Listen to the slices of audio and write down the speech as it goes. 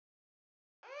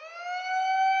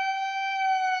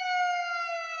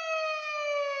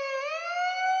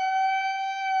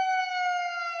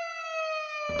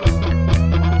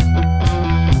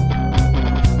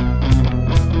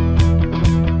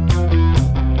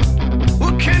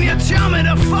me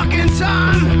the fucking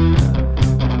time.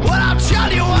 Well, I'll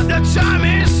tell you what the time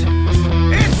is.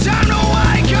 It's time to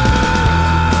wake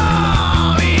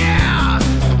up, yeah.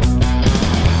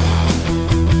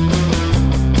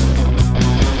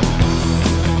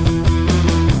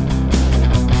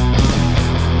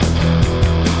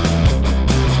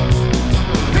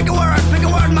 Pick a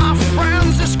word, my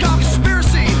friends. This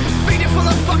conspiracy, feed it full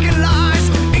of fucking lies.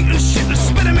 Eating shit and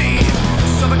spitting me.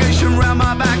 Suffocation round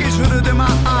my back is rooted in my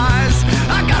eyes.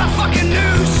 I got a fucking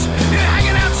noose. You're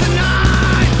hanging out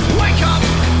tonight. Wake up,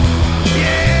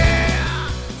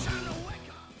 yeah. Time to wake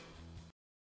up.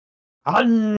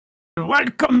 And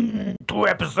welcome to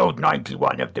episode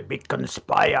 91 of the Big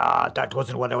Conspire. That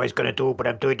wasn't what I was going to do, but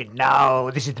I'm doing it now.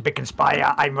 This is the Big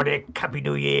Conspire. I'm Rick. Happy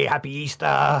New Year, Happy Easter,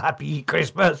 Happy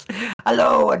Christmas.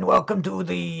 Hello, and welcome to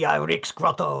the Rick's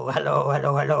Grotto.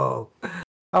 Hello.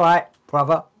 All right,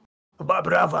 brother.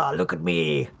 Brother, look at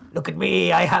me.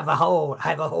 I have a whole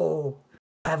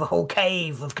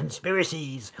cave of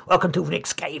conspiracies. Welcome to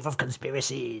Rick's Cave of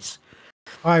Conspiracies.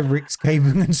 Hi, Rick's Cave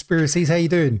of Conspiracies. How you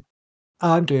doing?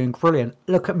 I'm doing brilliant.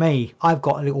 Look at me. I've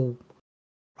got a little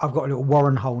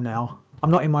warren hole now.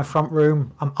 I'm not in my front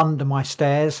room. I'm under my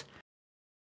stairs.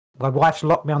 My wife's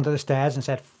locked me under the stairs and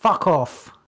said, "Fuck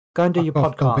off. Go and do your Fuck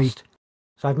off, podcast." Bobby.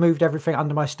 So I've moved everything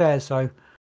under my stairs. So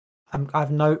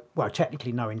I've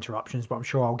technically no interruptions, but I'm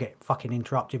sure I'll get fucking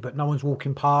interrupted. But no one's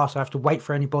walking past. I have to wait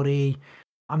for anybody.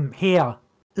 I'm here.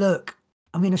 Look,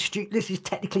 I'm in a This is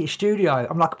technically a studio.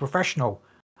 I'm like a professional.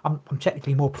 I'm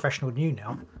technically more professional than you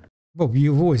now. Well,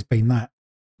 you've always been that.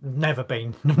 Never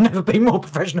been more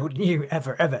professional than you,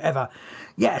 ever.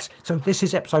 Yes, so this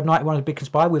is episode 91 of Big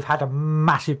Conspire. We've had a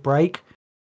massive break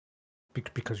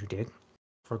because we did.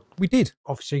 We did.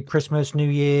 Obviously, Christmas, New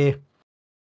Year,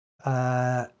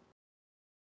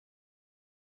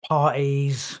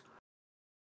 parties.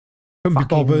 Couldn't be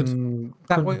bothered.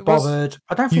 Couldn't be bothered.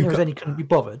 I don't think there was any couldn't be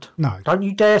bothered. No. Don't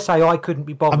you dare say I couldn't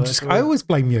be bothered. I always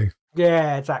blame you.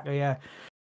 Yeah, exactly, yeah.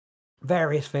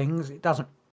 Various things. It doesn't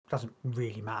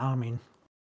really matter. I mean,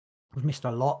 we've missed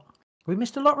a lot. We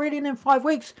missed a lot really in them 5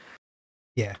 weeks.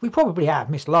 Yeah. We probably have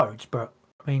missed loads, but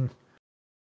I mean,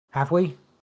 have we?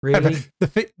 Really?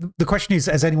 The question is,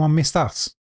 has anyone missed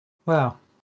us? Well,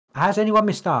 has anyone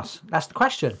missed us? That's the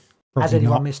question. Probably has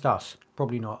anyone not. missed us?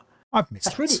 Probably not. I've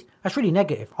missed us. That's really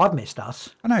negative. I've missed us.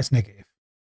 I know it's negative.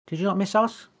 Did you not miss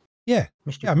us? Yeah.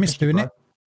 Missed you, Yeah, I missed doing bro. it.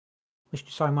 Missed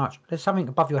you so much. There's something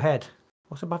above your head.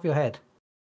 What's above your head?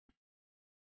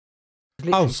 There's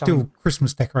Oh, literally still something-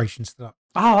 Christmas decorations still up.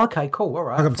 Oh, okay, cool. All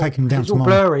right. I'm taking them down It's all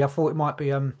tomorrow. blurry. I thought it might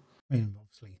be I mean,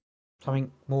 obviously. something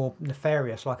more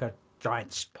nefarious, like a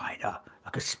giant spider.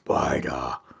 Like a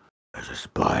spider. There's a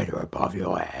spider above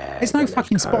your head. There's no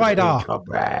fucking spider. Your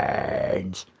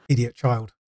brains. Idiot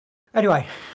child. Anyway.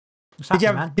 Did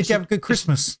you have a good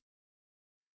Christmas?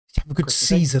 Did you have a good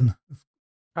Christmas Eve. season?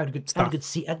 I had a good Stuff.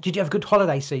 did you have a good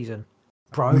holiday season,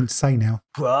 I'm bro? going to say now.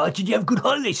 Bro, did you have a good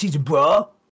holiday season, bro?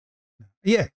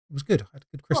 Yeah, it was good. I had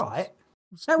a good Christmas. Right. It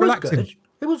was That was relaxing. good.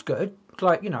 It was good.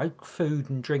 Like, food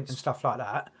and drink and stuff like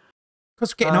that.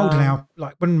 Because we're getting older now.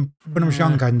 Like when I was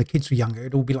younger and the kids were younger,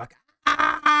 it'd all be like, like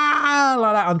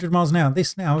that 100 miles an hour.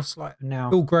 This now, it's like,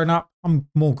 Now all grown up. I'm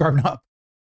more grown up.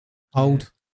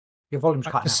 Old. your volume's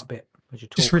Like, cutting just- out a bit as you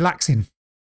talk, Just relaxing.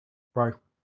 bro.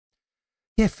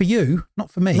 Yeah, for you, not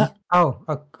for me. No-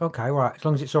 okay, right. As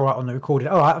long as it's all right on the recording.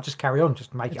 All right, I'll just carry on.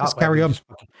 Just make it Just up. carry on.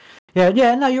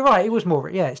 Yeah. No, you're right. It was more.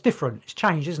 Yeah, it's different. It's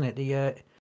changed, isn't it?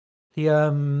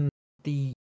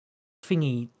 The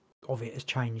thingy of it has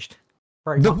changed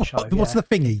very much. So, What's the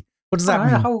thingy? What does No, that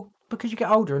the mean? whole because you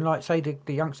get older and like say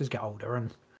the youngsters get older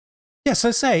and Yeah,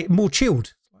 so say more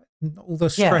chilled. Not all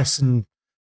the Yeah. stress and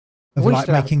of We like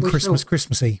still have- making we Christmas still-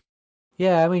 Christmassy.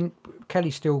 yeah. I mean,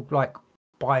 Kelly still like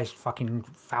buys fucking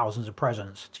thousands of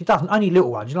presents. She doesn't only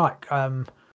little ones. Like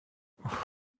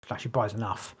like she buys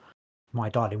enough. My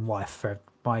darling wife for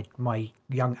my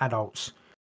young adults.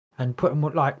 And put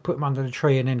them under the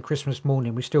tree, and then Christmas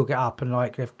morning we still get up and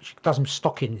like if she does them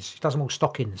stockings. She does them all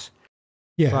stockings,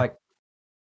 Yeah. like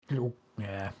little.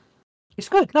 Yeah, it's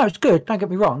good. No, it's good. Don't get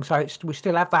me wrong. So we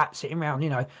still have that sitting around,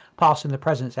 passing the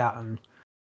presents out and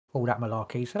all that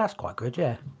malarkey. So that's quite good.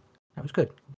 Yeah, that was good.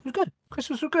 It was good.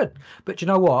 Christmas was good. But do you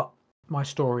know what? My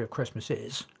story of Christmas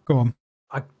is Go on.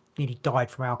 I nearly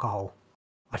died from alcohol.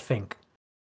 I think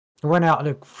I went out on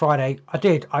a Friday. I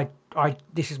did.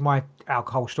 This is my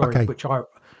alcohol story, Okay. which I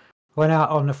went out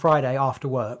on a Friday after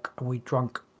work and we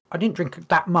drank. I didn't drink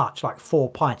that much, like 4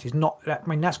 pints. It's not. I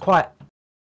mean, that's quite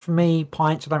for me.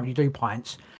 Pints. I don't really do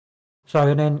pints. So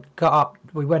and then got up.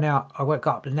 We went out. I got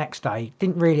up the next day.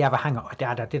 Didn't really have a hangover.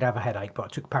 I did have a headache, but I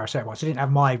took paracetamol, so I didn't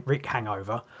have my Rick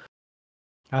hangover.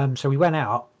 So we went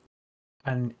out,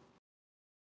 and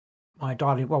my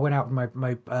darling, well, I went out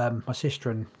with my sister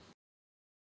and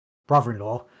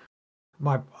brother-in-law.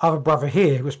 My other brother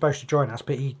here, who was supposed to join us,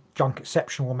 but he drunk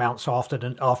exceptional amounts after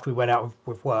we went out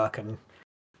with work and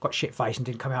got shit-faced and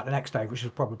didn't come out the next day, which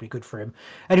was probably good for him.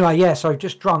 Anyway, yeah, so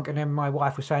just drunk, and then my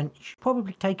wife was saying, you should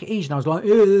probably take it easy. And I was like,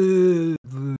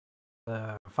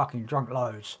 fucking drunk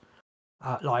loads.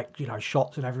 Like, you know,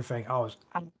 shots and everything. I was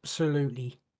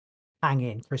absolutely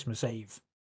hanging Christmas Eve.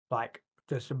 Like,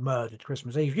 just murdered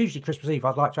Christmas Eve. Usually Christmas Eve,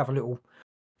 I'd like to have a little,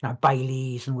 you know,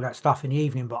 Baileys and all that stuff in the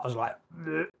evening, but I was like,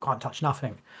 can't touch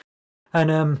nothing.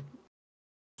 And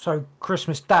so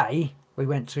Christmas Day, we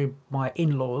went to my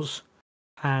in-laws,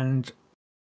 and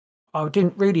I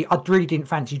really didn't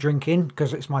fancy drinking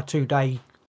because it's my 2-day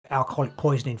alcoholic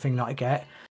poisoning thing that I get.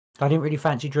 I didn't really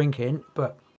fancy drinking,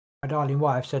 but my darling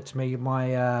wife said to me,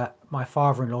 my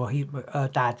father-in-law,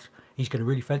 dad, he's going to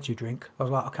really fancy a drink. I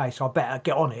was like, okay, so I better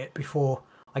get on it before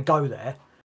I go there,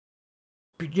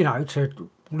 you know, to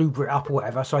lubricate up or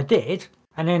whatever. So I did,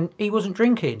 and then he wasn't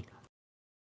drinking.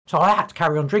 So I had to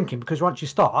carry on drinking because once you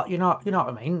start, you know what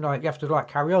I mean? Like, you have to, like,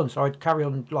 carry on. So I'd carry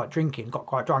on, like, drinking, got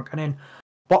quite drunk. And then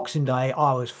Boxing Day,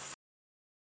 I was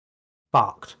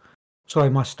fucked. Sorry,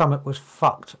 my stomach was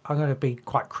fucked. I'm going to be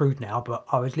quite crude now, but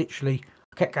I was literally,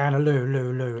 I kept going,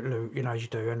 loo, you know, as you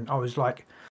do. And I was like,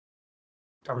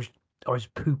 I was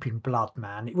pooping blood,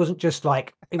 man. It wasn't just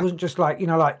like, you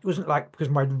know, like, it wasn't like because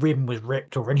my rim was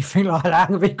ripped or anything like that. I'm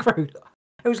going to be crude.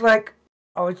 It was like,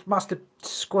 must have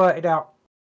squirted out.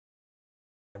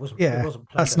 It wasn't pleasant.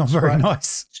 That's not very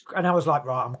nice. And I was like,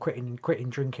 right, I'm quitting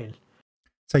drinking.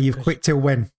 So you've quit till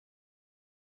when?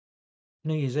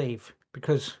 New Year's Eve,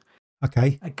 because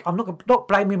okay, I'm not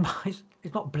blaming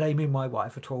it's not blaming my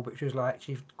wife at all, but she was like,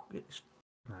 she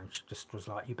just was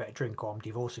like, you better drink or I'm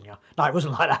divorcing you. No, it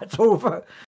wasn't like that at all. But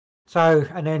so,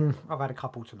 and then I've had a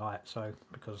couple tonight, so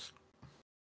because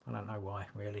I don't know why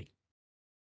really.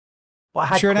 But I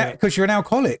had because you're an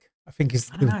alcoholic, I think is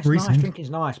the reason. Nice, drinking's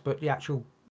nice, but the actual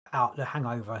the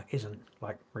hangover isn't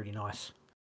like really nice.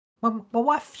 My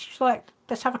wife, she's like,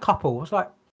 let's have a couple. I was like,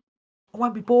 I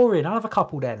won't be boring. I'll have a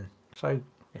couple then. So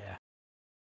yeah.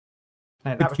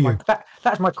 And that's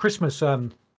my Christmas.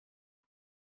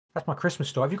 That's my Christmas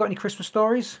story. Have you got any Christmas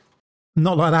stories?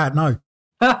 Not like that, no.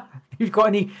 You've got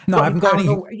any? No, I haven't got any.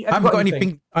 I haven't got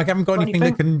anything. I haven't got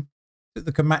anything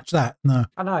that can match that. No.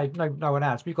 I know, no one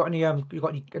has. But you got any? You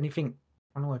got anything?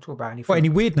 I don't want to talk about anything. Got any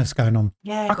weirdness going on?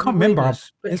 Yeah, I can't remember.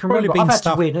 It's probably been I've had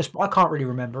stuff some weirdness, but I can't really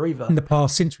remember either in the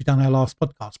past since we've done our last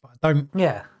podcast. But I don't.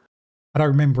 Yeah. I don't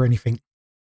remember anything.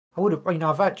 I would have. You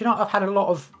know, I've had a lot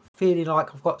of feeling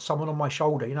like I've got someone on my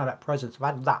shoulder. You know, that presence.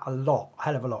 I've had that a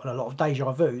hell of a lot, and a lot of deja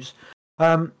vu's.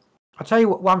 I'll tell you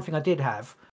what. One thing I did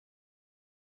have.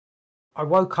 I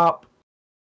woke up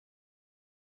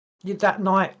that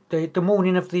night, the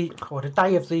morning of the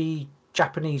day of the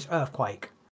Japanese earthquake.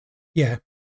 Yeah.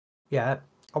 Yeah.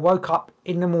 I woke up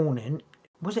in the morning.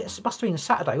 It must have been a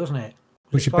Saturday, wasn't it?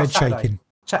 Was your bed shaking?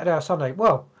 Saturday or Sunday.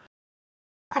 Well,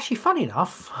 actually, funny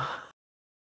enough,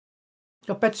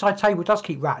 your bedside table does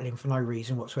keep rattling for no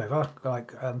reason whatsoever.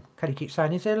 Like Kelly keeps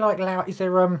saying, is there like loud? Is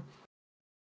there Yeah,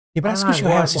 but that's because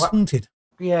your house is haunted.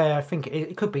 Yeah, I think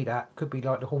it could be that. It could be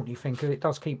like the haunting thing because it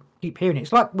does keep hearing it.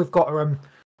 It's like we've got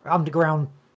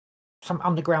some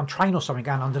underground train or something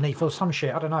going underneath or some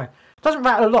shit. I don't know. It doesn't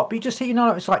rattle a lot, but you just you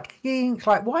know, it's like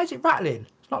why is it rattling?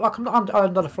 It's not like I'm not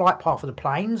under the flight path of the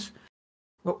planes.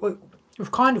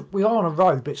 We are on a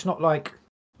road, but it's not like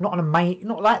not on a main,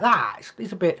 not like that.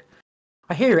 It's a bit.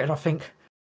 I hear it and I think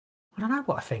I don't know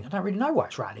what I think. I don't really know why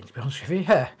it's rattling, to be honest with you.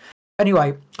 Yeah.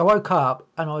 Anyway, I woke up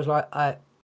and I was like,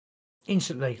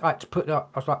 instantly I had to put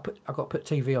up. I was like, I got to put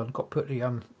TV on. Got to put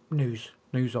the news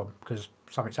on because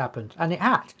something's happened, and it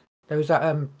had. There was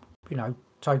that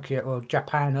Tokyo or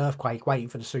Japan earthquake waiting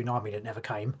for the tsunami that never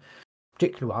came,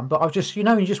 particular one. But I was just you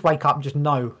just wake up and just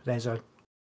know there's a.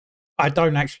 I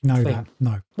don't actually know thing. that.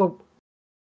 No. Well,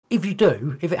 if you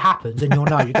do, if it happens, then you'll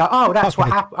know. You go, oh, that's what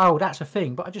happened. Oh, that's a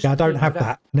thing. But I don't have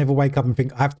that. I never wake up and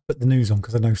think I have to put the news on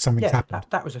because I know something's happened.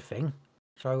 That was a thing.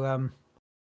 So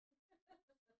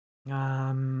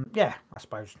yeah, I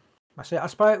suppose that's it. I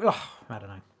don't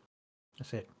know.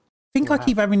 That's it. I think I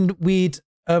keep having weird.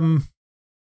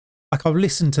 Like I've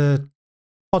listened to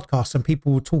podcasts and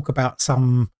people will talk about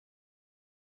some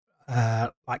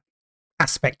like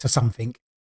aspect of something,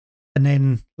 and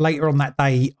then later on that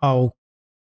day I'll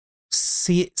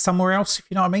see it somewhere else. If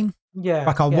you know what I mean? Yeah.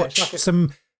 Like I'll watch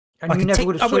some. Like I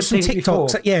watch some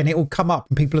TikToks, and it'll come up,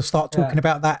 and people will start talking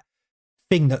about that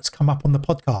thing that's come up on the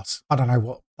podcast. I don't know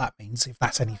what that means, if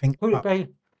that's anything. Could it be?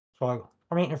 So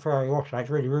I'm eating a Ferrero Rocher. It's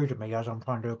really rude of me as I'm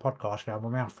trying to do a podcast now. My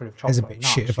mouth full of It's a chocolate. bit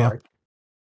nuts, shit of you. sorry.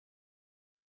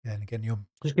 Yeah, and again,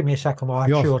 Just give me a second while I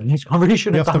You chew on this. I really you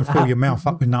shouldn't have often done fill that. your mouth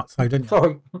up with nuts, though, don't you?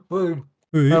 Sorry. Rude.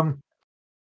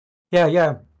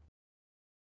 Yeah.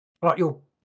 Like you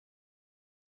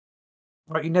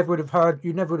never would have heard,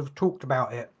 you never would have talked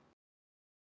about it.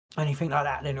 Anything like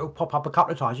that, and then it'll pop up a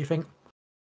couple of times. You think,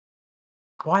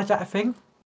 why is that a thing?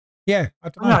 Yeah, I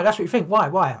don't No, know. that's what you think. Why?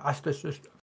 That's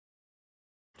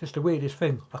just the weirdest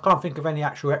thing. I can't think of any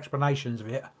actual explanations of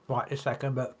it right this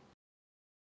second, but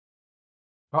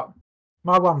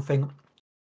my one thing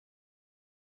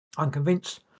I'm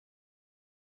convinced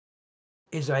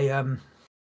is a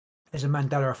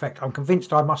Mandela effect. I'm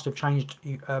convinced I must have changed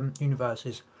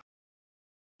universes.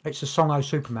 It's the song "Oh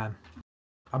Superman."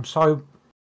 I'm so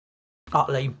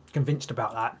utterly convinced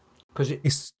about that because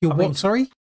It's your what?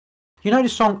 Sorry. You know the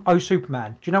song "Oh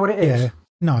Superman"? Do you know what it is? Yeah.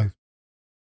 No,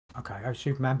 Okay, "Oh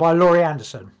Superman" by Laurie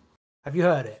Anderson. Have you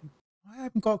heard it? I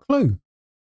haven't got a clue.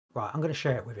 Right, I'm going to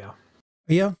share it with you.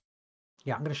 Yeah.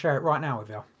 Yeah, I'm going to share it right now with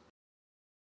you.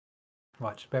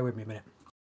 Right, just bear with me a minute.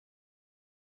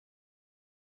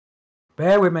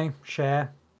 Bear with me.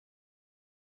 Share.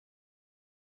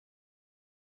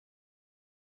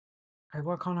 Hey,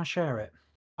 why can't I share it?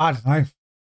 I don't know.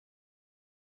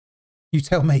 You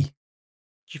tell me. Do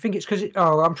you think it's because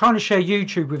I'm trying to share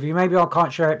YouTube with you. Maybe I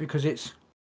can't share it because it's...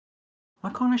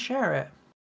 Why can't I share it?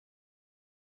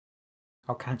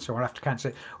 I'll cancel. I'll have to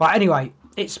cancel it. Right, anyway,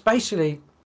 it's basically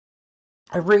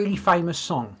a really famous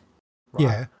song. Right,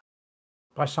 Yeah.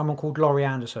 by someone called Laurie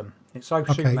Anderson. It's "Oh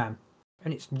Superman."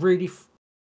 And it's really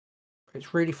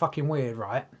fucking weird,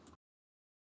 right?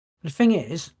 The thing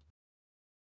is,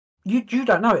 you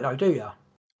don't know it though, do you?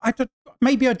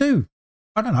 Maybe I do.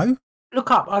 I don't know. Look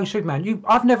up "Oh Superman."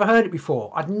 I've never heard it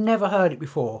before. I'd never heard it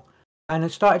before, and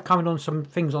it started coming on some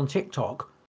things on TikTok.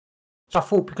 So I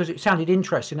thought because it sounded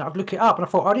interesting, I'd look it up, and I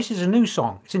thought, oh, this is a new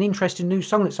song. It's an interesting new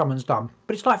song that someone's done,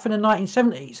 but it's like from the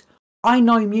 1970s. I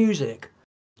know music,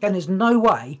 and there's no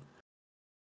way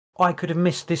I could have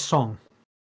missed this song.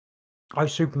 "Oh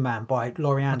Superman" by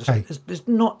Laurie Anderson. Okay.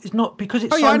 It's not because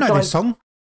it's. Oh, yeah, I know this song.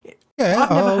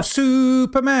 Yeah.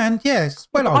 Superman. Yes.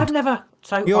 Well, I've never.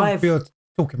 So you're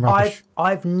talking rubbish.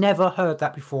 I've never heard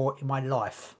that before in my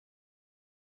life.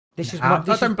 I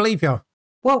don't believe you.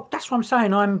 Well, that's what I'm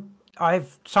saying.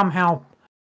 I've somehow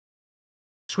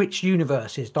switched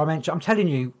universes, dimensions. I'm telling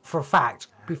you for a fact.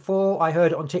 Before I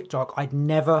heard it on TikTok, I'd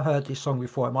never heard this song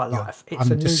before in my life. It's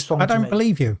a new song. I don't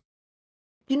believe you.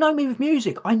 You know me with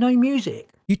music. I know music.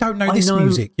 You don't know this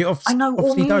music. I know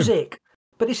all music. Don't.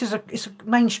 But it's a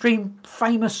mainstream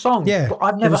famous song. Yeah, but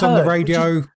I've never it was on the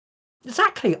radio.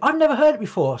 Exactly. I've never heard it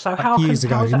before. So how years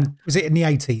ago? Was it in the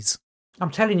 80s? I'm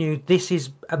telling you, this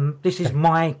is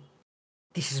my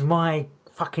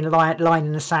fucking line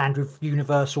in the sand with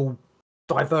Universal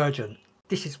Divergent.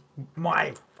 This is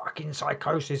my fucking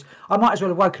psychosis. I might as well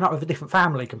have woken up with a different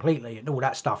family completely and all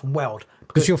that stuff and world.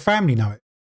 Does your family know it?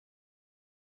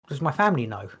 Does my family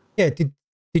know? Yeah. Did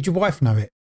your wife know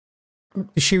it?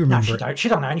 Does she remember it? She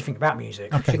don't know anything about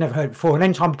music. Okay. She's never heard it before. And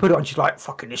anytime I put it on, she's like,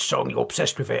 "Fucking this song, you're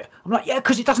obsessed with it." I'm like, "Yeah,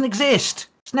 because it doesn't exist.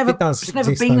 It's never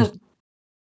been.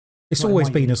 It's always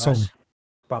been a song,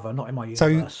 brother. Not in my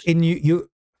universe. So in you,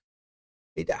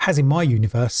 it has in my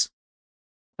universe.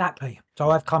 Exactly. So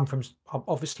I've come from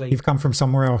obviously. You've come from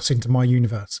somewhere else into my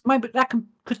universe. Maybe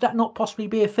could that not possibly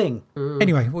be a thing?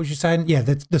 Anyway, what was you saying? Yeah,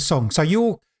 the song. So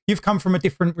you've come from a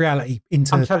different reality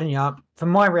into. I'm telling you, from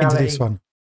my reality, into this one.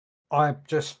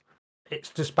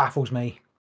 it just baffles me.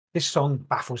 This song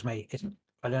baffles me.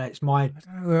 I don't know. It's my.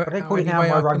 What do they call it now?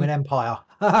 My Roman Empire.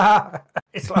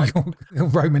 It's like your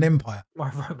Roman Empire.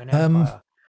 My Roman Empire.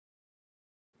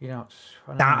 You know,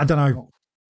 I don't know.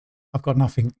 I've got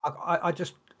nothing. I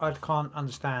can't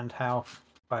understand how.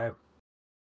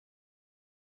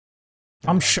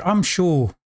 I'm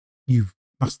sure you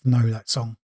must know that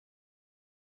song.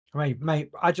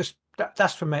 Mate,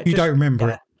 that's for me. You don't remember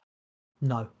it?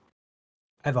 No,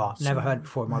 ever. Never heard it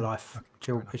before in my life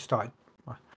until it started.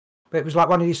 But it was like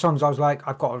one of these songs. I was like,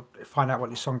 I've got to find out what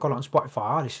this song got on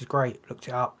Spotify. Oh, this is great. Looked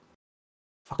it up.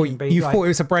 You thought it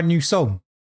was a brand new song?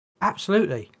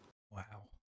 Absolutely. Wow.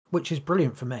 Which is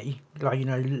brilliant for me. Like,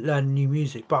 learn new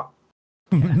music, but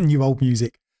new old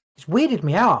music. It's weirded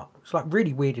me out. It's like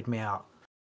really weirded me out.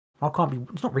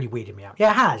 It's not really weirded me out.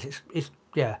 Yeah, it has. It's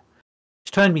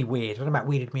turned me weird. I don't know about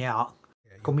weirded me out.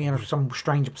 Got me in some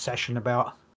strange obsession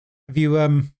about. Have you go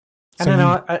on.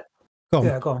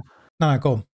 Yeah, go on. No,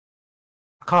 go on.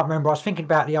 I can't remember. I was thinking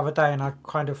about it the other day, and I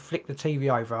kind of flicked the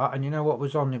TV over, and you know what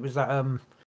was on? It was that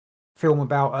film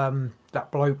about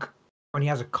that bloke when he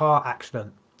has a car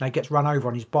accident, and he gets run over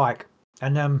on his bike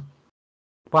and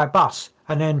by a bus,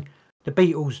 and then the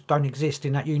Beatles don't exist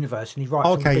in that universe, and he writes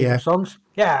all the Beatles songs.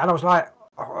 Yeah, and I was like,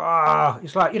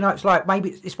 it's like, it's like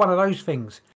maybe it's one of those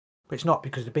things, but it's not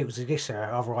because the Beatles exist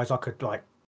there. Otherwise, I could like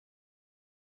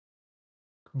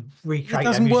recreate. It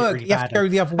doesn't work. Really you have to go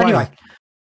the other way. Anyway,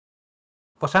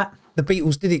 what's that? The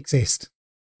Beatles did exist.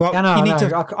 Well, I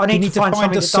you need to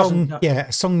find a song.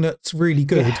 A song that's really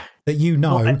good that you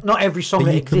know. Not every song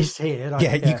that exists here.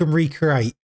 Like, you can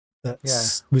recreate that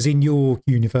was in your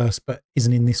universe but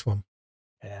isn't in this one.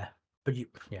 Yeah, but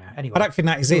anyway, I don't think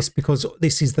that exists because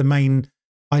this is the main.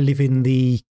 I live in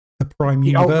the Prime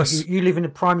universe. You live in the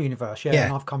Prime universe,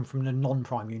 and I've come from the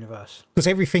non-Prime universe. Because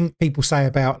everything people say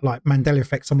about like Mandela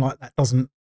effects, I'm like, that doesn't.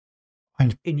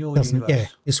 In your universe, yeah,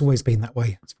 it's always been that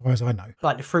way as far as I know.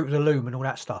 Like the Fruit of the Loom and all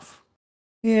that stuff.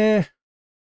 Yeah.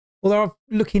 Although I'm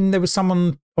looking, there was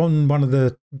someone on one of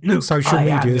the social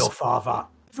medias. I am your father.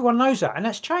 Everyone knows that, and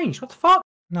that's changed. What the fuck?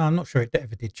 No, I'm not sure it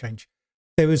ever did change.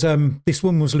 There was this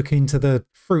woman was looking into the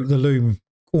Fruit of the Loom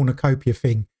cornucopia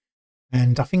thing,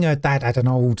 and I think her dad had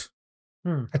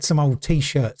had some old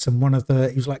T-shirts, and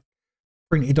it was like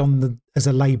printed on as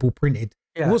a label printed.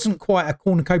 Yeah. It wasn't quite a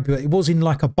cornucopia; it was in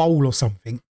like a bowl or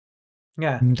something.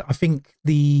 Yeah, and I think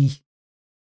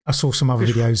I saw some other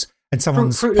videos, and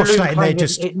someone's postulating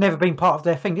it's never been part of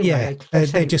their thing, didn't they?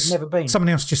 They're just never been. Someone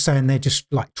else just saying they're just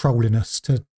like trolling us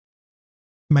to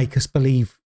make us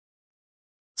believe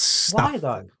stuff. Why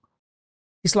though?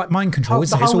 It's like mind control,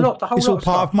 isn't it? It's all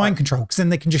part of mind control, because then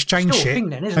they can just change it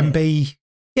and be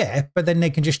but then they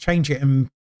can just change it and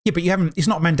but you haven't. It's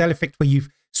not a Mandela effect where you've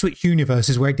switched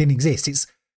universes where it didn't exist. It's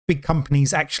big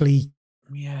companies actually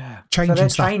changing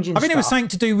stuff. I think it was something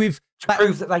to do with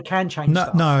prove that they can change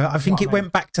stuff. No, I think it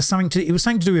went back to it was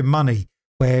something to do with money,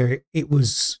 where it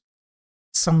was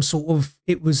some sort of,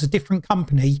 it was a different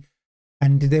company,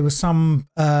 and there was some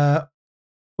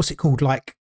what's it called,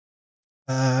 like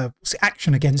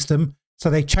action against them, so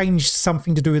they changed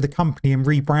something to do with the company and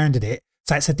rebranded it,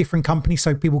 so it's a different company,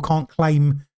 so people can't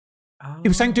claim. It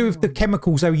was something to do with the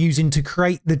chemicals they were using to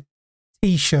create the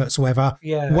T-shirts or whatever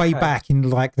way back in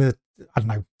like the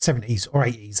 70s or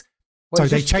 80s. So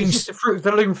they changed. Is this the Fruit of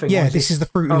the Loom thing? Yeah, this is the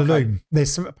Fruit of the Loom.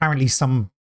 There's apparently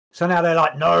some. So now they're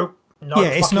like, no.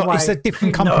 It's not. It's a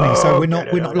different company, so we're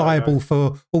not liable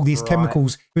for all these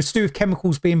chemicals. It was to do with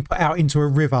chemicals being put out into a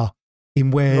river in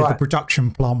where the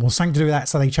production plant was. Something to do with that.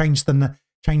 So they changed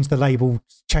the label,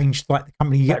 changed like the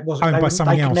company owned by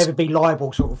someone else. They can never be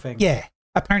liable, sort of thing. Yeah.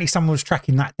 Apparently someone was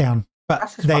tracking that down,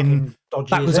 but then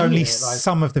that was only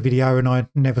some of the video, and I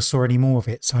never saw any more of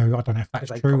it, so I don't know if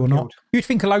that's true or not. You'd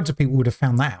think loads of people would have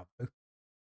found that out.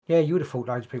 Yeah, you would have thought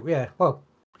loads of people. Yeah, well,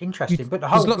 interesting. But the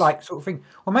whole sort of thing,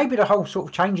 or maybe the whole sort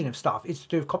of changing of stuff is to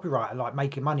do with copyright and like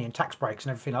making money and tax breaks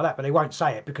and everything like that, but they won't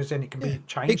say it because then it can be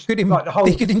changed.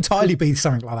 It could entirely be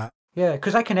something like that. Yeah,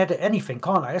 because they can edit anything,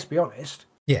 can't they? Let's be honest.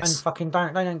 Yes. And fucking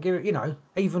they don't give it,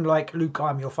 even like Luke,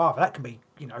 I'm Your Father, that can be,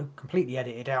 completely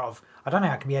edited out of, I don't know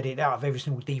how it can be edited out of every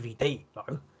single DVD,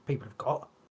 though, people have got.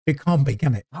 It can't be,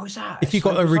 can it? How is that? If you've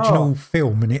got the original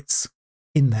film and it's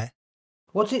in there.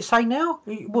 What does it say now?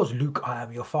 It was Luke, I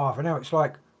Am Your Father. Now it's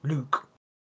like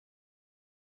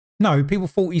No, people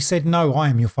thought he said, no, I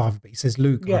am your father, but he says,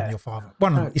 Luke, I am your father.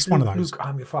 It's one of those. Luke, I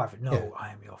am your father. No, I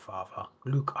am your father.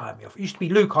 Luke, I am your father. It used to be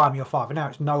Luke, I am your father. Now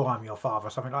it's no, I am your father,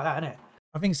 something like that, isn't it?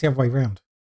 I think it's the other way round.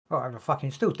 Well, fucking,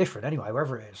 it's still different anyway,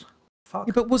 wherever it is. Fuck.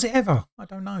 Yeah, but was it ever? I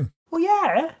don't know. Well,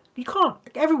 yeah. You can't,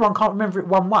 everyone can't remember it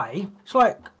one way. It's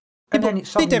like, and then it's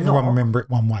something. Did everyone remember it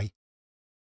one way?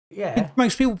 Yeah.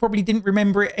 Most people probably didn't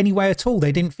remember it anyway at all.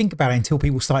 They didn't think about it until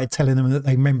people started telling them that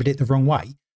they remembered it the wrong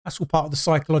way. That's all part of the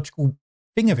psychological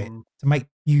thing of it, to make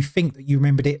you think that you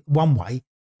remembered it one way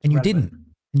and you didn't,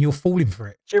 and you're falling for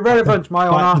it. It's irrelevant, my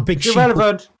honour. It's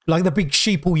irrelevant. Like the big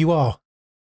sheeple you are.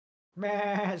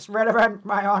 It's relevant,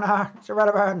 my honour. It's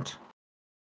irrelevant.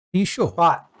 Are you sure?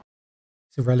 Right.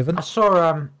 It's irrelevant. I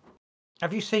saw,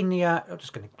 have you seen the,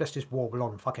 let's just warble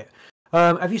on, fuck it.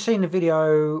 Have you seen the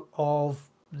video of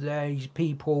these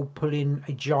people pulling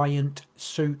a giant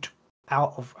suit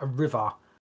out of a river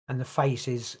and the face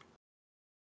is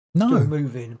still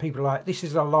moving, and people are like, this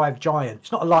is a live giant.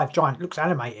 It's not a live giant, it looks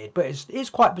animated, but it's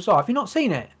quite bizarre. Have you not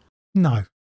seen it? No.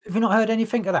 Have you not heard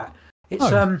anything of that? It's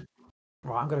right,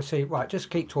 I'm gonna see. Right, just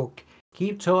keep talking.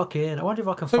 I wonder if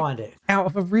I can find it. Out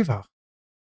of a river.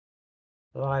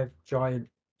 Live giant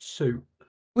suit.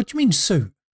 What do you mean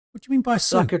suit? What do you mean by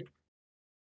suit?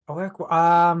 I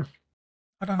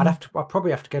don't know. I'll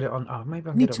probably have to get it on. Oh, maybe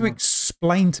I can need get it to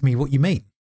explain to me what you mean.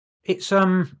 It's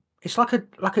like a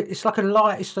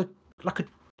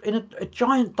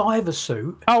giant diver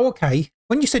suit. Oh, okay.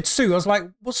 When you said suit, I was like,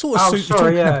 what sort of Oh, suit sorry,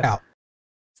 are you talking yeah. about?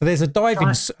 So there's a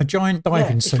giant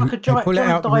diving it's suit. like a They giant, pull it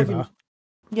out the diving. river.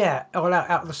 Yeah, all out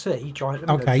of the sea. Giant.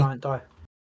 Okay. Giant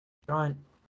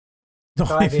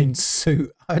Diving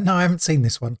suit. Oh, no, I haven't seen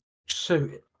this one.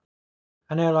 suit.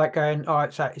 And they're like going, all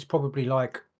right, so it's probably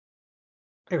like,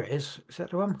 here it is. Is that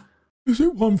the one? Is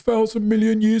it 1,000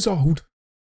 million years old?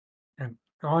 I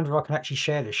wonder if I can actually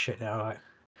share this shit now. Like,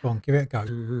 Go on, give it a go.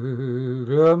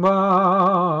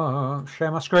 share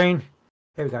my screen.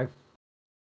 Here we go.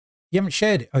 You haven't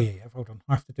shared it? Oh, yeah. Hold on.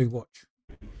 I have to do watch.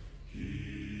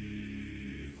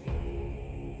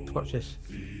 Let's watch this.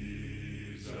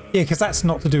 Yeah, because that's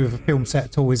not to do with a film set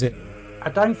at all, is it?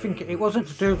 I don't think it wasn't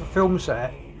to do with a film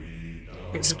set.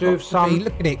 It's to do with Hey, some.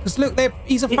 look at it. Because look,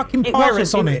 he's a fucking it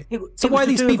pirates wasn't. on It- it. it- So it why was are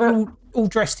to these do with people all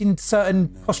dressed in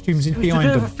certain costumes It was to behind do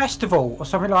with a them? festival or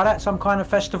something like that. Some kind of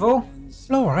festival.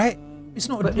 Well, all right. It's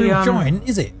not a But real giant,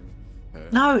 is it?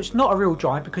 No, it's not a real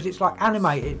giant because it's like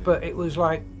animated, but it was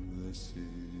like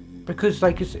because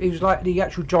it was like the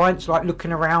actual giants like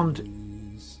looking around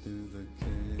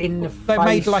in the They face.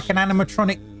 made like an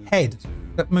animatronic head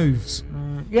that moves.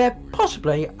 Yeah,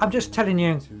 possibly. I'm just telling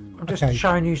you. I'm just Okay.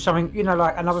 showing you something. You know,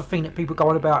 like another thing that people go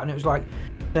on about, and it was like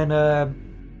then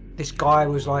this guy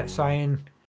was like saying,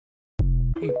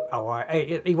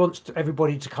 he wants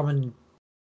everybody to come and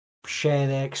share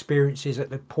their experiences at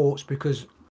the ports because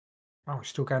it's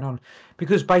still going on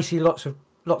because basically lots of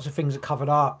things are covered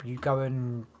up. You go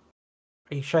and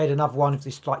he showed another one of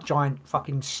this like giant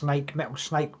fucking metal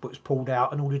snake that was pulled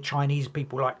out, and all the Chinese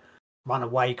people like run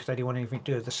away because they didn't want anything to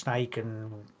do with the snake,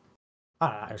 and I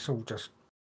don't know. It's all just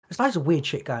there's loads of weird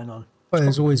shit going on. Well,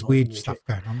 there's It's always probably weird stuff shit.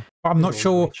 going on. But I'm There's not always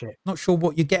sure. weird shit. Not sure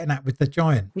what you're getting at with the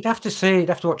giant. You'd have to see. You'd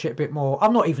have to watch it a bit more.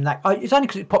 I'm not even that. It's only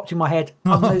because it popped in my head.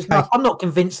 Okay. I'm not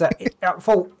convinced that it's not a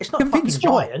fucking Convinced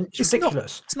what? giant. It's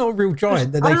ridiculous. It's not a real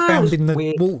giant that I they know, found it's in the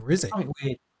weird. water, is it? Something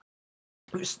weird.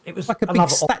 It was Like a big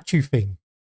another statue thing.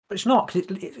 But it's not because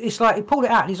it's like he pulled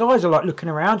it out and his eyes are like looking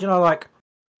around, like.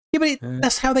 Yeah, but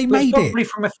that's how they But made it.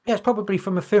 it's probably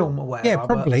from a film or whatever. Yeah,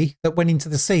 probably that went into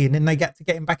the sea and then they got to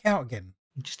get him back out again.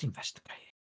 But just investigate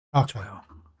it. Okay. Well.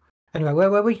 Anyway,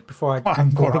 where were we before I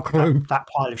haven't got brought a up clue. that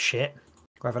pile of shit,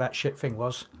 whatever that shit thing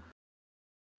was?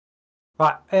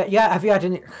 Right, yeah. Have you had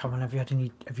any? Come on, have you had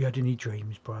any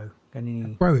dreams, bro? Any?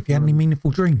 Bro, have you had any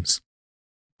meaningful dreams?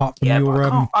 Apart from Yeah, your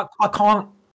but I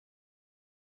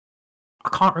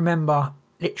can't remember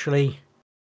literally.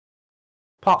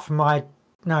 Apart from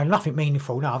nothing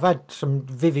meaningful. No, I've had some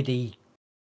vivid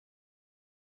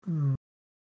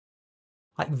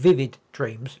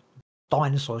dreams.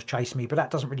 Dinosaurs chasing me, but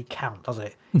that doesn't really count, does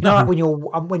it? You know, like when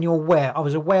you're aware. I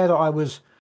was aware that I was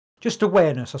just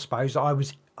awareness, I suppose. That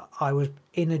I was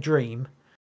in a dream,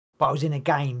 but I was in a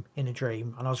game in a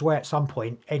dream, and I was aware at some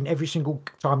point. And every single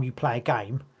time you play a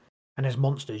game, and there's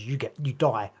monsters, you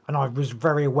die. And I was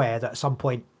very aware that at some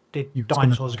point the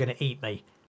dinosaurs are going to eat me.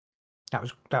 That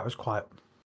was quite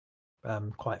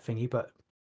thingy, but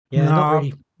yeah, not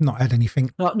really. Not had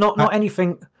anything. Not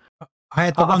anything. I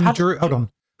had one dream. Hold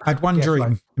on. I had one dream.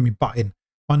 Right. Let me butt in.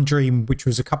 One dream, which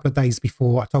was a couple of days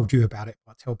before I told you about it.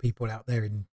 I tell people out there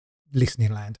in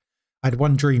listening land. I had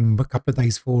one dream a couple of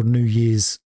days before New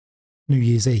Year's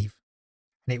Eve,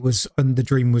 and it was. And the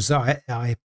dream was there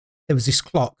was this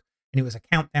clock, and it was a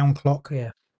countdown clock.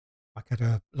 Yeah.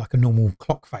 Like a normal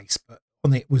clock face, but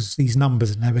on it was these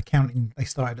numbers, and they were counting. They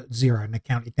started at 0 and they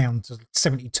counted down to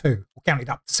 72, or counted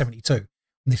up to 72 on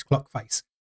this clock face.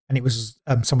 And it was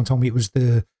someone told me it was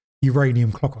the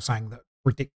uranium clock or something that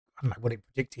I don't know what it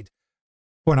predicted.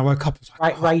 When I woke up, it was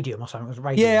like radium or something. It was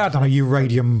radium. Yeah, I don't know.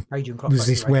 Uranium clock. was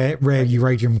this rare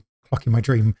uranium clock in my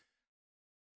dream.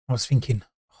 I was thinking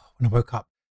when I woke up,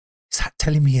 is that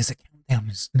telling me as a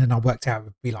countdown? And then I worked out it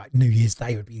would be like New Year's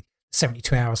Day would be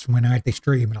 72 hours from when I had this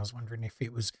dream, and I was wondering if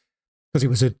it was because it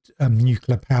was a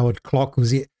nuclear powered clock.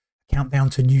 Was it a countdown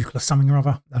to nuclear something or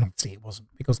other? And obviously it wasn't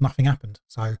because nothing happened.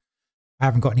 So I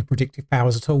haven't got any predictive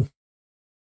powers at all.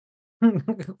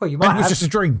 Well, you might. It was just a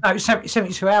dream. No, it's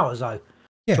 72 hours though.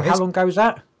 Yeah. So how long ago was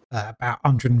that? About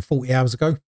 140 hours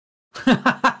ago.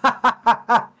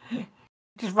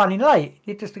 Just running late.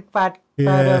 You're just a bad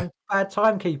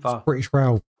timekeeper. British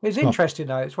Rail. It's interesting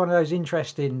though. It's one of those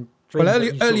interesting dreams.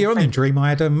 Well, earlier on in the dream, I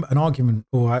had an argument,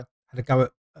 or I had a go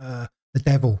at the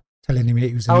devil, telling him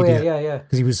he was an idiot. Yeah.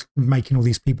 Because he was making all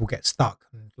these people get stuck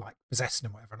and like possessing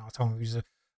them, whatever. And I told him he was a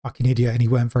fucking idiot and he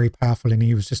weren't very powerful and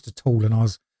he was just a tool. And I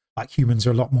was like, humans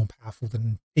are a lot more powerful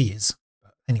than he is.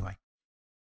 But anyway.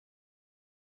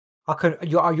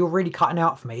 You're really cutting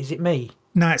out for me. Is it me?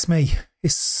 No, it's me.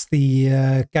 It's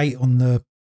the gate on the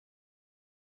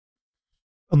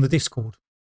Discord.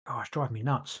 Oh, it's driving me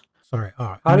nuts. Sorry. All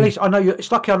right. At least I know you.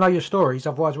 It's lucky I know your stories.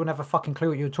 Otherwise, we'll never fucking clue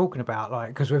what you're talking about. Like,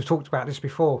 because we've talked about this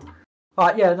before.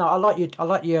 Yeah, no, I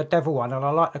like your devil one, and I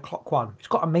like the clock one. It's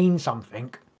got to mean something.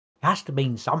 It has to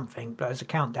mean something, but it's a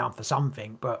countdown for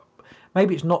something. But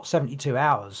maybe it's not 72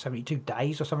 hours, 72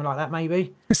 days, or something like that.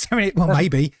 Maybe.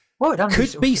 Maybe. Well, it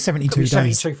could be 72 could be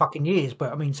days. 72 fucking years,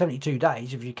 but I mean 72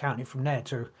 days if you count it from there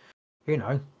to,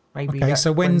 maybe. Okay,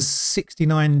 so when's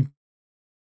 69?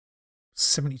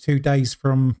 72 days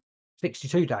from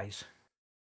 62 days.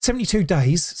 72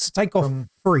 days. So take off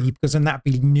 3 because then that'd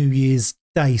be New Year's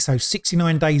Day. So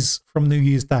 69 days from New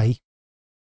Year's Day.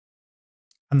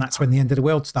 And that's when the end of the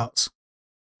world starts.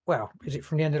 Well, is it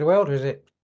from the end of the world or is it?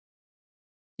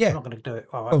 Yeah. I'm not going to do it.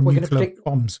 All right. Oh, We're nuclear going to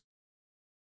bombs.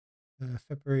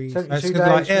 February. So it's 72 gonna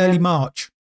be like days, early yeah.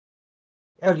 March.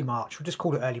 Early March. We'll just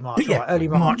call it early March. Yeah, Right, early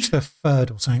March the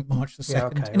 3rd or something. March the 2nd. Yeah,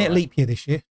 okay, Isn't it a alright. leap year this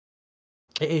year?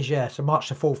 It is, yeah. So March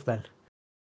the 4th then.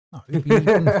 No, it'd be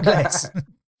even less.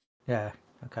 Yeah.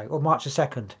 Okay. Or March the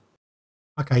 2nd.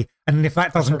 Okay. And then if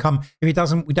that doesn't come, if it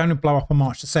doesn't, we don't blow up on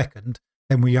March the 2nd,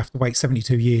 then we have to wait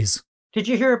 72 years. Did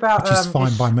you hear about Which is fine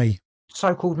this by me.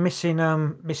 so-called missing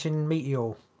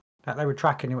meteor that they were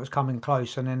tracking? It was coming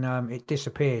close, and then it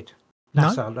disappeared. No?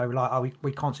 NASA, they were like, "Oh,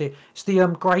 we can't see it." It's the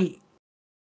great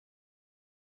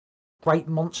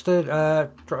monster.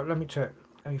 Let me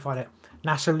find it.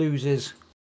 NASA loses.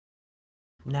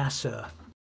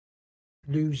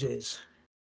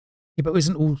 Yeah, but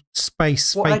isn't all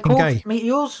space What are they fake and called? gay?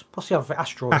 Meteors? What's the other thing?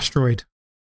 Asteroid. Asteroid.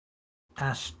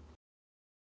 Asteroid.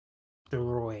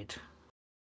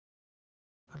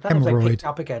 I don't know if they picked Hemorrhoid.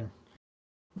 up again.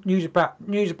 News about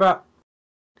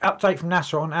update from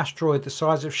NASA on asteroid the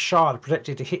size of Shard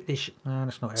predicted to hit this. No,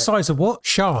 that's not it. Size of what?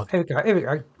 Shard. Here we go.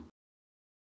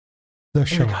 The Here we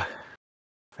shard. go.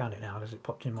 Found it now as it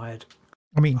popped in my head.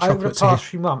 I'm eating Over the chocolates past here.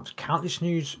 few months, countless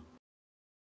news.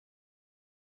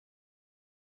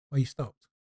 Well, you stopped.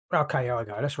 Okay, here we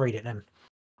go. Let's read it then.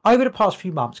 Over the past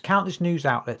few months, countless news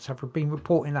outlets have been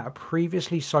reporting that a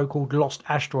previously so-called lost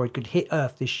asteroid could hit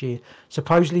Earth this year,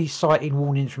 supposedly citing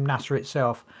warnings from NASA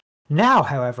itself. Now,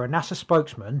 however, a NASA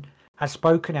spokesman has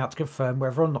spoken out to confirm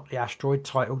whether or not the asteroid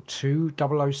titled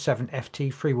 2007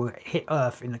 FT3 will hit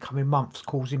Earth in the coming months,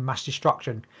 causing mass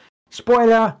destruction.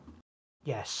 Spoiler!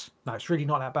 Yes. No, it's really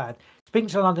not that bad. Speaking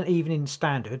to the London Evening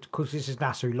Standard, because this is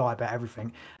NASA who lie about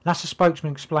everything, NASA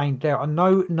spokesman explained there are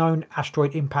no known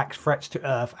asteroid impact threats to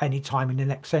Earth any time in the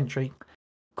next century.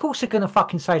 Of course they're going to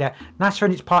fucking say that. NASA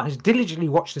and its partners diligently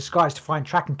watch the skies to find,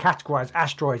 track and categorise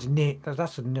asteroids near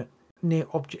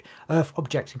Earth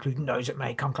objects, including those that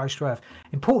may come close to Earth.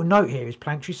 Important note here is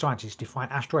planetary scientists define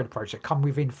asteroid approaches that come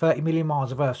within 30 million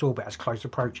miles of Earth's orbit as close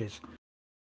approaches.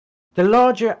 The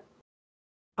larger...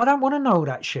 I don't want to know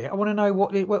that shit. I want to know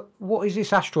what is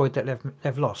this asteroid that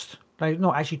they've lost. They're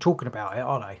not actually talking about it,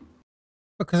 are they?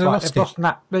 Because They've lost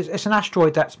that. It's an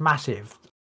asteroid that's massive,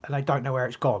 and they don't know where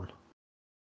it's gone.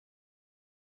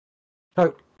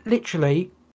 So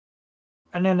literally,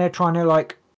 and then they're trying to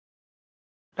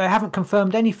they haven't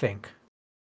confirmed anything.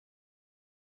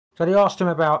 So they asked them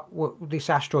about this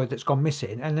asteroid that's gone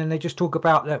missing, and then they just talk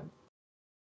about that.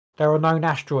 There are known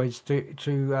asteroids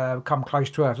to come close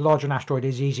to Earth. Larger an asteroid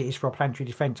is, easier it is for planetary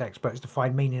defence experts to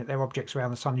find, meaning that their objects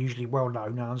around the sun are usually well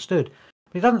known and understood.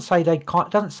 But it doesn't say it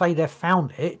doesn't say they've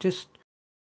found it. Just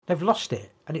they've lost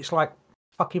it, and it's like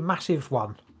fucking massive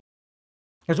one.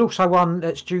 There's also one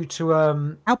that's due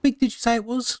to How big did you say it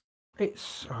was?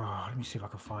 It's let me see if I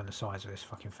can find the size of this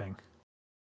fucking thing.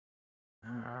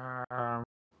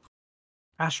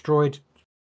 Asteroid.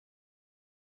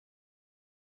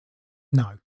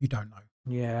 No, you don't know.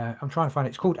 Yeah, I'm trying to find it.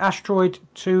 It's called Asteroid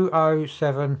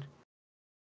 207.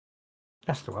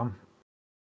 That's the one.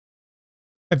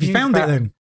 Have you found it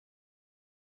then?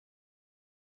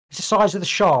 It's the size of the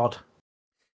Shard.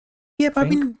 Yeah, but I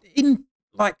mean, in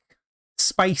like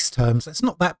space terms, it's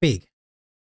not that big.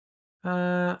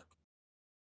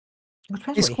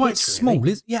 It's quite small.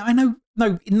 Really. Yeah, I know.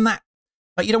 No, in that,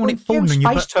 like you don't want it falling on you.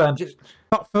 Space terms,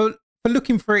 but for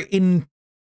looking for it in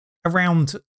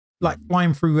around, like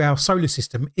flying through our solar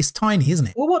system, it's tiny, isn't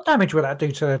it? Well, what damage would that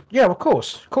do to? Yeah, of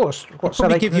course. What,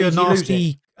 probably give you a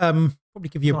nasty, probably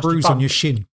give you a bruise on your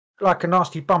shin, like a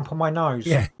nasty bump on my nose.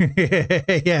 Yeah,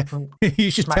 yeah.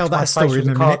 You should tell that story in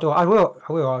a minute. I will.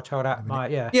 I'll tell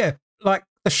that. Yeah, like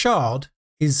the Shard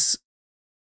is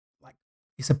like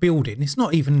it's a building. It's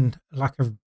not even like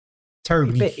a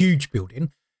terribly huge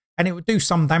building, and it would do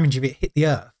some damage if it hit the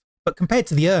Earth. But compared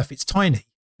to the Earth, it's tiny,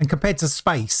 and compared to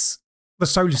space. The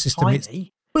solar system is.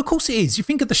 Well, of course it is. You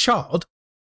think of the Shard.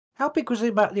 How big was it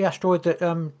about the asteroid that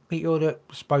meteor that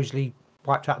supposedly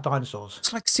wiped out dinosaurs?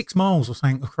 It's like 6 miles or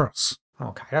something across.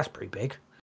 Okay, that's pretty big.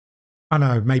 I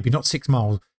know, maybe not 6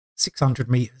 miles, 600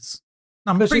 meters.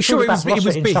 I'm Because pretty it's sure all it about was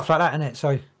velocity and big. stuff like that, isn't it?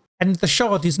 So, And the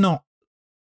shard is not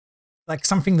like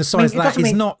something the size it of that doesn't is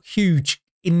mean- not huge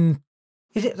in.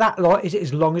 is it that long? Is it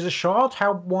as long as a shard?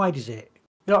 How wide is it?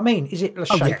 You know what I mean? Is it the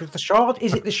shape yeah. of the shard?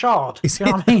 Is it the shard? Is You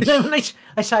know what it I mean? the When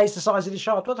they say it's the size of the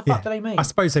shard. What the fuck do they mean? I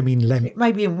suppose they mean length, It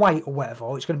may be in weight or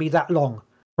whatever. It's going to be that long.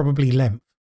 probably length.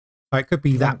 So it could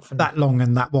be Length and- that long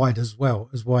and that wide as well,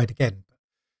 as wide again.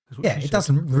 Is what Yeah, she it said.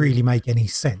 doesn't really make any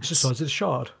It's sense. the size of the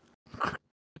shard. I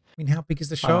mean, how big is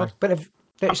the I know. shard? But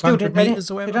they Couple still hundred didn't. They meters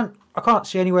or didn't, whatever? I can't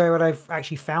see anywhere where they've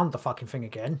actually found the fucking thing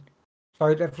again.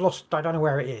 So they've lost. I don't know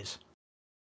where it is.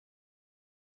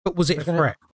 But was it a They're gonna-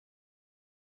 threat?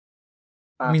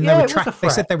 I mean, yeah, they it was a They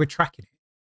threat. said they were tracking it.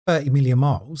 30 million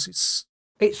miles. It's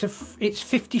It's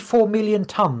 54 million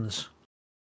tons.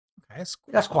 okay. That's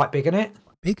That's quite big, isn't it?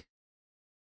 quite big,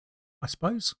 I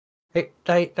suppose. It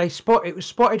was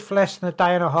spotted for less than a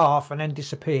day and a half and then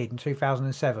disappeared in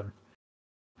 2007,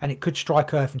 and it could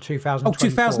strike Earth in 2024. Oh,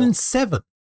 2007.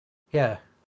 Yeah,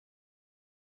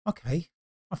 Okay,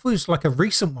 I thought it was like a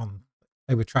recent one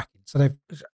they were tracking. So they've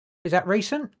is that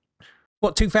recent?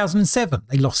 2007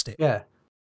 they lost it. Yeah,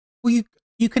 Well,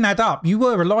 you can add up. You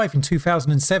were alive in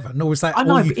 2007, or was that? I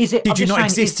know, or but is it- Did I'm you just not saying,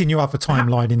 exist in your other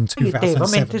timeline in I think it did. 2007?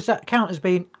 I mean, does that count as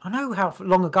being? I know how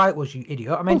long ago it was, you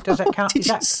idiot. I mean, does that count? Did Is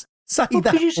you that say Well,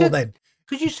 that? 'cause you Or said- then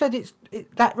because you said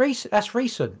that recent? That's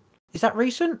recent. Is that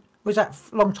recent? Or was that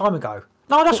a long time ago?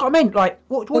 No, that's what I meant. Like,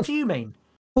 what do you mean?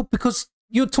 well, because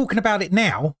you're talking about it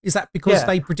now. Is that because Yeah.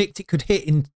 they predict it could hit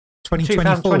in 2024?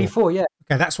 2024. Yeah.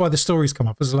 Okay, that's why the stories come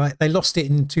up. It was like they lost it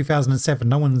in 2007.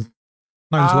 No one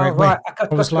knows where it right.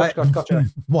 went. I was like, Gotcha.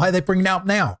 why are they bringing it up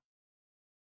now?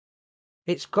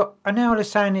 It's got. And now they're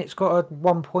saying it's got a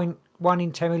 1.1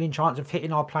 in 10 million chance of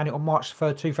hitting our planet on March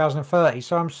 3rd, 2030.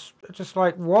 So I'm just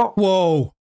like, what? Whoa.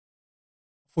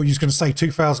 I thought you was going to say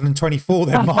 2024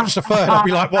 then, March the 3rd. I'd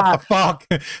be like, what the fuck?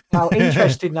 How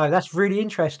interesting, though. That's really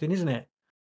interesting, isn't it?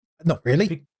 Not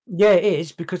really. Yeah, it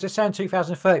is, because they're saying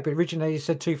 2030, but originally they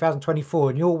said 2024,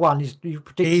 and your one is you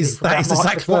predicted it for That is March the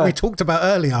exactly what we 3rd. talked about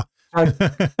earlier. So,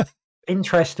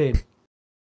 interesting.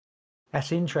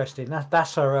 That's interesting. That's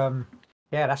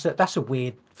a that's a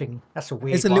weird thing. That's a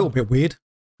weird. It's a little bit weird.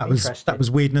 That Interesting.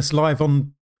 was weirdness live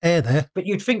on air there. But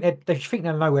you'd think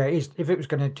they'll know where it is if it was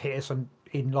going to hit us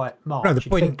in like March. No, the you'd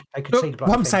point. think they could see the What I'm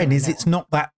bloody saying thing is, now. it's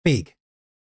not that big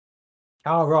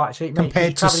Oh right, so it means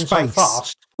compared to it's travelling space. so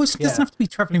fast. Well, it doesn't Yeah. have to be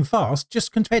traveling fast.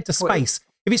 Just compared to Well, space,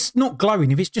 if it's not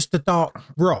glowing, if it's just a dark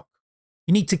rock,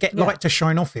 you need to get Yeah. light to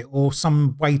shine off it or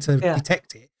some way to Yeah.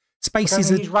 detect it. Space Don't is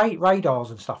they a use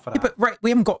radars and stuff for that. yeah, but we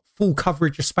haven't got full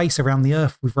coverage of space around the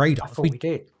Earth with I radars. thought we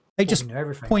did. They Thought just we knew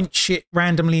everything. point shit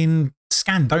randomly and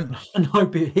scan, don't they? and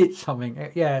hope it hits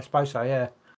something. Yeah, I suppose so. Yeah,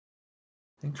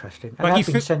 interesting. And Like that's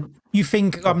you been fi- sent. You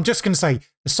think, I'm just going to say,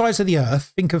 the size of the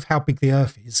Earth, think of how big the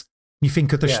Earth is. You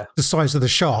think of Yeah. the size of the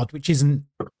shard, which isn't,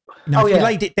 if you yeah.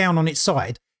 laid it down on its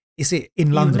side, is it in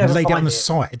You London, never laid it on find the it.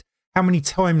 side, how many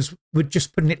times would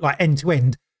just putting it like end to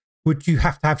end, would you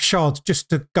have to have shards just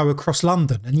to go across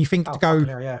London? And you think Oh, to go, fucking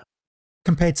hell, yeah,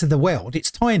 compared to the world, it's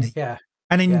tiny. yeah,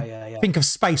 And then yeah. think of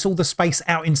space, all the space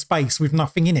out in space with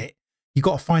nothing in it. You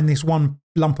got to find this one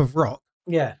lump of rock.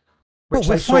 Yeah. Well, Which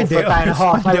we'll they saw find for a it. day and a We'll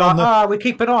half. find They it were on like, the- we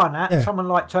keep an eye on that. Yeah. Someone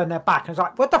like turned their back and was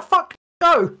like, what the fuck?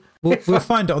 Go. We'll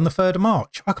find it on the 3rd of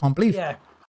March. I can't believe it. Yeah.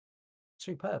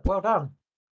 Superb. Well done.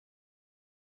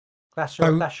 That's So-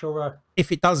 your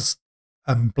If it does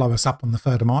blow us up on the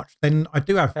 3rd of March, then I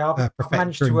do have I've prophetic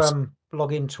managed dreams. to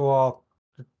log into our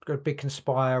Big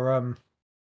Conspire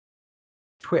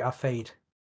Twitter feed.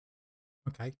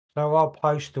 Okay. So I'll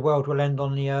post the world will end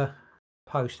on the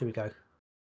post. Here we go.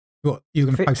 What, you're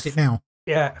going to Fi- post it now?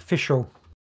 Yeah, official.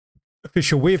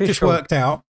 Official. We've just Official. worked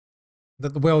out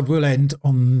that the world will end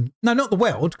on... No, not the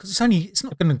world, because it's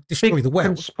not going to destroy Big the world.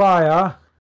 Conspire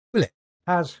Will it?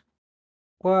 has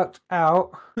worked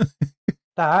out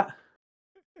that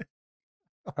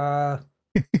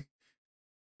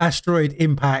Asteroid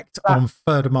impact That- on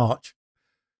 3rd of March.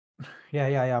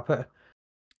 yeah. I put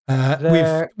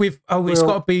With it's will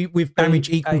got to be with damage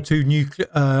be equal a- to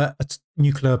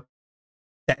nuclear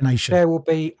detonation. there will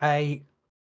be a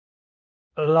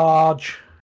large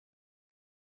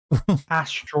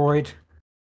asteroid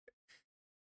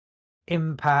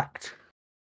impact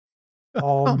I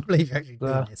on can't believe you're actually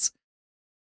doing the- this.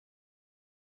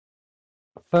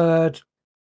 3rd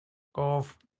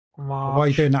of March. While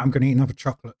you're doing that, I'm going to eat another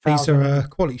chocolate. These are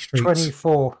quality streets.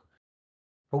 24.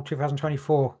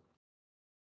 2024.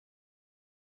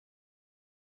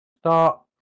 Start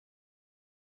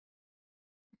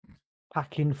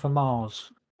packing for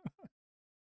Mars.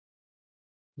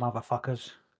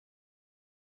 Motherfuckers.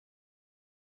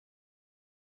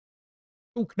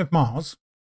 Talking of Mars,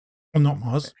 or not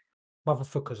Mars,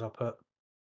 Motherfuckers, I put.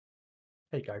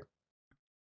 There you go.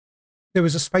 there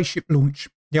was a spaceship launch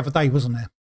the other day, wasn't there?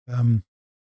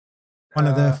 One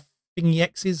of the Thingy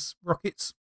X's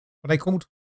rockets. What are they called?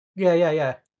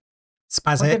 Yeah.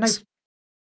 Spaz Well, X.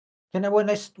 when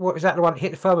they, what is that the one that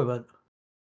hit the firmament?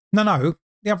 No.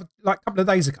 The other, like a couple of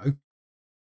days ago,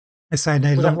 they're saying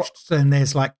they Was that launched, and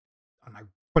there's like, I don't know,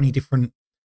 20 different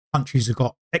countries have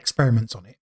got experiments on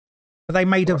it. But they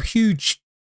made a huge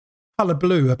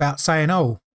hullabaloo about saying,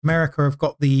 oh, America have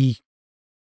got the,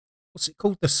 what's it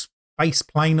called? The space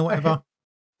plane or whatever.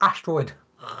 Asteroid.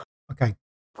 Okay.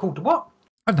 Called the what?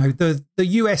 I don't know, the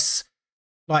US,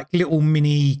 like little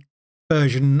mini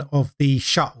version of the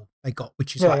shuttle they got,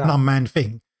 which is like an unmanned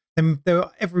thing. Then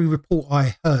every report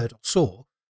I heard or saw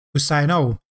was saying,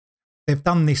 oh, they've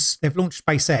done this, they've launched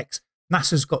SpaceX,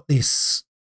 NASA's got this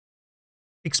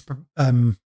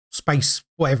space,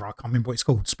 whatever, I can't remember what it's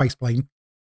called, space plane,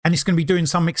 and it's going to be doing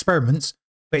some experiments,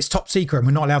 but it's top secret and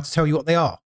we're not allowed to tell you what they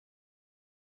are.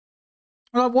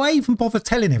 I'm like, why even bother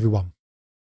telling everyone?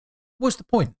 What's the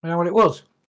point? You know what it was?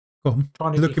 Go on.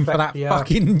 Trying to Looking for that deflect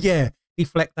fucking,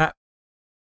 deflect that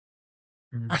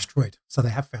asteroid. So they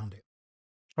have found it.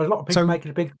 There's a lot of people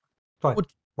making a big... Sorry,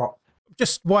 what?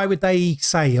 Just why would they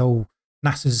say, oh,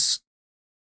 NASA's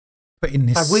putting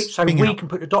this So thing we out? can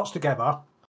put the dots together.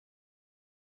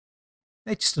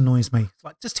 It just annoys me. It's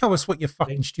like, just tell us what your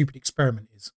fucking stupid experiment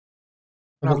is.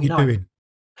 And what you're doing.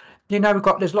 You know,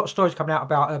 there's a lot of stories coming out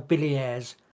about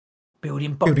billionaires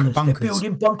building bunkers. They're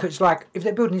building bunkers. Like, if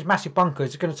they're building these massive bunkers,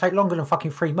 it's going to take longer than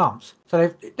fucking 3 months.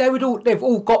 So they've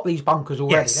all got these bunkers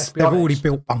already. Yes, they've already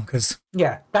built bunkers.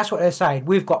 Yeah, that's what they're saying.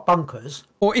 We've got bunkers.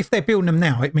 Or if they're building them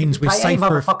now, it means we're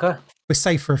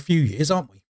safe for a few years,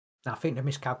 aren't we? No, I think they're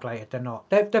miscalculated. They're not.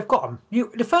 They've got them.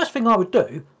 The first thing I would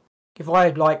do, if I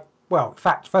had in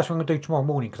fact, first thing I'm going to do tomorrow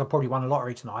morning, because I probably won a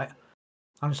lottery tonight,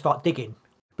 I'm going to start digging,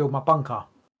 build my bunker.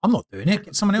 I'm not doing it.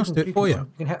 Get someone else to do it for you.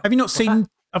 Have you not seen?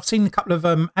 I've seen a couple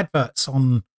of adverts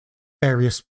on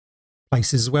various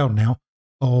places as well now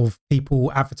of people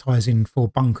advertising for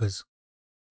bunkers.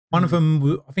 One of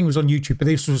them, I think, was on YouTube, but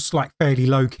this was like fairly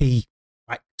low key,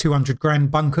 like 200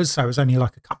 grand bunkers. So it was only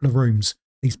like a couple of rooms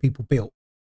these people built.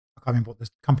 I can't remember what the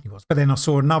company was, but then I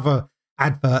saw another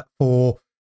advert for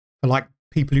like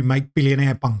people who make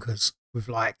billionaire bunkers with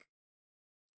like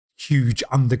huge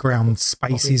underground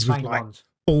spaces with like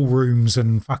ballrooms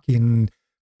and fucking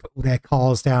put all their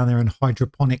cars down there and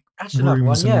hydroponic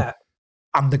rooms and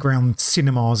underground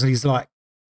cinemas. And he's like,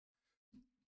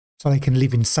 so they can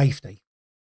live in safety.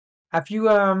 Have you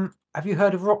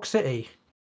heard of Rock City?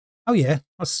 Oh yeah,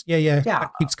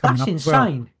 that keeps coming up. That's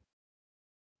insane.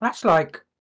 That's like,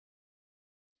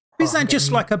 isn't that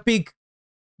just like a big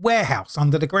warehouse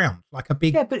under the ground, like a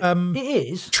big but it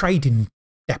is trading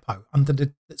depot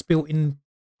that's built in.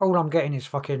 All I'm getting is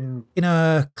fucking in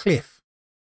a cliff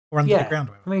or under the ground.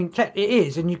 I mean, it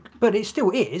is, but it still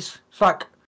is. It's like,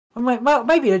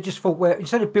 maybe they just thought,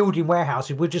 instead of building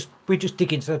warehouses, we just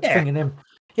dig into the thing and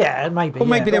then, maybe. Or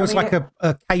maybe there was like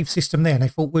a cave system there, and they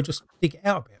thought we'll just dig it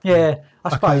out a bit. Yeah, I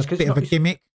suppose because a bit of a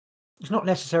gimmick. It's not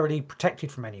necessarily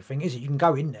protected from anything, is it? You can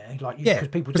go in there, because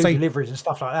people do deliveries and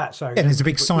stuff like that. So there's a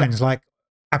big signs like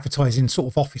advertising sort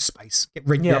of office space.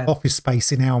 Rent your office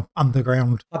space in our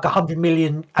underground, like 100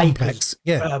 million complex,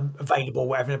 acres, available,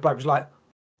 whatever. And the bloke was like,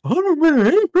 100 million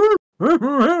acres.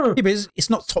 Yeah, but it's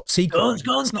not top secret.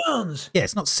 Guns. Yeah,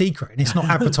 it's not secret, and it's not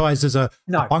advertised as a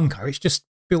bunker. It's just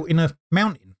built in a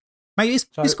mountain. Mate,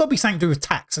 it's got to be something to do with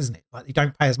tax, isn't it? Like you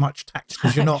don't pay as much tax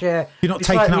because you're not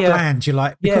taking up land. You're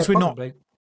like, because we're probably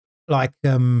not like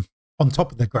on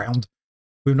top of the ground.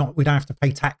 We don't have to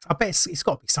pay tax. I bet it's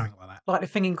got to be something like that. Like the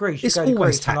thing in Greece, it's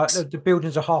always tax. Like the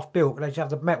buildings are half built, they just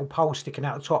have the metal poles sticking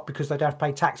out the top because they don't have to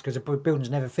pay tax because the building's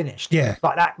never finished. Yeah,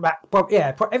 like that. Well,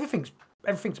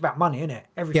 everything's about money, isn't it?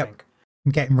 Everything. Yep.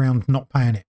 And getting around not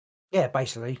paying it. Yeah,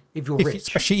 basically, if you're rich,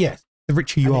 especially the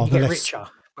richer you are, the less richer.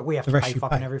 But we have to pay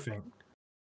fucking everything.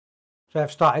 So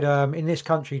they've started in this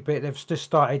country, but they've just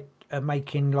started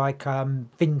making like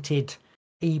vinted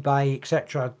eBay,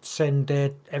 etc. Send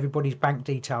everybody's bank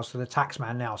details to the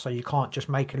taxman now, so you can't just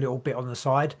make a little bit on the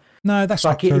side. No, that's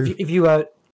like not true. If you earn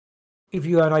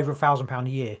over £1,000 a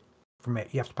year from it,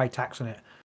 you have to pay tax on it.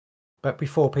 But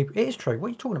before people, it is true. What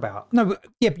are you talking about? No,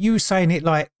 but you were saying it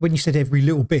like when you said every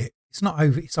little bit. It's not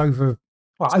over. It's over.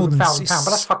 Well, over £1,000,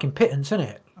 but that's fucking pittance, isn't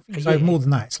it? I think it's over more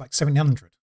than that. It's like 1,700.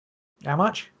 How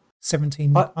much?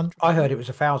 1,700. I heard it was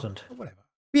 1,000. Whatever.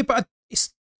 Yeah, but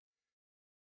it's.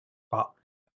 But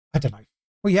I don't know.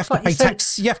 Well, you have to like you pay said-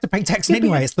 tax. You have to pay tax Yeah, but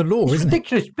anyway. you- It's the law, It's isn't it?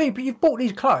 ridiculous. But you've bought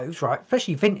these clothes, right?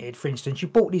 Especially vintage, for instance. You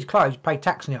bought these clothes, pay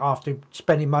tax on it after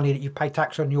spending money that you pay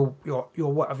tax on your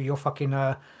whatever your fucking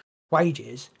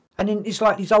wages. And then it's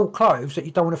like these old clothes that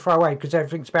you don't want to throw away because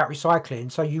everything's about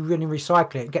recycling. So you really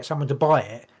recycle it and get someone to buy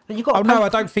it. Then you got. Oh no, I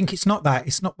don't think it's not that.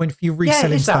 It's not when if you're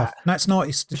reselling is stuff. that. No, it's not.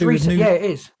 It's to It's do with new. yeah, it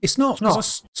is. It's not It's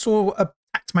because not. I saw a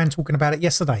tax man talking about it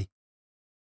yesterday.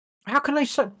 How can they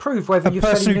prove whether A you're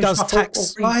person selling who new does stuff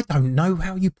tax. or I don't know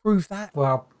how you prove that.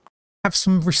 well, Have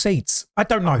some receipts. I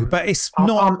don't know, but it's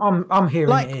not I'm hearing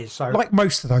like it is. So like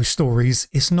most of those stories.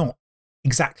 It's not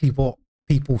exactly what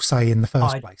people say in the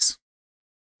first I place.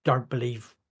 don't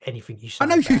believe anything you say. I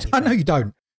know you. about I know anything. you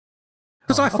don't.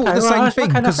 Because I Oh, thought okay, the well, same that's- thing.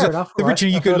 okay, no, Because fair enough, all right.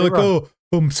 originally you I've get heard it like, wrong.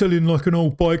 oh, I'm selling like an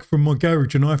old bike from my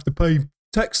garage and I have to pay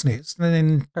tax on it. And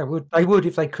then, They would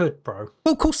if they could, bro.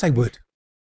 well, of course they would.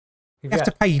 You If have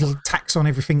to pay tax on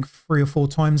everything 3 or 4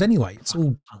 times anyway. It's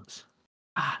all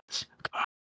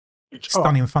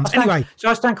stunning fun. Anyway, so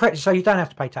I stand corrected. So you don't have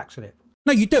to pay tax on it.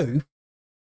 no, you do.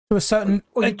 To a certain.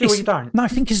 Or you do or it's- you don't. No, I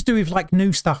think it's to do with like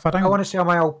new stuff. I don't. I want to sell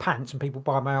my old pants, and people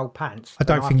buy my old pants. I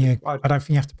don't and think you. I I don't think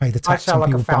you have to pay the I tax sell on like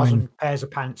people 1,000 buying. pairs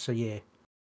of pants a year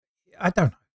I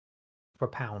don't know. for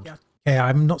 £1. Yeah. Yeah,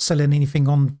 I'm not selling anything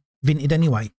on Vinted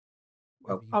anyway.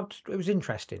 Well, it was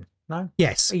interesting. No,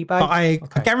 Yes, eBay? but I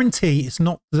Okay. guarantee it's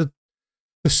not the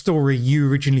story you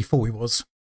originally thought it was.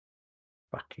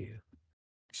 fuck you.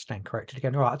 Stand corrected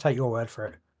again. All right, I'll take your word for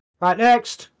it. Right,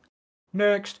 next.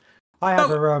 I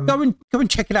have a Go and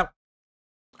check it out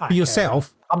I for don't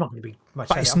yourself. care. I'm not going to be.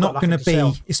 But it's not going to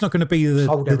be. It's not going to be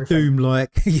Sold the everything. doom like.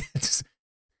 Yes.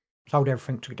 Sold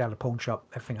everything, took it down to the pawn shop.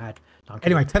 Everything I had. No, I'm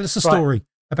kidding. Anyway, tell us a Right. story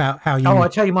about how you. Oh, I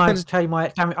tell you my. tell us-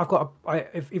 Damn it! I've got.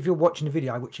 If you're watching the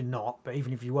video, which you're not, but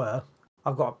even if you were,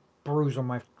 I've got a bruise on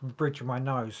my bridge of my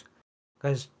nose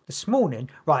because this morning,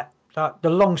 right? The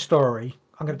long story.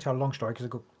 I'm going to tell a long story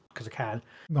because I can.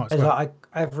 Might as Is well.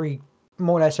 that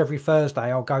more or less every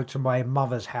Thursday, I'll go to my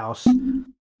mother's house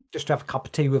just to have a cup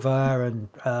of tea with her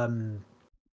and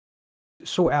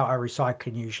sort out her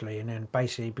recycling usually. And then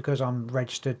basically, because I'm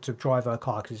registered to drive her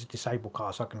car because it's a disabled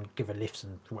car, so I can give her lifts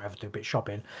and whatever, do a bit of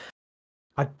shopping.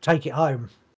 I take it home,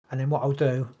 and then what I'll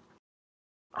do,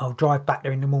 I'll drive back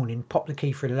there in the morning, pop the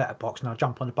key through the letterbox, and I'll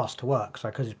jump on the bus to work. So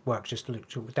because it works just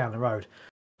down the road.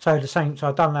 So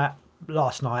I've done that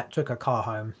last night. Took her car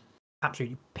home.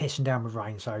 Absolutely pissing down with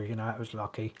rain, so it was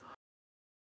lucky.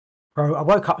 So I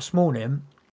woke up this morning,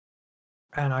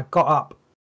 and I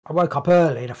woke up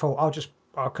early, and I thought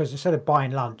because instead of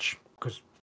buying lunch, because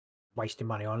wasting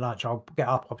money on lunch, I'll get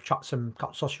up, I'll chuck some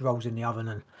cut sausage rolls in the oven,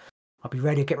 and I'll be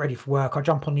ready, get ready for work. I'll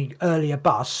jump on the earlier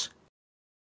bus.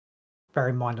 Bear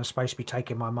in mind, I'm supposed to be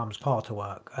taking my mum's car to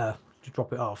work to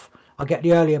drop it off. I'll get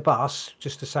the earlier bus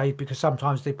just to say, because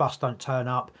sometimes the bus don't turn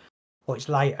up, or it's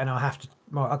late, and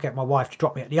I'll get my wife to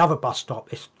drop me at the other bus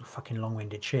stop. It's fucking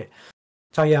long-winded shit.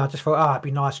 So yeah, I just thought, it'd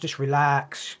be nice, just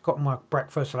relax. Got my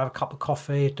breakfast, I'll have a cup of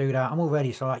coffee, do that. I'm all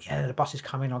ready. So like, yeah, the bus is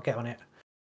coming, I'll get on it.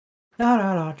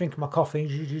 No, drinking my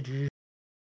coffee.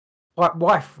 My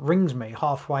wife rings me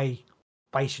halfway,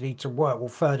 basically to work, or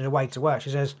further away to work. She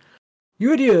says,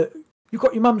 "You idiot, you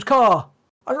got your mum's car."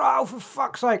 I was like, "Oh, for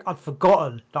fuck's sake, I'd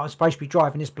forgotten that I'm supposed to be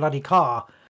driving this bloody car."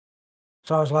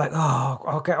 So I was like, "Oh,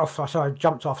 I'll get off." So I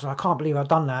jumped off. So I can't believe I've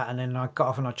done that. And then I got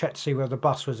off and I checked to see where the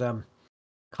bus was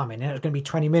coming. And it was going to be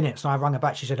 20 minutes. And I rang her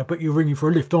back. She said, "I bet you're ringing for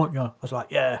a lift, aren't you?" I was like,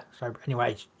 "Yeah." So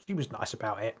anyway, she was nice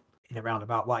about it in a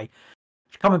roundabout way.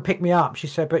 She come and pick me up. She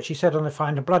said on the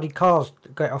phone, the bloody car's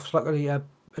got off. Like the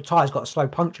tyre's got a slow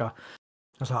puncture. I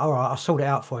was like, "All right, I'll sort it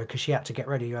out for you," because she had to get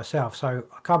ready herself. So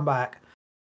I come back.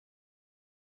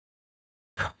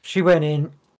 She went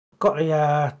in, got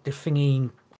the thingy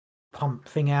pump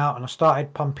thing out, and I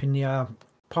started pumping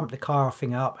pump the car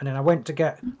thing up. And then I went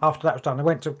to after that was done, I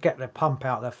went to get the pump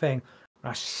out of the thing, and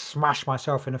I smashed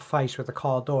myself in the face with the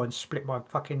car door and split my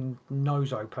fucking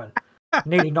nose open.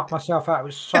 Nearly knocked myself out. It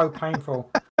was so painful.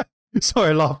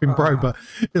 Sorry, laughing, bro, but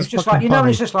It's just like, funny.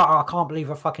 it's just like, oh, I can't believe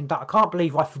I fucking I can't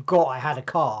believe I forgot I had a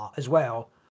car as well,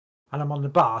 and I'm on the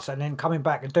bus, and then coming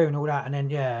back and doing all that, and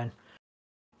then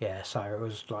so it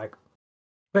was like,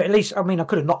 but at least, I mean, I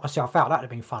could have knocked myself out. That'd have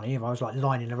been funny if I was like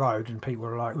lying in the road and people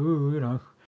were like, "Ooh,"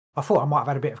 I thought I might have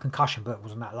had a bit of concussion, but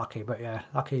wasn't that lucky. But yeah,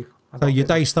 lucky. So your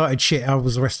day started shit. How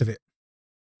was the rest of it?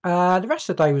 The rest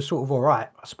of the day was sort of all right,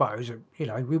 I suppose.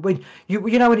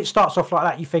 When it starts off like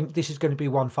that, you think this is going to be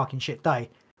one fucking shit day.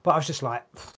 But I was just like,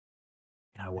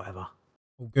 whatever.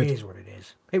 All good. It is what it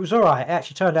is. It was all right. It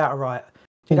actually turned out all right.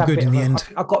 All good in the end.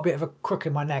 I got a bit of a crook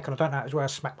in my neck, and I don't know, it was where I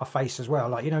smacked my face as well.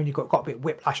 Like, you got a bit of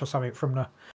whiplash or something from the.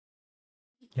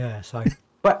 Yeah, so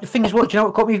But the thing is, what do you know?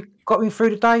 What got me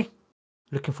through the day?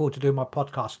 Looking forward to doing my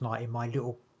podcast tonight in my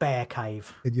little bear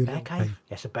cave. In your Bear little cave? cave.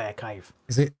 Yes, a bear cave.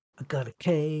 Is it I got a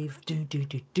cave. Do do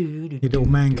do do do. your little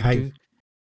man cave?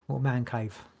 Little man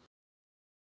cave.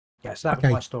 Yes, that was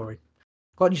Okay. my story.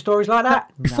 Got any stories like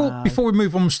that? No. Before we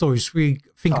move on with stories, we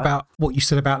think Right. about what you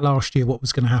said about last year. What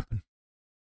was going to happen?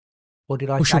 What did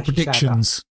I What's your actually say about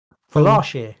predictions for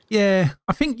last year? Yeah,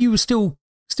 I think you were still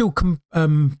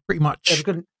pretty much.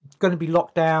 There were going to be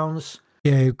lockdowns.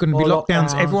 Yeah, going to be More lockdowns.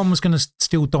 lockdowns. Everyone was going to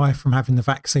still die from having the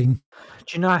vaccine.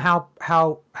 Do you know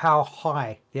how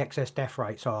high the excess death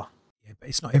rates are Yeah, but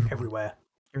it's not everyone. everywhere?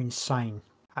 They're insane,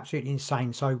 absolutely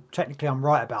insane. So technically, I'm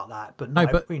right about that. But No,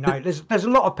 no, but- there's a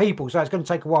lot of people, so it's going to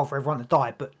take a while for everyone to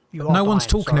die. But No one's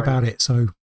talking about it, so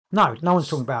No one's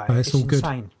talking about So it. it's It's all good.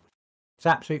 insane. It's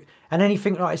absolute. And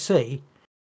anything that I see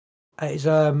is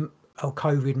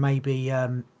COVID maybe.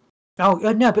 Oh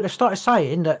no, but they started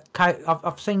saying that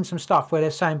I've seen some stuff where they're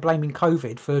saying blaming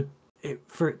COVID for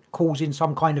it causing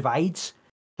some kind of AIDS.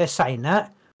 They're saying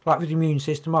that, like with the immune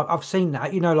system. I've seen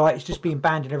that. Like it's just being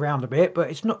bandied around a bit, but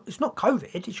it's not. It's not COVID.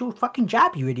 It's your fucking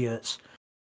jab, you idiots.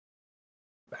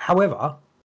 However,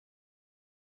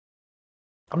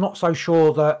 I'm not so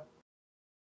sure that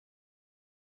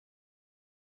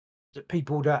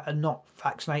people that are not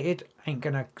vaccinated ain't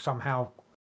gonna somehow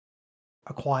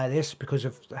acquire this because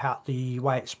of how the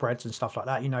way it spreads and stuff like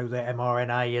that. The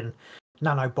mRNA and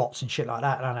nanobots and shit like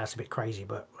that. I know that's a bit crazy,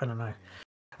 but I don't know.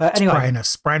 Anyway,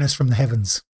 spraying us from the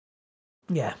heavens.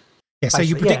 yeah. Yeah, so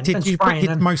you Basically, yeah, predicted and spraying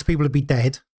them. most people would be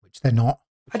dead, which they're not.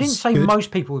 I which didn't is say good.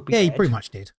 most people would be Yeah, dead. you pretty much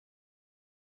did.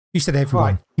 You said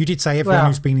everyone. Right. You did say everyone Well-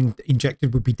 who's been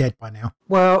injected would be dead by now.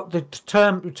 Well, the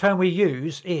term we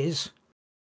use is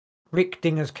Rick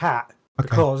Dinger's cat Okay.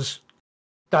 because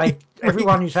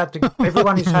everyone who's had Rick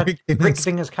Dinger's. Rick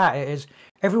Dinger's cat, it is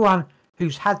everyone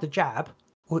who's had the jab,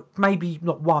 or maybe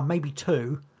not one, maybe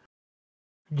two.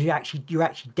 You're actually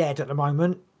dead at the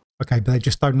moment. Okay, but they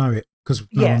just don't know it because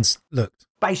no Yeah. one's looked.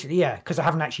 Basically, yeah, because they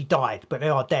haven't actually died, but they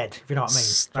are dead. If you know what I mean.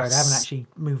 So they haven't That's- actually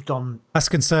moved on. That's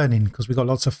concerning because we've got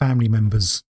lots of family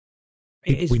members.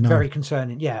 It is we know. very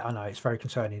concerning. Yeah, I know it's very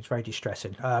concerning. It's very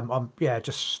distressing.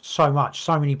 Just so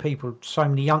many people, so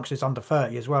many youngsters under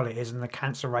 30 as well. It is, and the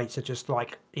cancer rates are just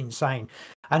like insane.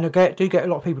 And I do get a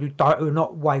lot of people who are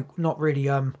not really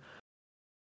on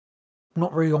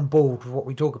board with what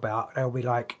we talk about. They'll be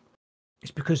like, it's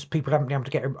because people haven't been able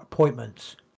to get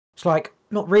appointments. It's like,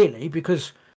 not really,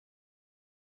 because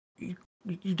you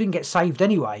didn't get saved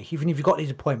anyway, even if you got these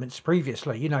appointments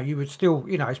previously. You would still,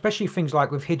 especially things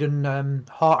like with hidden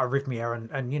heart arrhythmia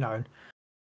and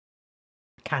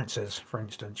cancers, for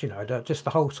instance. Just the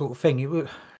whole sort of thing.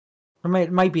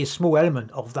 It may be a small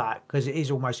element of that because it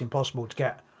is almost impossible to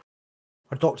get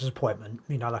a doctor's appointment,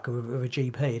 like with a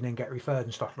GP, and then get referred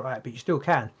and stuff like that. But you still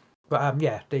can. But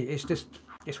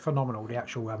it's phenomenal. The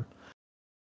actual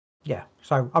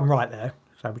So I'm right there.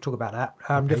 So we talk about that.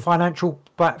 Okay. The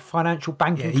financial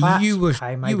banking Yeah, collapse. you were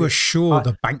Okay, maybe. you were sure I-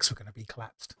 the banks were going to be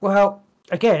collapsed. Well,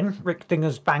 again, Rick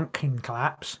Dinger's banking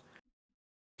collapse.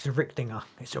 It's a Rick Dinger.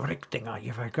 It's a Rick Dinger.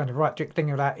 You're going to write Rick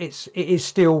Dinger that. It's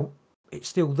still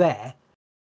there.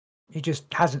 It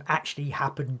just hasn't actually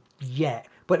happened yet.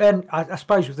 But then I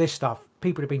suppose with this stuff,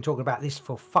 people have been talking about this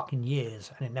for fucking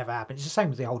years, and it never happened. It's the same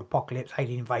with the whole apocalypse,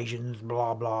 alien invasions,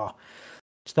 blah blah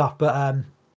stuff. But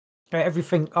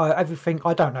everything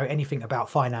I don't know anything about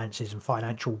finances and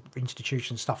financial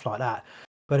institutions, stuff like that.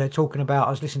 But they're talking about.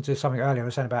 I was listening to something earlier. I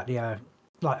was saying about the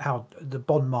like how the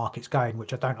bond market's going,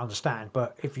 which I don't understand.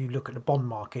 But if you look at the bond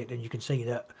market, then you can see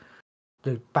that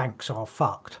the banks are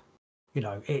fucked.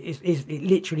 It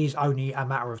literally is only a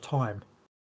matter of time.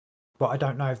 But I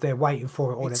don't know if they're waiting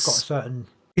for it or they've got a certain.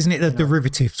 Isn't it the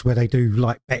derivatives where they do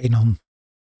like betting on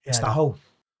The stuff whole.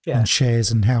 Yeah. on shares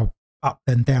and how up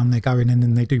and down they're going, and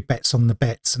then they do bets on the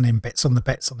bets and then bets on the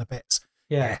bets on the bets.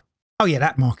 Yeah. Oh yeah,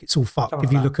 that market's all fucked. Something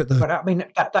If you like look at the But I mean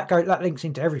that links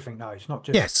into everything though. It's not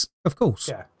just. yes, of course.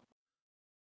 Yeah.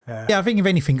 Yeah, I think if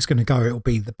anything's going to go, it'll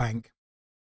be the banks.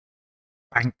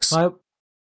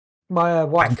 My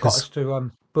wife got Bankers. us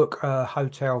to book a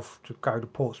hotel to go to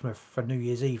Portsmouth for New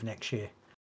Year's Eve next year,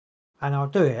 and I'll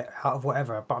do it out of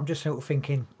whatever. But I'm just sort of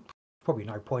thinking, probably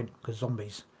no point because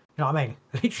zombies. You know what I mean?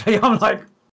 Literally, I'm like,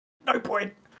 no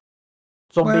point.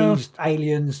 Zombies,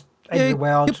 aliens, end of the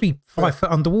world. Could be 5 foot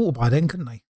underwater by then, couldn't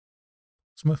they?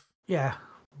 Smith. Yeah.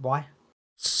 Why?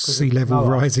 Sea level Noah.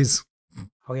 rises.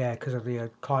 Oh yeah, because of the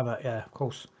climate. Yeah, of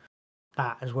course.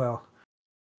 That as well.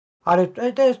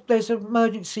 There's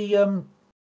emergency. Yeah,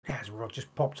 Rod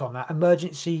just popped on that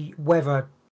emergency weather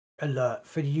alert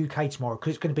for the UK tomorrow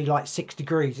because it's going to be like 6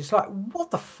 degrees. It's like,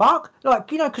 what the fuck? Like,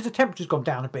 because the temperature's gone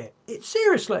down a bit. It's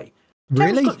seriously.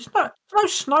 Really? There's no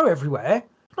snow everywhere.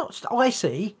 It's not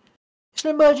icy. It's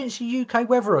an emergency UK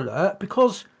weather alert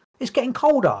because it's getting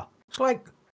colder. It's like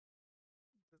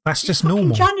That's just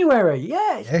normal. January,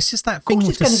 yeah. It's just that thing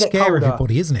to scare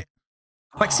everybody, isn't it?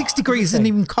 Like 6 degrees isn't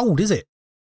even cold, is it?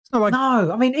 It's not like...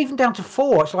 No, I mean, even down to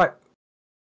 4, it's like,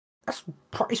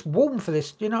 it's warm for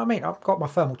this. You know what I mean? I've got my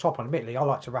thermal top on, admittedly. I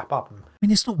like to wrap up. I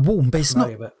mean, it's not warm, but it's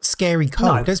not scary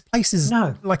cold. No. There's places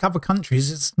like other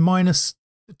countries, it's minus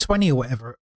 20 or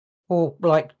whatever. Or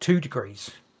like 2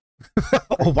 degrees.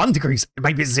 Or 1 degree,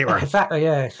 maybe it's 0. Exactly,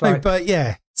 yeah. It's like, but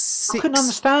yeah, 6. I couldn't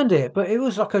understand it, but it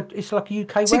was like it's like a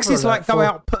UK 6 weather is like go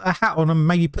out, put a hat on, and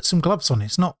maybe put some gloves on.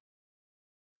 It's not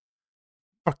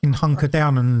fucking hunker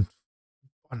down and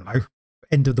I don't know,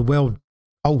 end of the world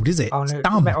cold, is it? Oh, it's no,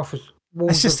 dumb.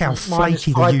 That's just how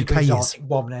flaky the UK is. Arctic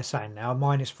bomb, they're saying now,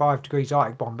 -5 degrees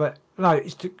Arctic bomb, but no,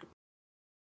 it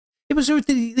was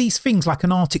these things like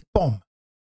an Arctic bomb.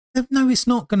 No, it's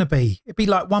not going to be. It'd be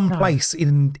like one place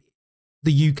in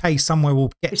the UK somewhere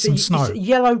will get some snow. It's a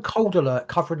yellow cold alert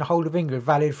covering the whole of England,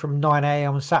 valid from 9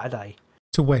 a.m. on Saturday.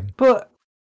 To when? But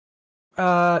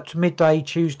to midday,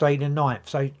 Tuesday the 9th.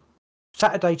 So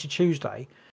Saturday to Tuesday.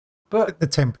 But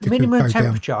the minimum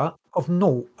temperature of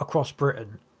 0 across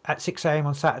Britain at 6 a.m.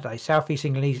 on Saturday, southeast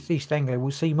England, East Anglia,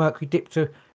 will see mercury dip to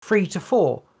 3 to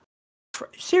 4.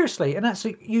 Seriously, and that's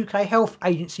a UK Health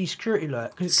Agency security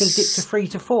alert because it's going to dip to 3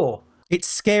 to 4. It's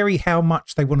scary how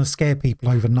much they want to scare people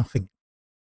over nothing.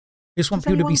 They just want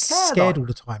people to be scared all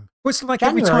the time. Well, it's like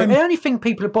January, every time. The only thing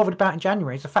people are bothered about in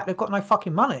January is the fact they've got no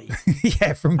fucking money.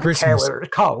 Yeah, from They Christmas. don't care whether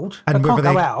it's cold. And they can't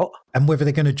go out. And whether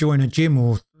they're going to join a gym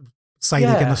or say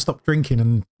they're going to stop drinking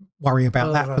and worry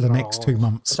about that for the next 2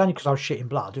 months. It's only because I was shitting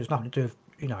blood. There's nothing to do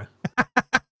with,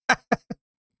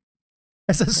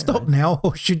 Has that stopped now,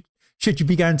 or should you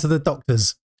be going to the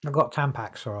doctors? I've got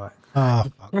Tampax, all right. Oh,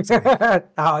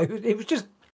 fuck. No, it was just,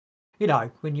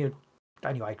 when you...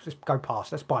 Anyway, let's go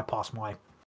past. Let's bypass my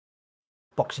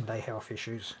Boxing Day health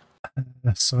issues.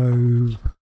 So...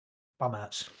 Bum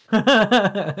hurts.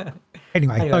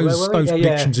 Anyway, those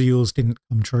predictions of yours didn't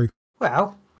come true.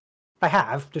 Well, they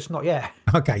have, just not yet.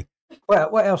 Okay.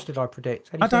 Well, what else did I predict?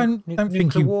 Anything? I don't think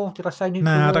nuclear war? Did I say nuclear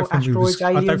no, war? I don't think Asteroids,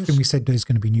 aliens? I don't think we said there's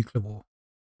going to be nuclear war.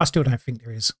 I still don't think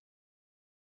there is.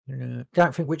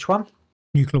 Don't think which one?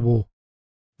 Nuclear war.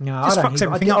 No, just I don't. Fucks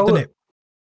everything up, doesn't it?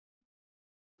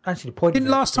 I don't see the point. Didn't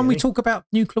last time we talk about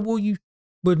nuclear war, you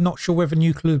were not sure whether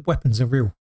nuclear weapons are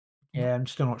real? Yeah, I'm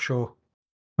still not sure.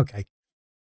 Okay.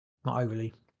 Not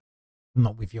overly. I'm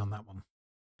not with you on that one.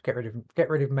 Get rid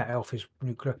of Met Elf is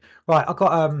nuclear. Right, I've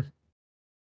got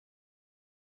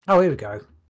Oh, here we go.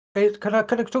 Can I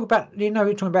talk about? We're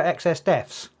talking about excess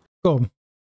deaths. Go on.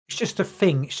 It's just a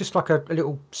thing. It's just like a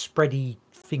little spready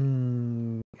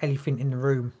thing, elephant in the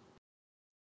room.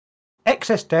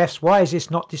 Excess deaths. Why is this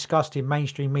not discussed in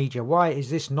mainstream media? Why is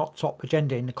this not top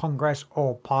agenda in the Congress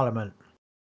or Parliament?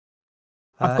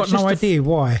 I've got no idea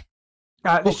why.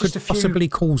 What could possibly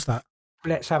cause that?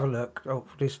 Let's have a look. Oh,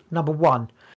 this number 1.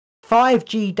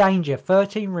 5G danger.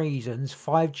 13 reasons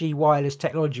 5G wireless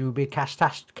technology will be a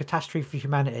catastrophe for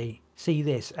humanity. See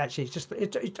this. Actually,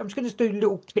 I'm just going to do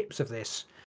little clips of this.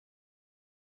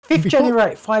 Fifth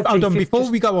generation 5G. Hold on,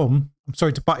 before we go on, I'm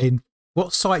sorry to butt in.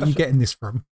 What site are you getting this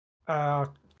from?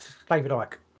 David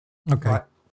Icke. Okay. Right.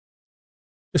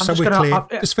 Just so we're clear,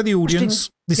 just for the audience,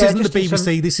 this isn't the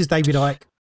BBC, this is David Icke.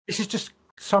 This is just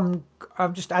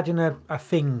I'm just adding a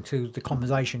thing to the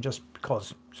conversation just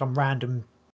because some random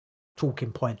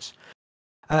talking points.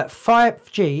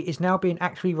 5G is now being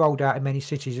actively rolled out in many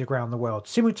cities around the world.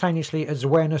 Simultaneously, as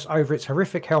awareness over its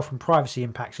horrific health and privacy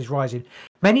impacts is rising,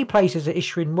 many places are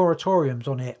issuing moratoriums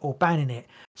on it or banning it,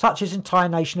 such as the entire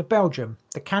nation of Belgium,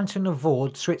 the canton of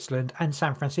Vaud, Switzerland, and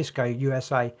San Francisco,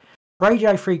 USA.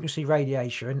 Radio frequency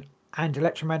radiation and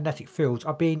electromagnetic fields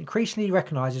are being increasingly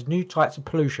recognised as new types of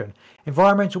pollution.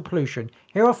 Environmental pollution.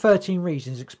 Here are 13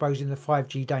 reasons exposing the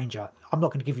 5G danger. I'm not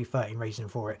going to give you 13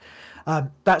 reasons for it.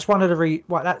 That's one of the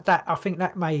that I think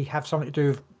that may have something to do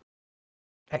with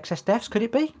excess deaths. Could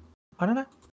it be? I don't know.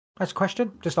 That's a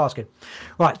question. Just asking.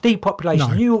 Right. Depopulation.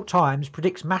 No. New York Times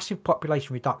predicts massive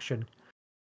population reduction.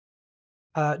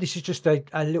 This is just a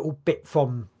little bit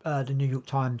from the New York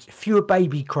Times. Fewer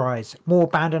baby cries, more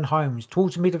abandoned homes.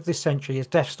 Towards the middle of this century, as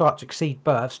deaths start to exceed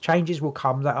births, changes will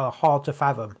come that are hard to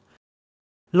fathom.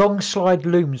 Long slide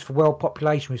looms for world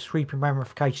population with sweeping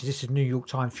ramifications. This is New York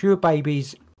Times. Fewer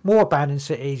babies, more abandoned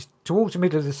cities. Towards the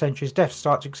middle of the century, as deaths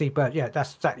start to exceed births. Yeah,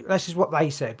 that's exactly. This is what they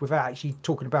said without actually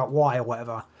talking about why or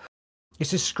whatever.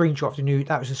 It's a screenshot of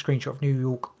that was a screenshot of New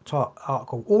York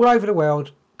article. All over the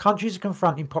world, countries are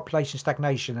confronting population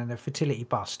stagnation and a fertility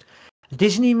bust. A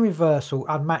dizzying reversal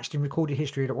unmatched in recorded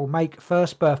history that will make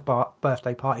first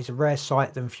birthday parties a rare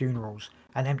sight than funerals,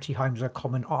 and empty homes are a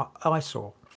common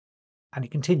eyesore. And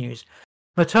it continues.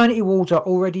 Maternity wards are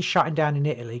already shutting down in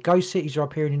Italy. Ghost cities are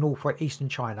appearing in northwestern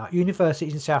China.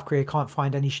 Universities in South Korea can't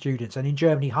find any students. And in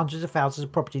Germany, hundreds of thousands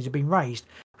of properties have been razed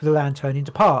with the land turned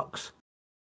into parks.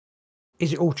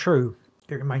 Is it all true?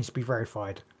 It remains to be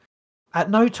verified.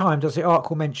 At no time does the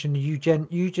article mention the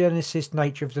eugenicist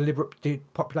nature of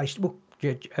deliberate population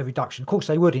reduction. Of course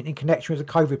they wouldn't, in connection with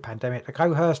the COVID pandemic, the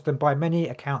coerced and by many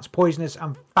accounts poisonous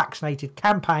unvaccinated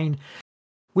campaign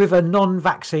with a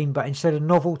non-vaccine but instead of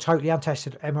novel, totally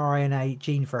untested mRNA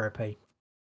gene therapy.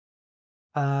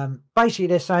 Basically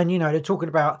they're saying, they're talking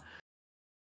about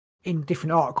in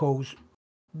different articles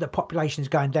the population is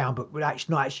going down, but we're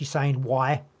actually not actually saying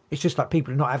why. It's just like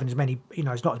people are not having as many,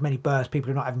 it's not as many births, people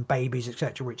are not having babies,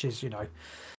 etc., which is, Yeah,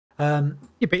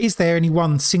 but is there any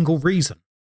one single reason?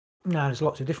 No, there's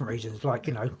lots of different reasons, like,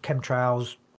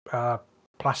 chemtrails,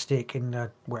 plastic in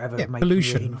whatever. Yeah,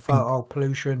 pollution. Infertile,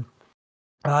 pollution.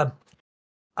 An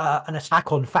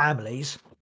attack on families,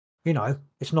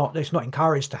 it's not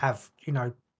encouraged to have,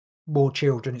 more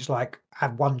children. It's like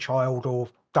have one child or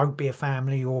don't be a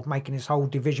family, or making this whole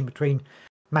division between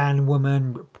man and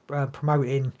woman,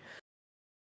 promoting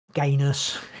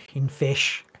gayness in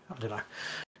fish. I don't know.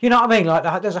 You know what I mean?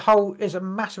 Like there's a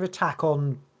massive attack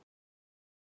on.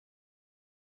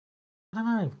 I don't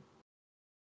know.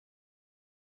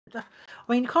 I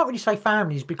mean, you can't really say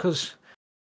families because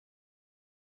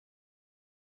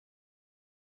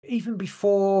even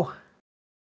before,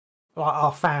 like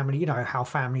our family, how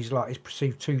families like is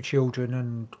perceived 2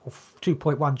 children or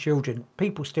 2.1 children,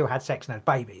 people still had sex and had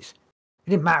babies. It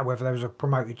didn't matter whether there was a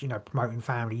promoting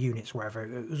family units or whatever.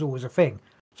 It was always a thing.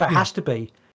 So it has to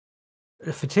be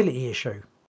a fertility issue.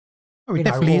 Oh, it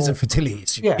definitely is a fertility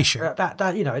issue.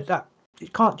 That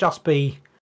it can't just be.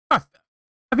 I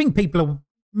think people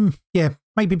are,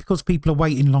 maybe because people are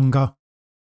waiting longer.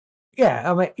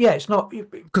 Yeah, I mean, it's not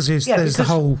because there's the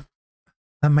whole,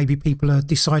 and maybe people are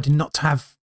deciding not to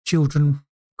have children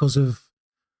because of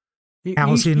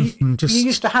housing. You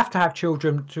used to have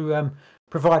children to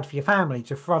provide for your family,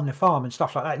 to run the farm and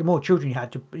stuff like that. The more children you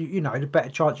had, the better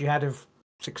chance you had of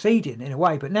succeeding in a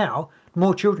way. But now, the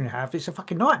more children you have, it's a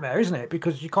fucking nightmare, isn't it?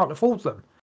 Because you can't afford them.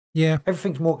 Yeah,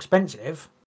 everything's more expensive.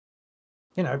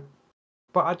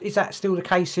 But is that still the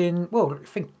case in? Well,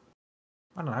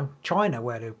 I don't know, China,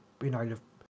 where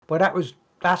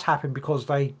that's happened because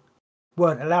they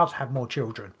weren't allowed to have more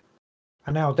children,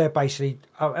 and now they're basically.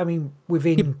 I mean,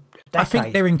 within a decade, I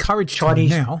think they're encouraged Chinese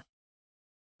now.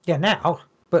 Yeah, now,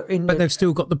 but they've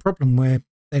still got the problem where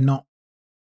they're not.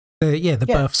 The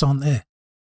births aren't there.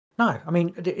 No, I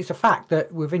mean it's a fact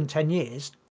that within 10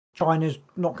 years, China's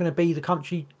not going to be the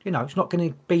country. It's not going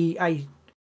to be a.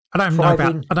 I don't know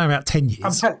about 10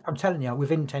 years. I'm telling you,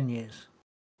 within 10 years,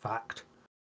 fact.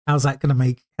 How's that going to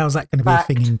be a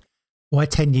thing in? Why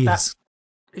 10 years?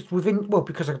 It's within,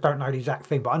 because I don't know the exact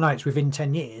thing, but I know it's within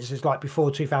 10 years. It's like before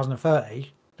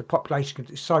 2030, the population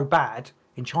is so bad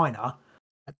in China.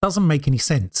 It doesn't make any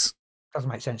sense. Doesn't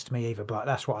make sense to me either, but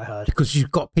that's what I heard. Because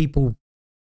you've got people.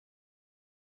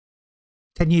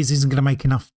 10 years isn't going to make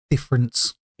enough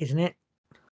difference. Isn't it?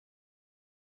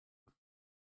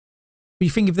 But you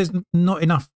think if there's not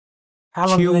enough How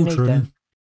long children, do they need then?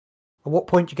 At what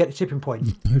point do you get the tipping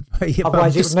point? Yeah,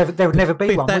 otherwise, there would never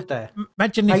be one, would there?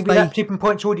 Imagine maybe if they, that tipping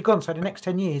point's already gone. So the next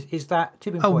 10 years is that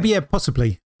tipping point. Oh yeah,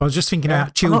 possibly. I was just thinking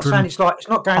about children. I'm not saying it's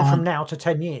not going from now to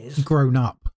 10 years. Grown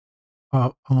up,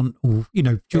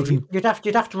 children. You'd have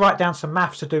to write down some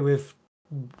maths to do with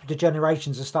the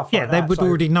generations and stuff. Yeah, like they that. would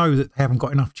already know that they haven't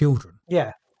got enough children.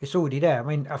 Yeah, it's already there. I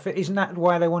mean, isn't that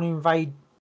why they want to invade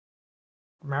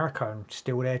America and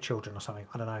steal their children or something?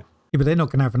 I don't know. Yeah, but they're not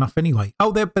going to have enough anyway.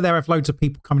 Oh, but they'll have loads of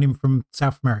people coming in from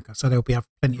South America, so they'll have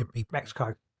plenty of people.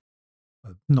 Mexico.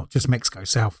 Well, not just Mexico,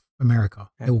 South America.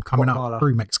 Yeah, they're all coming up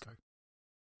through Mexico.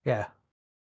 Yeah.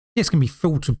 It's going to be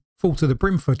full to the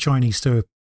brim for Chinese to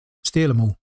steal them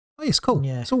all. Oh, it's cool.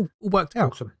 Yeah. It's all worked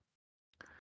out. Awesome.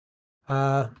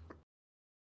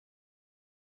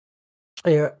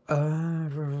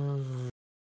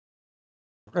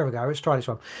 There we go. Let's try this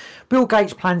one. Bill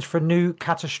Gates plans for a new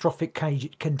catastrophic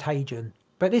contagion.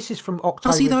 But this is from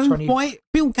October. Does he though? Why?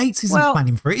 Bill Gates isn't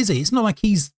planning for it, is he? It's not like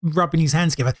he's rubbing his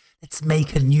hands together. Let's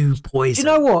make a new poison.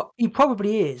 Do you know what? He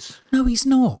probably is. No, he's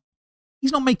not.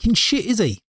 He's not making shit, is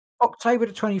he? October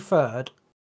the 23rd,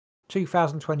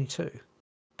 2022.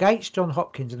 Gates, John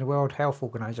Hopkins, and the World Health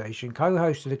Organization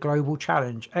co-hosted a global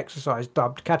challenge exercise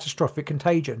dubbed Catastrophic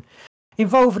Contagion,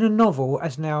 involving a novel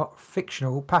as now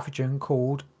fictional pathogen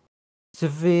called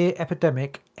Severe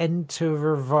Epidemic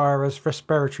Enterovirus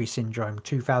Respiratory Syndrome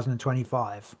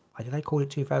 2025. Why do they call it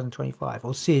 2025?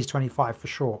 Or SEERS-25 for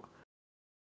short.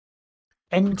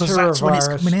 Because that's when it's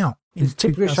coming out. It's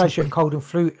typically associated with cold and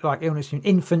flu-like illness in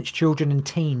infants, children, and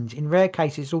teens. In rare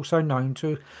cases, it's also known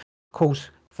to cause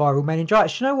viral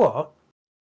meningitis. You know what?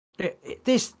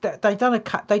 They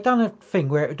done a thing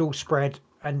where it would all spread,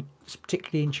 and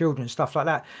particularly in children and stuff like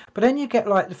that. But then you get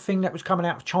like the thing that was coming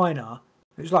out of China.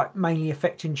 It was like mainly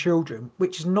affecting children,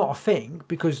 which is not a thing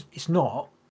because it's not.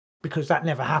 Because that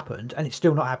never happened, and it's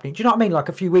still not happening. Do you know what I mean? Like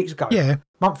a few weeks ago, yeah, a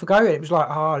month ago, it was like,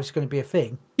 oh, it's going to be a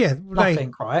thing. Yeah,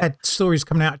 nothing, they right? had stories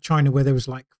coming out of China where there was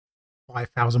like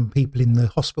 5,000 people in the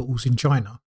hospitals in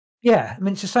China. Yeah, I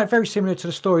mean, it's just very similar to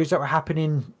the stories that were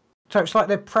happening. So it's like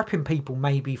they're prepping people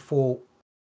maybe for.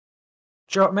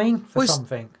 Do you know what I mean? For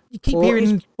something. You keep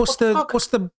hearing what's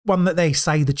the one that they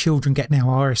say the children get now,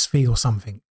 RSV or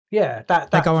something? Yeah,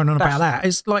 they're going on about that.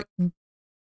 It's like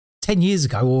 10 years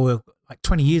ago or like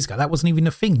 20 years ago, that wasn't even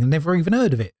a thing. I never even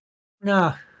heard of it.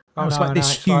 No. It was like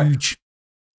this huge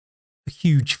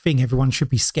thing everyone should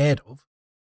be scared of.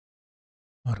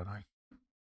 I don't know.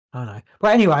 I know.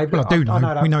 But anyway, well, I do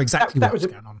know. We know exactly what's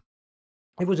going on.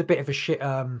 It was a bit of a shit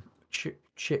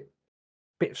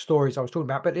bit of stories I was talking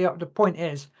about. But the point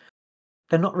is,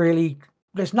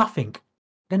 there's nothing.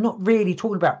 They're not really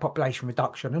talking about population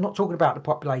reduction. They're not talking about the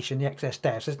population, the excess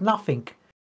deaths. There's nothing.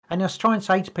 And I was trying to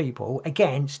say to people,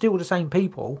 again, still the same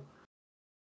people,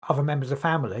 other members of the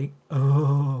family,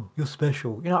 oh, you're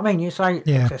special. You know what I mean? You say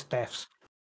excess deaths,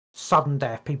 sudden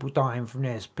death, people dying from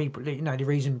this, people, the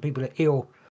reason people are ill,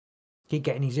 keep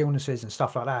getting these illnesses and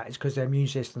stuff like that is because their immune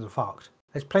systems are fucked.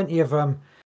 There's plenty of, I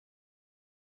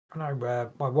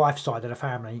know my wife's side of the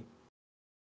family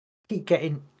keep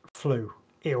getting flu,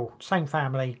 ill, same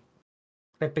family.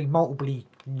 They've been multiply.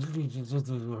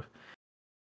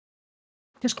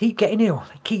 Just keep getting ill.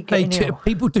 They keep getting ill.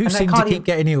 People do seem to keep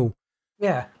getting ill.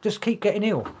 Yeah, just keep getting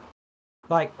ill.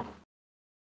 Like,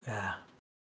 yeah. I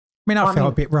mean, I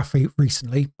felt a bit roughy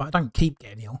recently, but I don't keep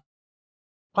getting ill.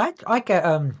 I get,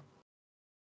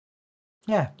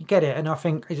 yeah, you get it. And I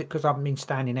think, is it because I've been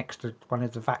standing next to one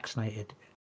of the vaccinated?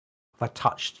 If I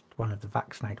touched one of the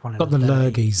vaccinated, Got the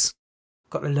lurgies.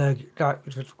 Got the lurgy,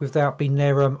 like, without being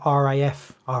their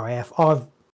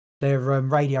their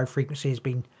radio frequency has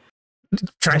been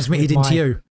transmitted into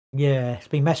you. Yeah, it's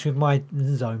been messing with my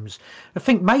zones. I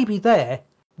think maybe they're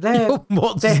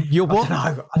your what?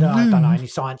 I don't know any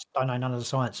science. Don't know none of the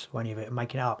science or any of it. I'm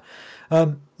making it up.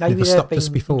 Maybe they've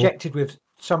been injected with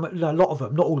a lot of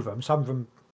them, not all of them. Some of them,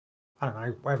 I don't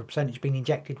know, whatever percentage, been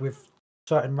injected with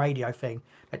certain radio thing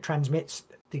that transmits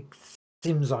the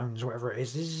sim zones, whatever it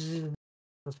is.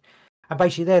 And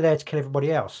basically, they're there to kill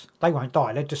everybody else. They won't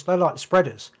die. They're like the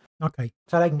spreaders. Okay.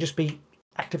 So they can just be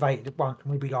activated at once,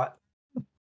 and we'd be like,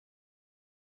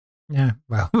 yeah.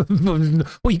 Well, what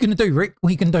are you going to do, Rick? What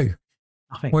are you going to do?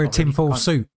 Wear a tinfoil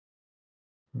suit.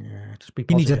 Yeah, just be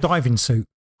positive. You need a diving suit.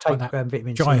 Take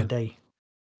vitamin C and D.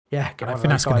 Yeah, I think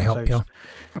that's going to help you.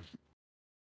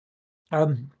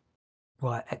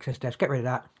 Right, excess deaths. Get rid of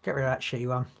that. Get rid of that shitty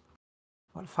one.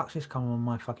 What the fuck's this coming on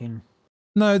my fucking?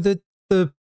 No,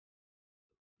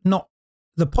 not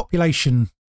the population.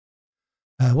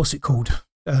 What's it called?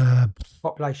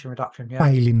 Population reduction.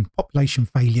 Yeah. Population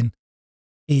failing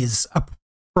is a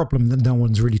problem that no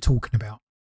one's really talking about.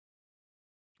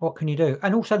 What can you do?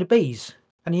 And also the bees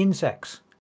and the insects.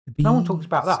 No one talks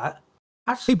about that.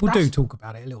 People do talk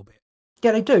about it a little bit.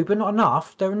 Yeah, they do, but not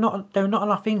enough. There are not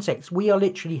enough insects. We are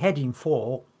literally heading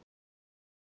for.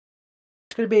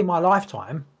 It's going to be in my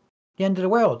lifetime, the end of the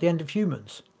world, the end of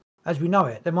humans, as we know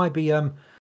it. There might be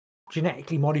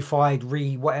genetically modified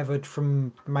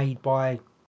made by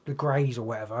the Greys or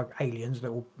whatever, aliens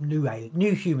that will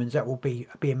new humans that will be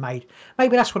being made.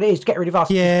 Maybe that's what it is to get rid of us.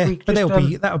 Yeah, but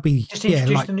that'll be just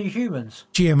introduce the new humans.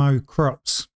 GMO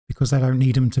crops because they don't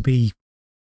need them to be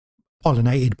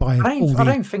pollinated by I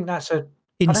don't think that's insects.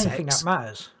 I don't think that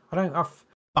matters.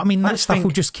 I mean, that stuff will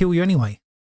just kill you anyway.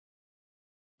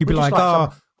 You'd be like,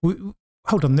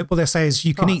 hold on. What they say is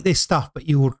you can eat this stuff, but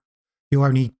you'll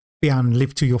only be able to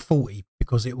live till you're 40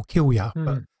 because it will kill you.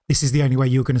 But this is the only way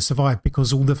you're going to survive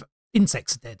because all the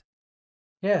insects are dead.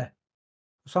 Yeah,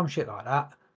 some shit like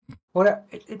that. Well,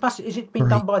 is it been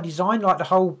done by design? Like the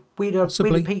whole we're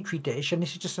the petri dish, and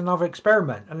this is just another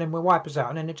experiment, and then we'll wipe us out,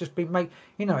 and then it just be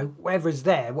whatever is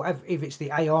there, whatever, if it's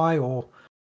the AI or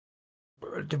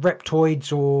the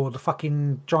reptoids or the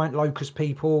fucking giant locust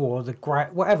people or the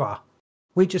whatever.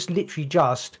 We're just literally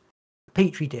just a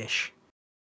petri dish.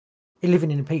 You're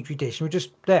living in a petri dish, and we're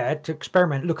just there to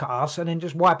experiment, look at us, and then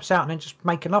just wipe us out, and then just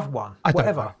make another one.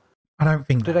 Whatever. I don't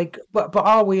think. Do they? But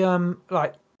are we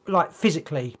like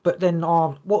physically? But then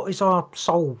what is our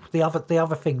soul? The other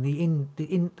thing,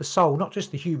 the soul, not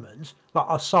just the humans, like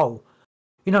our soul.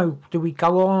 You know, do we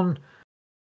go on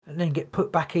and then get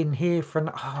put back in here for?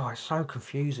 It's so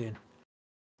confusing.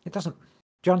 It doesn't.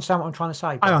 Do you understand what I'm trying to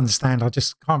say? I understand. I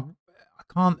just can't. I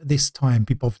can't at this time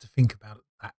be bothered to think about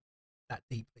it that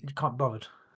deeply. You can't be bothered.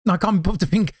 No, I can't be bothered to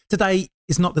think. Today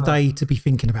is not the day to be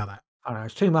thinking about that. I know,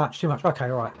 it's too much. Okay,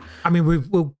 all right. I mean, we've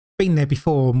been there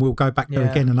before, and we'll go back there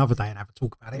again another day and have a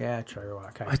talk about it. Yeah, true. All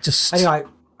right, okay. Anyway,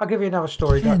 I'll give you another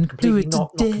story that's completely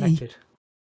not connected.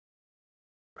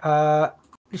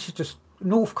 This is just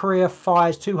North Korea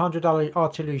fires 200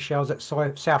 artillery shells at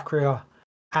South Korea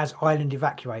as island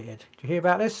evacuated. Did you hear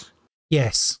about this?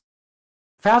 Yes.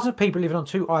 Thousands of people living on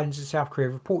 2 islands in South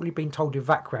Korea have reportedly been told to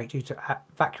evacuate due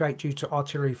to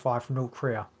artillery fire from North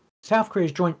Korea. South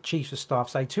Korea's Joint Chiefs of Staff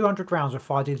say 200 rounds were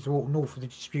fired into the water north of the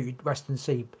disputed Western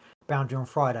Sea boundary on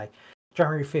Friday,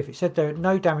 January 5th. It said there were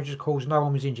no damage was caused, no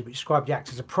one was injured, but described the act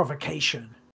as a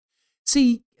provocation.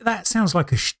 See, that sounds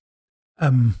like a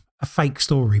fake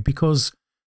story, because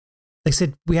they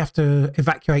said we have to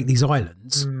evacuate these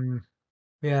islands.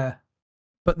 Yeah.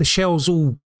 But the shells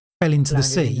all fell into the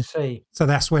sea. So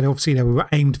that's where obviously they were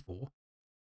aimed for.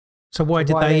 So why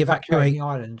did they evacuate the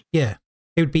island? Yeah.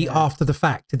 It would be after the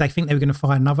fact. Did they think they were going to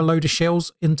fire another load of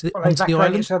shells onto the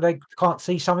island? So they can't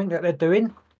see something that they're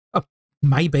doing?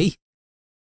 Maybe.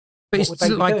 But it's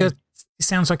like it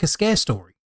sounds like a scare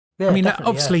story. Yeah, I mean,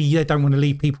 obviously they don't want to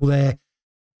leave people there.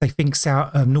 They think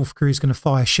North Korea is going to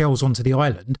fire shells onto the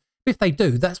island. If they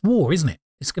do, that's war, isn't it?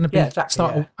 It's going to be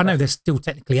I know they're still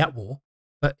technically at war,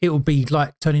 but it will be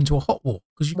like turn into a hot war,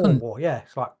 because you couldn't. War, yeah,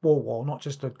 it's like war, not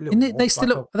just a little. War.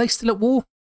 Are they still at war?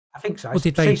 I think so. Or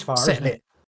did they settle it?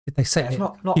 Did they settle it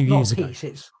not a few years ago?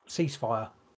 It's ceasefire.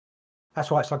 That's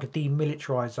why it's like a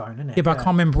demilitarized zone, isn't it? Yeah, but I can't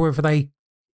remember whether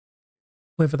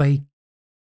they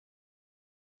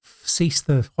ceased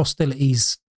the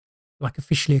hostilities like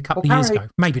officially a couple of years ago.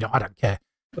 Maybe not. I don't care.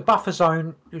 The buffer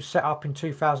zone was set up in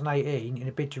 2018 in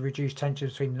a bid to reduce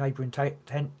tensions between neighbouring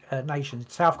nations.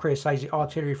 South Korea says the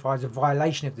artillery fire is a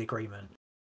violation of the agreement.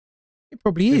 It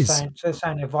probably is. They're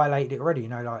saying they've violated it already,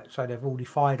 so they've already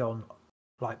fired on,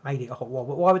 made it a hot war.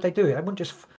 But why would they do it? They wouldn't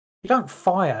just. You don't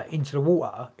fire into the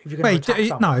water if you're going to attack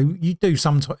someone. No, you do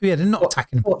sometimes. Yeah, they're not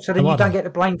attacking. So then you don't get the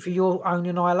blame for your own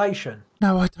annihilation.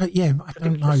 No, I don't. Yeah, I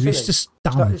don't know. It's just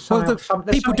dumb.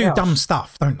 People do dumb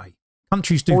stuff, don't they?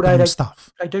 Countries do dumb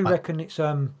stuff. They do reckon it's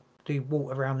the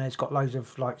water around there's got loads of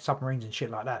submarines and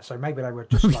shit like that. So maybe they were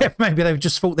just maybe they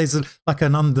just thought there's an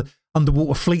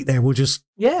underwater fleet there. We'll just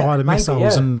fire the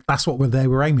missiles, and that's what they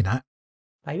were aiming at.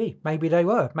 Maybe they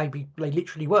were. Maybe they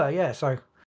literally were. Yeah. So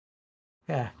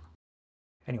yeah.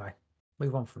 Anyway,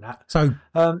 move on from that. So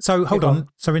hold on.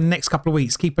 So in the next couple of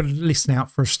weeks, keep a listen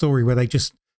out for a story where they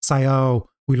just say, "Oh,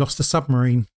 we lost a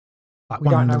submarine." Like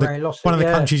one of the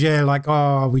countries,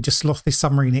 we just lost this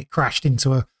submarine. It crashed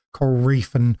into a coral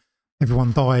reef and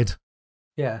everyone died.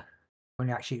 Yeah. When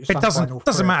actually it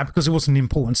doesn't matter, because it wasn't an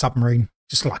important submarine,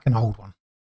 just like an old one.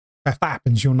 If that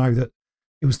happens, you'll know that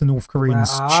it was the North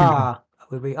Koreans shooting.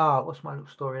 What's my little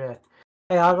story there?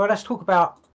 Hey, let's talk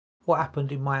about what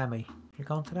happened in Miami. You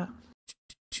gone to that?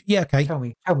 Yeah, okay. Tell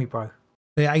me, bro.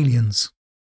 The aliens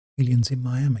in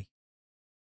Miami.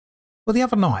 Well, the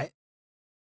other night,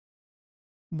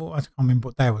 I can't remember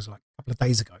what day it was, like a couple of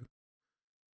days ago.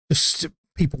 Just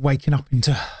people waking up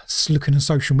into looking at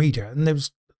social media, and there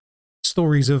was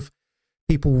stories of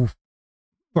people.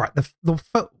 Right, the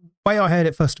way I heard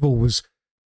it first of all was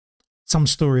some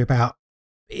story about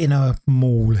in a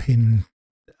mall in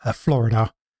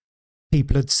Florida,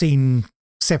 people had seen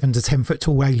 7 to 10 foot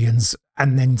tall aliens,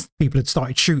 and then people had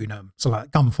started shooting them. So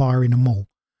like gunfire in a mall.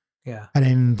 Yeah, and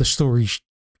then the story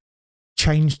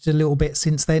changed a little bit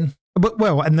since then. But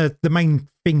and the main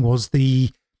thing was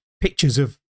the pictures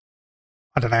of,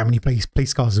 I don't know how many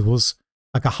police cars it was,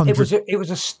 like 100. It was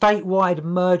a statewide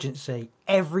emergency.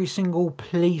 Every single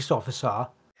police officer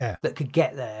that could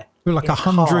get there. There were like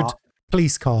 100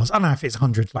 police cars. I don't know if it's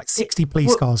 100, like 60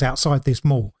 police cars outside this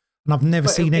mall. And I've never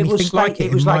seen anything like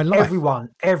it in my life.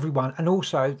 Everyone. And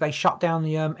also they shut down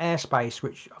the airspace,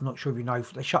 which I'm not sure if you know,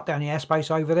 they shut down the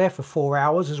airspace over there for 4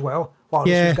 hours as well while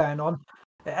this was going on.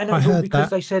 And it was all because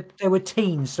they said there were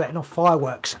teens setting off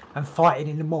fireworks and fighting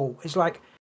in the mall. It's like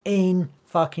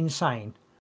fucking insane.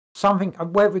 Something,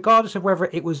 regardless of whether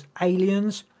it was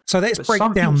aliens. So let's break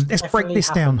this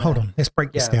down. Hold on, let's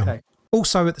break this down. Okay.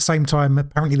 Also, at the same time,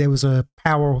 apparently there was a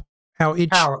power outage.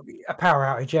 A power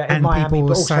outage, yeah, in And Miami. people But were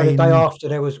also saying, the day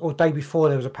after or day before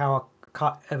there was a power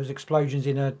cut. There was explosions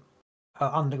in a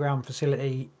underground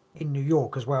facility in New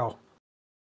York as well.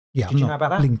 yeah, Did you know about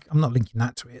that? I'm not linking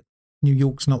that to it. New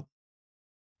York's not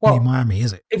Well, near Miami,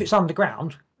 is it? if it's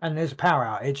underground and there's a power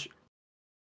outage,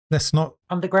 That's not.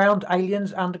 underground,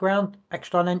 aliens, underground,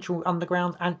 extraterrestrial,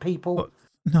 underground, and people.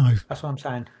 No, That's what I'm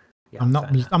saying. Yeah, I'm not.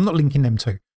 saying that. I'm not linking them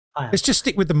to. I am. Let's just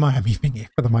stick with the Miami thing here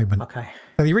for the moment. Okay.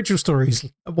 So the original story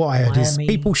is what I heard is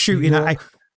Miami, people shooting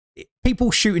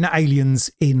New at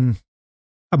aliens in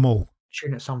a mall.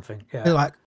 Shooting at something. Yeah. They're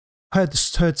like, heard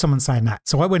someone saying that.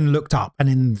 So I went and looked up, and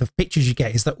in the pictures you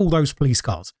get is that all those police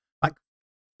cars, like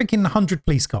freaking 100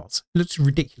 police cars, it looks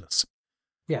ridiculous.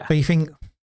 Yeah. So you think,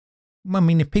 well, I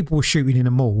mean, if people were shooting in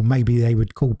a mall, maybe they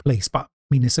would call police. But I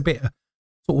mean, it's a bit of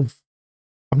sort of.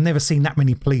 I've never seen that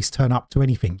many police turn up to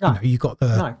anything. No. You know, you got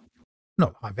the. No.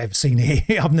 Not that I've ever seen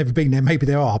it. I've never been there. Maybe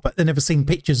there are, but I've never seen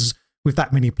pictures with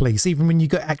that many police. Even when you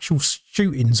got actual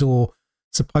shootings or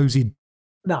supposed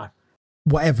No.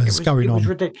 whatever's going on. It was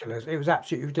ridiculous. It was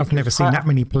absolutely ridiculous. I've never seen that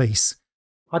many police.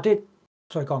 I did.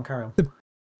 Sorry, go on, carry on.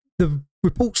 The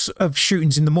reports of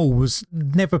shootings in the mall was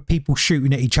never people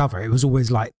shooting at each other. It was always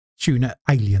like shooting at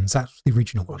aliens. That's the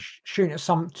original one. Shooting at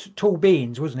some tall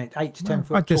beings, wasn't it? 8 to 10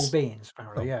 foot tall beings,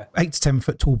 apparently, yeah. 8 to 10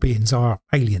 foot tall beings are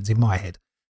aliens in my head.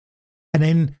 And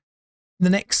then the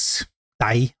next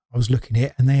day, I was looking at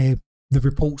it, and the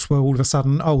reports were all of a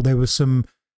sudden, there was some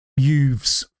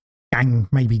youths,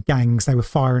 gangs, they were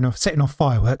setting off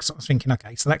fireworks. I was thinking,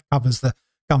 okay, so that covers the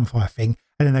gunfire thing.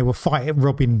 And then they were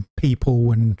robbing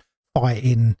people and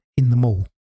fighting in the mall.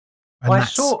 And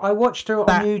I watched it on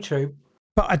YouTube.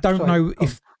 But I don't know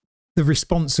if the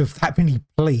response of that many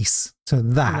police to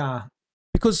that. Nah.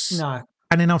 Because, no.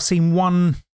 And then I've seen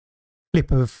one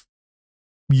clip of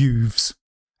youths,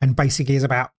 and basically it's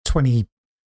about 20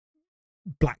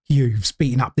 black youths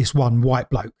beating up this one white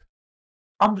bloke.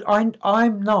 I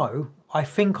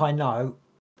think I know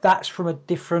that's from a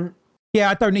different Yeah,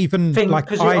 I don't even thing, like.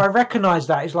 Because I recognise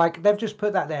that. It's like they've just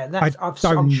put that there, and that's,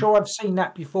 I'm sure I've seen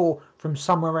that before from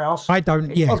somewhere else. I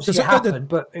don't. Yeah, obviously it happened,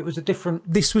 but it was a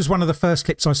different. This was one of the first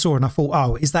clips I saw, and I thought,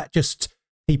 oh, is that just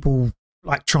people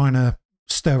like trying to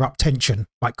stir up tension?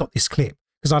 Like, got this clip,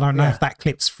 because I don't know if that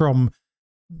clip's from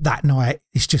that night.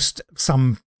 It's just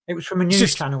some. It was from a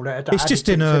news channel that it's just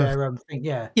in a thing,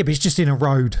 yeah. Yeah, but it's just in a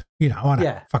road. You know, I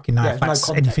don't fucking know if that's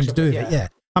anything to do with it. Yeah.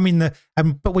 I mean,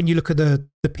 but when you look at the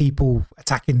people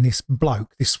attacking this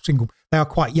bloke, they are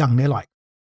quite young. They're like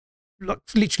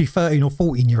literally 13 or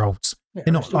 14-year-olds. Yeah,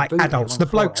 they're not like adults. The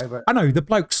blokes, I know the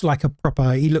bloke's like a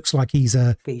proper. He looks like he's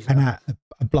a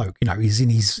bloke. You know,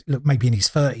 he's maybe in his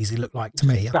 30s. He looked like to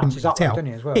me. I couldn't really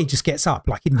tell. He just gets up.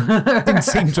 Like he didn't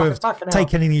seem to have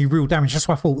taken any real damage. That's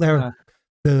why I thought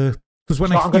because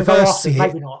when you first see it,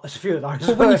 maybe not. There's a few of those.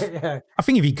 I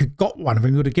think if he got one of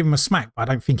them, he would have given him a smack. But I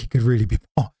don't think he could really be.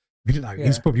 He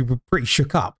was probably pretty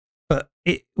shook up. But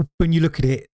when you look at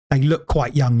it, they look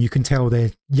quite young. You can tell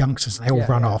they're youngsters. They all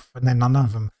run off, and then none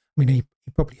of them. I mean, he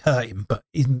probably hurt him, but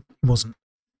he wasn't.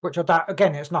 Which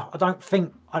again, it's not. I don't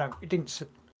think. It didn't.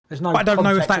 There's no. But I don't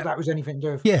know if that was anything to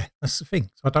do with. Yeah, that's the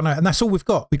thing. So I don't know, and that's all we've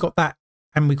got. We got that,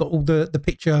 and we got all the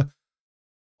picture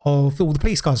of all the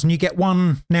police cars, and you get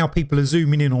one. Now people are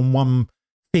zooming in on one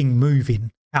thing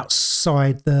moving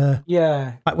outside the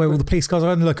like where all the police cars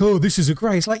are, and they're like, oh, this is a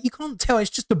grey. It's like you can't tell. It's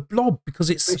just a blob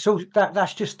because it's all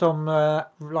that's just on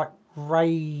like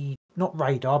not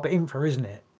radar, but infra, isn't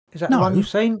it? Is that the one you've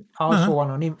seen? I saw one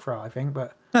on infra, I think,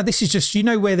 but no, this is just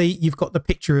where you've got the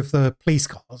picture of the police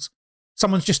cars.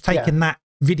 Someone's just taken that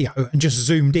video and just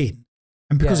zoomed in,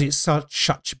 and because it's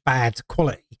such bad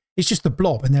quality, it's just a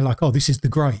blob, and they're like, oh, this is the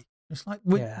grey. It's like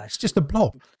it's just a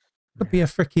blob. Could be a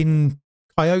freaking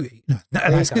coyote. No,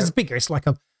 it's bigger. It's like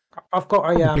I've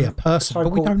got probably a person,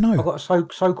 but we don't know. I've got a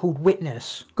so-called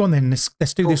witness. Go on then.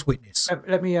 Let's do this witness.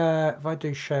 Let me. If I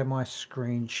do share my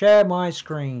screen, if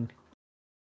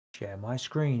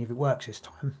it works this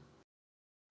time.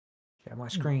 Share my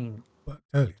screen. Worked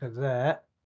earlier. So there.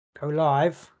 Go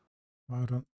live.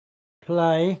 Hold on.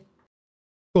 Play.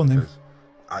 Go on then.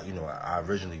 I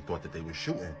originally thought that they were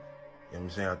shooting. You know what I'm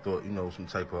saying? I thought, some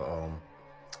type of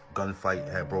gunfight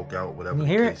had broke out, whatever the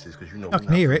case is, because I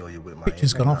can hear it.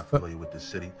 Picture's gone off. Familiar with the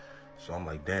city, so I'm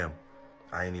like, damn,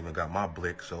 I ain't even got my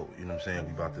blick. So you know what I'm saying?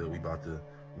 We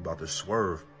about to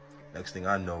swerve. Next thing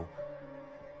I know,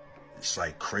 it's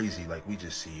like crazy. Like we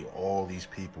just see all these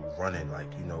people running, like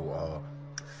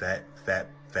fat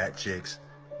chicks,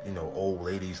 old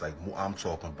ladies. Like I'm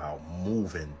talking about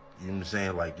moving. You know what I'm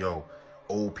saying? Like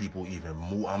old people even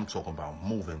move. I'm talking about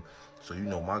moving. So you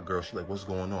know, my girl, she like, what's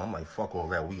going on? I'm like, fuck all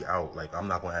that. We out. Like, I'm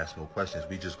not gonna ask no questions.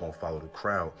 We just gonna follow the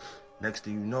crowd. Next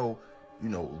thing you know,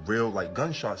 real like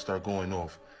gunshots start going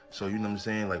off. So you know what I'm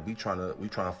saying? Like we trying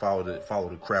to follow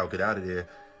the crowd, get out of there.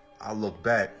 I look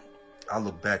back,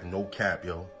 no cap,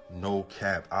 yo, no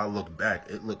cap. I look back,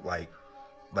 it looked like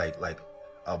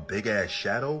a big ass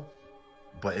shadow,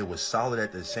 but it was solid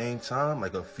at the same time,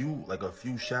 like a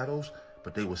few shadows,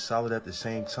 but they was solid at the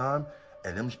same time.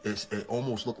 And it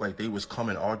almost looked like they was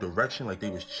coming our direction, like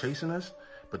they was chasing us,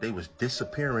 but they was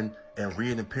disappearing and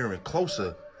reappearing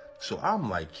closer. So I'm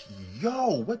like,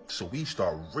 yo, what? So we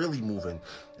start really moving.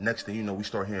 Next thing you know, we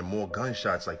start hearing more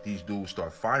gunshots. Like these dudes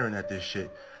start firing at this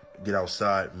shit. Get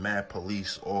outside, mad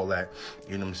police, all that.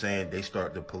 You know what I'm saying?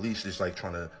 The police is like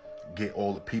trying to get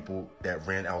all the people that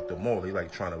ran out the mall. They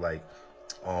like trying to like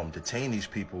detain these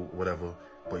people, whatever.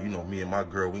 But you know, me and my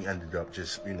girl, we ended up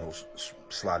just, you know,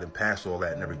 sliding past all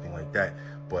that and everything like that.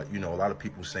 But you know, a lot of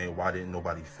people saying, why didn't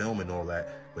nobody film and all that?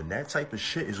 When that type of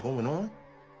shit is going on,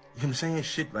 you know what I'm saying?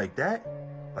 Shit like that,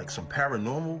 like some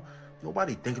paranormal,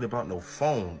 nobody thinking about no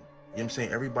phone. You know what I'm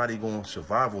saying? Everybody going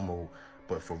survival mode.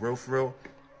 But for real,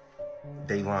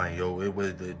 they lying, yo. It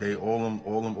was they all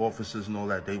them officers and all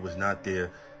that. They was not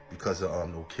there because of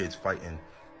no kids fighting.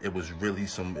 It was really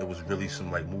some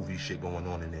like movie shit going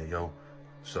on in there, yo.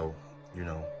 So you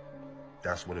know,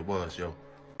 that's what it was, yo.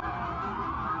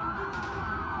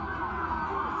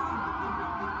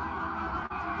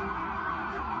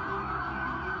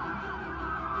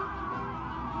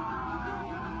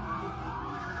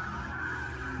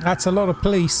 That's a lot of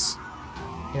police.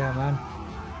 Yeah, man.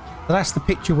 But that's the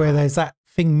picture where there's that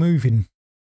thing moving.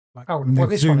 Like, Oh, and well,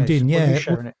 they've this one zoomed is. in. Well, Yeah. you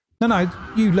showing it. No,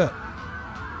 you look.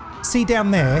 See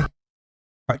down there.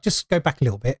 Right, just go back a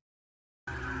little bit.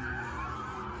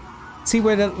 See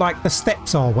where the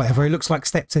steps are, whatever. It looks like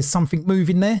steps. There's something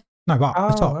moving there. No,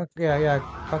 up the top. Oh, yeah.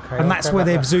 Okay. And that's where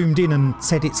they've zoomed in and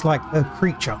said it's like a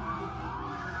creature.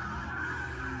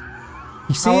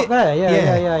 You see Oh, it? up there.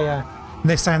 Yeah. And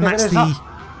they're saying Yeah, that's but the. there's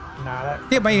No,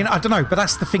 Yeah, I mean, I don't know, but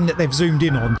that's the thing that they've zoomed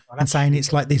in on and saying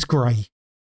it's like this grey.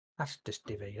 that's just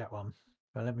divvy, that one.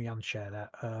 Well, let me unshare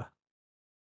that.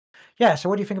 Yeah, so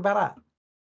what do you think about that?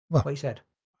 Well, What he said?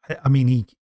 I mean,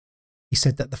 he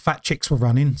said that the fat chicks were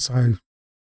running, so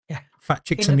Yeah. fat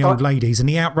chicks In and the the old di- ladies, and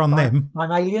he outrun them.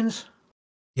 I'm aliens?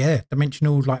 Yeah,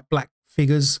 dimensional like black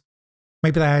figures.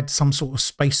 Maybe they had some sort of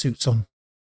spacesuits on.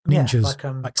 Ninjas,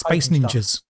 Yeah, like space cloaking ninjas.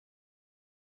 stuff.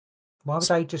 Why would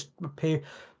they just appear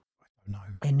No.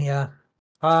 in the...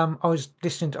 I was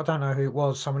listening to, I don't know who it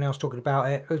was, someone else talking about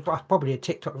it. It was probably a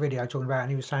TikTok video talking about it, and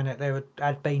he was saying that there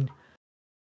had been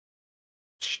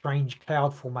strange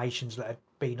cloud formations that had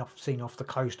been seen off the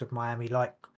coast of Miami,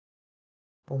 like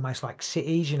almost like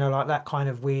cities, you know, like that kind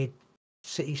of weird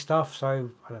city stuff. So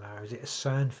I don't know, is it a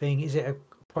CERN thing? Is it a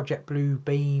Project Blue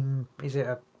Beam? Is it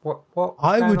a what?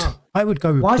 I would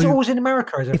go with Why is it blue, always in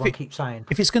America, as everyone keeps saying?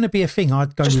 if it's going to be a thing,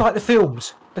 I'd go Just with like the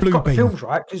films. They've Blue got the Beam. films,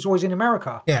 right? 'Cause it's always in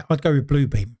America. Yeah, I'd go with blue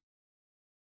beam.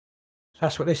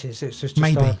 That's what this is. It's just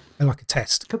Maybe like a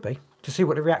test could be to see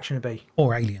what the reaction would be.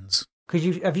 or aliens.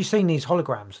 Because have you seen these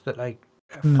holograms that they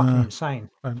are No, fucking insane?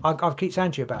 don't. I keep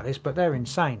saying to you about this, but they're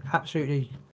insane.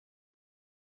 Absolutely.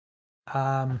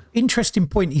 Interesting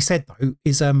point he said though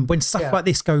is when stuff like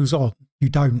this goes on, you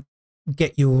don't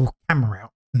get your camera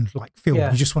out and like film.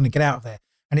 Yeah. You just want to get out of there.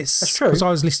 And it's That's true. because I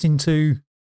was listening to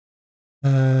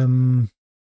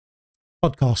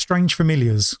podcast Strange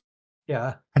Familiars,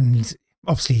 Yeah. and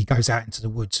obviously he goes out into the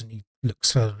woods and he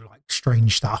looks for like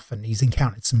strange stuff, and he's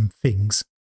encountered some things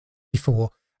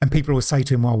before. And people always say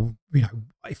to him, well, you know,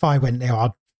 if I went there,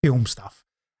 I'd film stuff.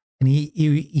 And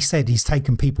he said he's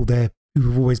taken people there who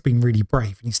have always been really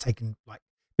brave, and he's taken like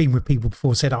been with people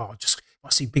before, said, oh, I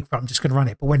see Bigfoot, I'm just going to run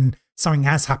it. But when something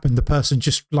has happened, the person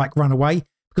just like run away,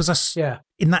 because that's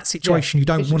in that situation you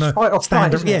don't want to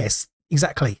stand up. Yes,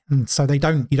 exactly. And so you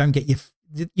don't get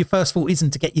your first thought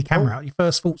isn't to get your camera out. Your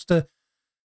first thought's to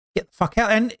get the fuck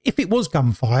out. And if it was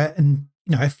gunfire, and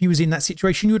you know, if you was in that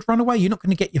situation, you would run away. You're not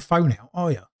going to get your phone out,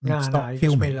 are you? And start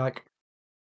filming. Like,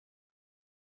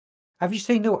 have you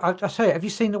seen the? I say, have you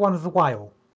seen the one of the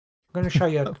whale? I'm going to show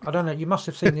you. I don't know. You must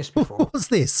have seen this before. What's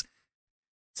this?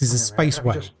 This is a space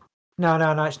whale.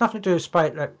 No. It's nothing to do with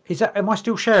space. Like, is that? Am I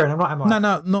still sharing? I'm not. Am I?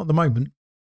 No, not at the moment.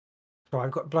 Sorry,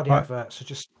 I've got a bloody advert. So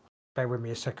just bear with me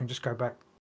a second. Just go back.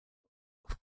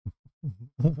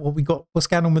 What we got? What's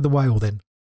going on with the whale then?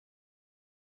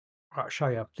 Right, I'll show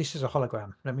you. This is a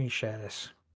hologram. Let me share this.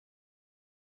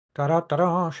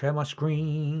 Da-da-da-da, share my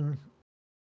screen.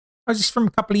 Oh, this is from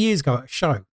a couple of years ago at a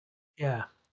show. Yeah.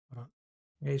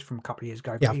 It is from a couple of years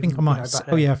ago. Yeah, but I think I even, might. you know, back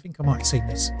Oh then- yeah, I think I might have seen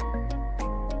this.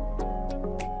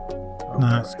 Oh,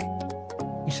 No, it's-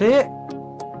 you see it?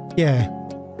 yeah.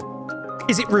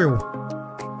 Is it real?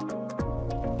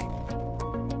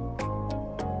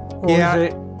 Or Yeah.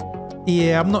 is it?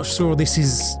 Yeah, I'm not sure. This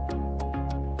is.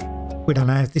 We don't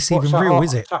know if this is even real,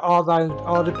 is it? So are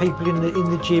the people in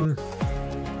the gym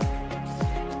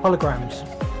holograms?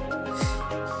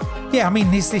 Yeah, I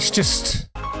mean, is this just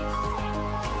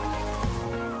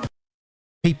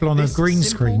people on a This is green simple.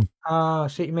 screen? Ah,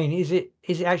 see what you mean. Is it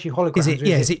actually holograms? Is it? or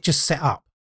Yeah, is it just set up?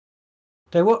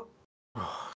 They what?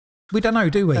 We don't know,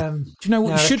 do we? Do you know what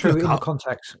no, you that's should true, look in the up?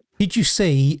 context. Did you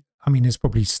see? I mean, there's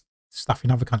probably stuff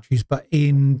in other countries, but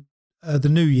in the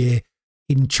new year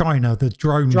in China, the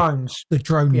drone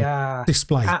Yeah,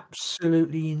 display.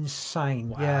 absolutely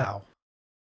insane. Yeah, Wow,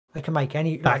 they can make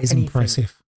any. that like is anything.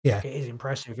 impressive. Yeah, It is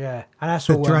impressive. Yeah, and that's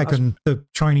the all. dragon, the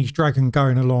Chinese dragon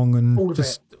going along and All of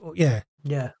just yeah,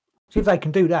 Yeah. See if they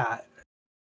can do that.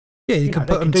 yeah. You You can know,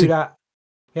 they put can them do that.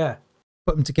 Yeah.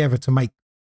 put them together to make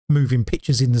moving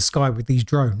pictures in the sky with these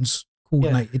drones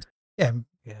coordinated. Yeah.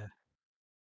 Yeah.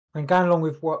 And going along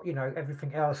with what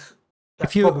everything else that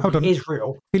If you hold probably on, is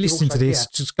real. if you're listening to this,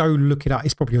 just go look it up.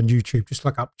 It's probably on YouTube. Just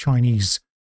look up Chinese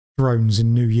drones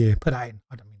in New Year. Put that in.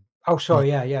 I don't mean. Oh, sorry.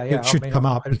 Yeah. It should come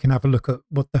up. You can have a look at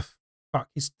what the fuck.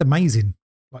 It's amazing.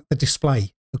 Like the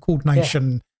display, the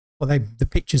coordination, the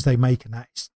pictures they make, and that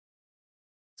is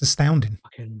it's astounding.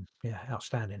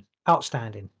 Outstanding.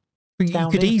 Outstanding. You could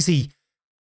Astounding. easily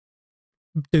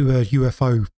do a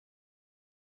UFO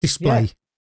display.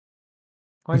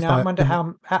 I with know. I that- wonder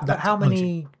how that how technology.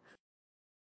 many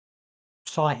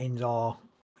sightings are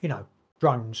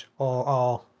drones or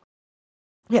are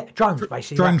drones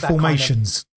basically Drone that kind of-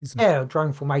 formations. Isn't it? yeah,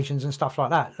 drone formations and stuff like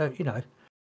that.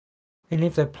 And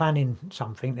if they're planning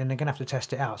something, then they're gonna have to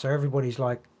test it out. So everybody's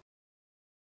like,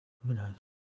 You know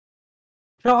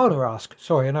what I want to ask?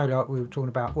 Sorry, I know like we were talking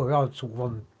about. Well, I was sort of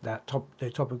on that the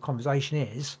topic of conversation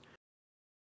is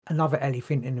another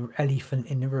elephant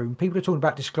in the room. People are talking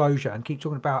about disclosure and keep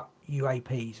talking about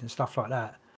UAPs and stuff like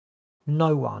that.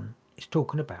 No one is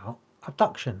talking about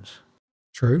abductions.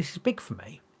 True. This is big for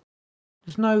me.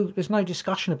 There's no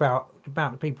discussion about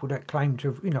the people that claim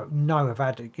to have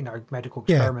had medical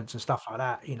Yeah. experiments and stuff like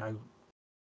that.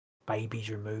 Babies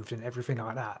removed and everything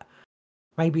like that.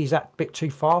 Maybe is that a bit too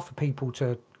far for people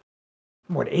to?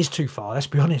 Well, it is too far. Let's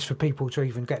be honest. For people to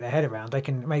even get their head around, they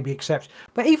can maybe accept.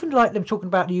 But even like them talking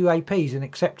about the UAPs and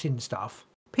accepting stuff,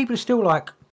 people are still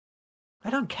like, they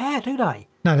don't care, do they?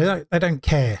 No, they don't. They don't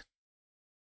care.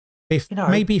 If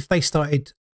maybe if they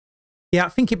started, I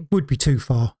think it would be too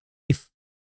far if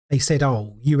they said,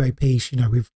 "Oh, UAPs,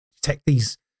 we detect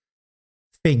these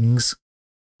things,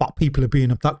 but people are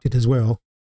being abducted as well."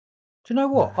 Do you know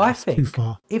what? Nah, I that's too think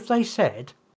far. if they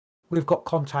said we've got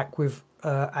contact with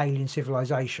alien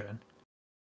civilization,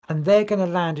 and they're going to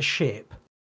land a ship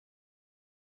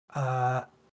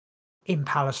in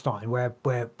Palestine, where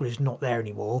it's not there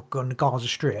anymore, on the Gaza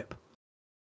Strip,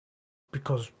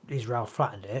 because Israel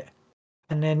flattened it,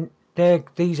 and then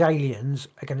these aliens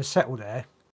are going to settle there,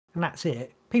 and that's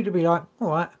it. People would be like, all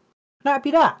right, that'd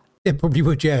be that. It probably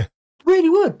would, yeah. Really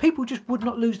would. People just would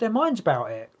not lose their minds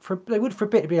about it. They would for a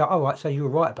bit to be like, oh, right, so you were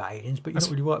right about aliens, but you're not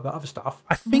really right about other stuff.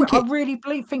 I think I really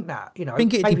think that. I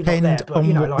think it maybe not depends there, but,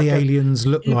 on what like the aliens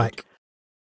look like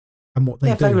and what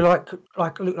they if do. they were like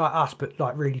look like us, but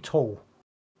like really tall.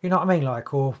 You know what I mean?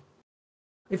 Like, or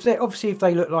if they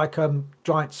look like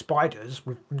giant spiders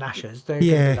with gnashers, they're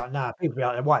gonna be like, nah. People be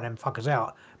like, they're white them fuckers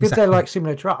out. But if they're like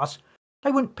similar to us,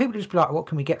 they wouldn't. People would just be like, what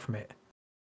can we get from it?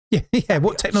 Yeah.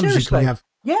 What technology Seriously. can we have?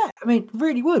 Yeah, I mean,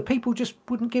 really would. People just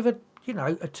wouldn't give a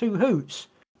two hoots.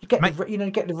 You get get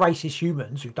the racist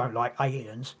humans who don't like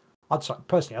aliens. I'd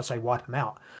say wipe them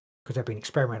out because they've been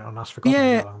experimenting on us for God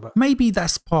knows how long. But maybe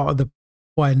that's part of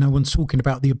why no one's talking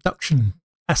about the abduction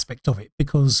aspect of it,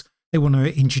 because they want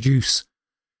to introduce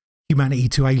humanity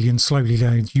to aliens slowly.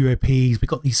 UAPs, we've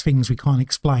got these things we can't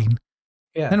explain.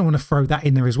 yeah, They don't want to throw that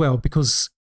in there as well, because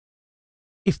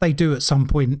if they do at some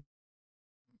point,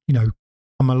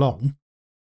 come along,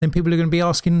 then people are going to be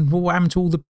asking, well, what happened to all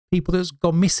the people that's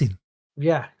gone missing?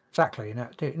 yeah, exactly.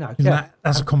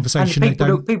 That's a conversation and they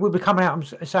don't. people would be coming out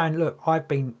and saying, look, I've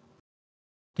been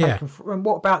taken. And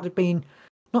what about the being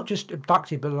not just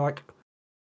abducted, but like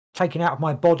taken out of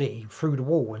my body through the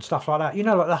wall and stuff like that?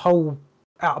 Like the whole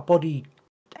out of body,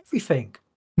 everything.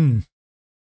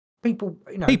 People,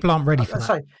 People aren't ready for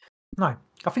that. No,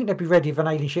 I think they'd be ready if an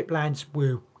alien ship lands.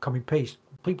 We'll come in peace.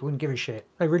 People wouldn't give a shit.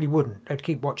 They really wouldn't. They'd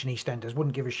keep watching EastEnders.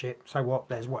 Wouldn't give a shit. So what?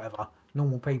 There's whatever.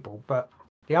 Normal people. But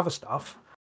the other stuff,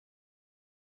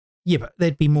 Yeah, but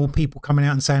there'd be more people coming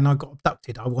out and saying, I got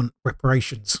abducted. I want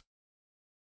reparations.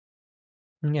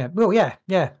 Yeah. Well, yeah.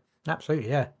 Absolutely,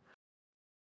 yeah.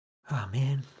 Oh,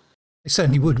 man. They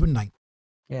certainly would, wouldn't they?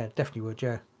 Yeah, definitely would,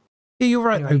 yeah. Yeah, you're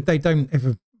right. Anyway. They don't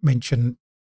ever mention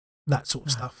that sort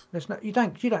of stuff. There's no, you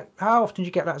don't, how often do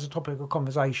you get that as a topic of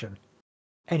conversation?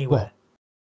 Anywhere?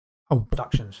 What? Oh,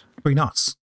 Productions. between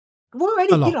us. Well, we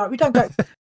don't go,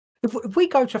 if we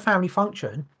go to a family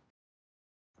function,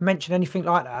 mention anything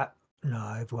like that,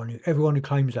 no, everyone who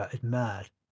claims that is mad.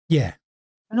 Yeah.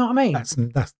 You know what I mean?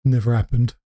 That's never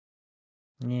happened.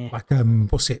 Yeah. Like,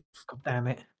 what's it? God damn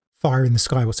it. Fire in the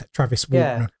Sky. What's that? Travis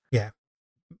Walton. Yeah.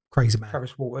 Crazy man.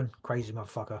 Travis Walton. Crazy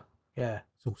motherfucker. Yeah.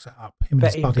 It's all set up. Him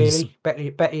and his buddies.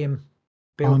 Betty and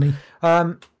Bill. Barney.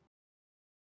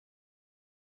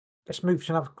 Let's move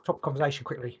to another top conversation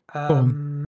quickly. Go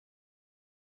on.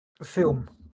 The film.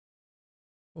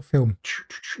 What film?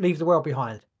 Leave the World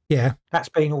Behind. Yeah. That's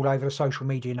been all over the social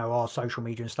media, our social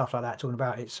media and stuff like that, talking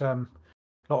about it's a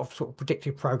lot of sort of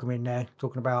predictive programming there,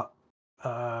 talking about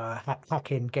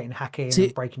hacking, getting hacking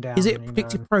and breaking down. Is it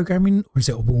predictive programming or is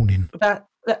it a warning?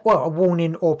 Well, a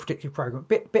warning or predictive program,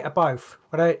 bit of both.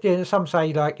 But some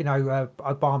say like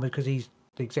Obama, because he's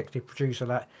the executive producer,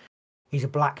 that he's a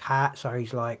black hat, so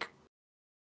he's like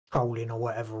trolling or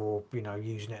whatever, or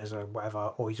using it as a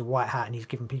whatever, or he's a white hat and he's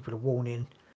giving people a warning,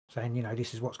 saying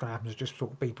this is what's going to happen, so just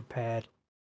sort of be prepared.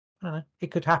 I don't know. It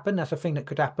could happen. That's a thing that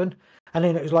could happen. And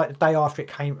then it was like the day after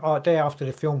day after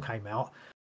the film came out,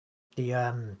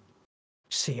 the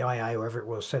CIA or whatever it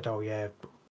was said, "Oh yeah,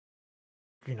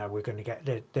 we're going to get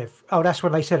that's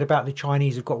when they said about the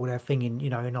Chinese have got all their thing in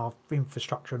in our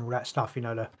infrastructure and all that stuff. I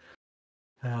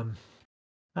don't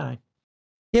know.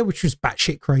 Yeah, which was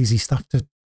batshit crazy stuff.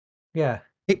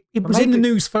 It was in the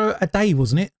news for a day,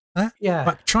 wasn't it? Yeah,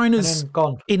 like China's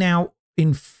gone out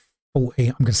in 14.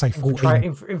 I'm going to say 14.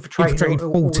 Infiltrated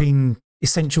 14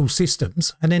 essential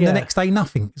systems, and then the next day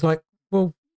nothing. It's like,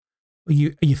 well, are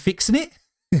you fixing it?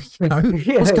 What's going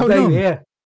on? Yeah.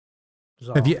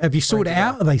 Have you sorted it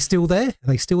out? Are they still there? Are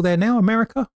they still there now,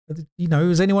 America?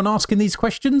 Is anyone asking these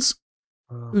questions?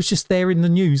 It was just there in the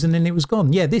news and then it was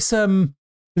gone. Yeah, this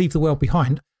Leave the World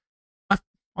Behind,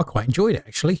 I quite enjoyed it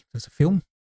actually as a film.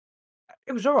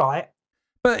 It was all right.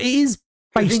 But it is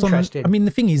based on, I mean,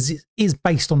 the thing is, it is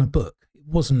based on a book. It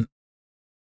wasn't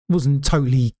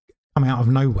totally come out of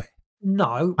nowhere.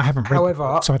 No. I haven't read the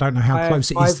book, so I don't know how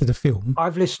close it is to the film.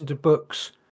 I've listened to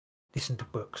books.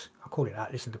 I call it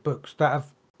that. Listen to books that are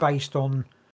based on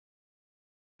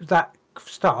that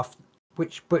stuff, but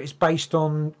it's based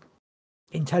on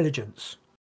intelligence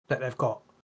that they've got.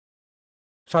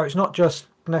 So it's not just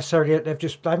necessarily they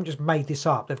haven't just made this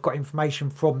up. They've got information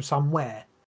from somewhere.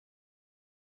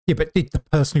 Yeah, but did the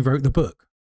person who wrote the book?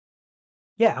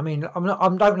 Yeah, I mean,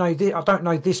 I don't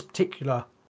know this particular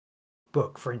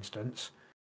book, for instance.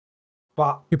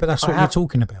 But yeah, but that's what you're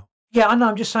talking about. Yeah, I know.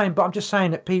 I'm just saying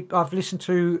that I've listened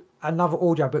to another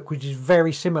audiobook which is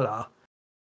very similar.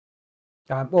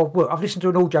 I've listened to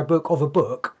an audiobook of a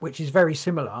book which is very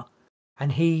similar,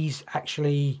 and he's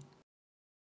actually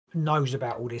knows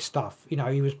about all this stuff.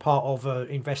 He was part of an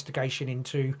investigation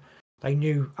into. They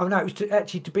knew. Oh no, it was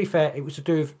to be fair, it was to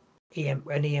do with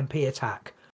an EMP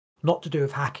attack, not to do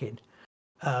with hacking.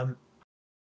 I'm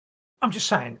just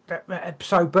saying that.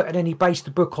 But then he based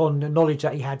the book on the knowledge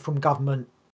that he had from government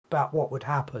about what would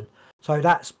happen. So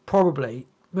that's probably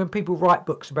when people write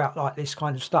books about like this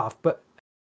kind of stuff, but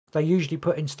they usually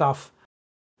put in stuff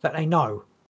that they know.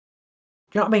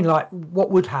 Do you know what I mean? Like what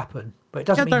would happen, but it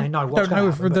doesn't mean they know what's going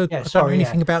to happen. I don't know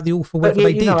anything about the author, whether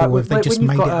they did or if they just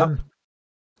made it up.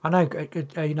 I know,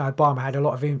 Obama had a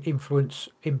lot of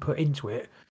input into it.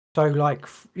 So, like,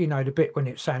 the bit when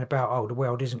it's saying about, the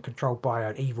world isn't controlled by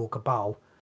an evil cabal.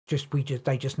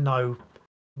 They just know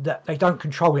that they don't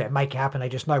control it and make it happen. They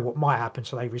just know what might happen,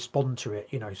 so they respond to it,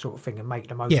 sort of thing, and make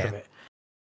the most of it.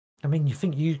 I mean, you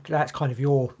think that's kind of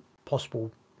your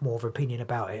possible more of opinion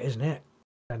about it, isn't it?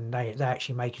 And they're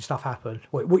actually making stuff happen.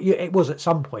 It was at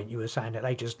some point you were saying that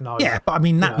they just know. Yeah, but I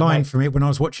mean, that line from it when I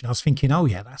was watching, I was thinking, oh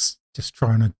yeah, that's just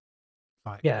trying to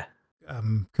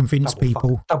convince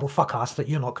people. Double fuck us that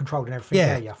you're not controlling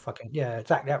everything. Yeah,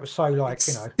 exactly. That was so like,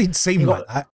 It didn't seem like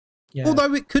that. Yeah.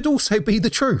 Although it could also be the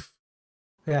truth.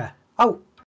 Yeah. Oh,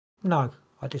 no,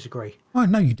 I disagree. I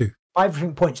know you do.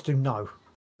 Everything points to no.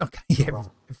 Okay, yeah,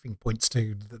 everything points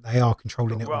to that they are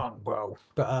controlling it. Well,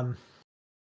 but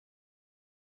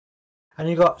and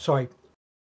you got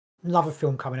another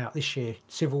film coming out this year,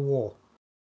 Civil War,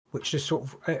 which just sort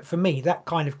of for me that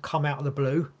kind of come out of the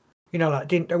blue. Like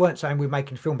they weren't saying we're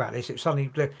making a film about this. It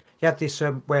suddenly you had this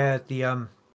where the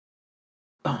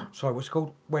what's it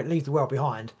called? Where Leave the World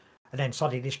Behind. and then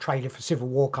suddenly this trailer for Civil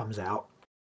War comes out.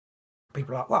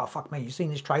 People are like, well, fuck me, you've seen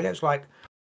this trailer? It's like,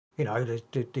 you know, the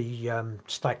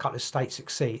state, couple of states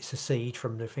secede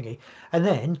from the thingy. And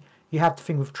then you have the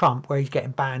thing with Trump where he's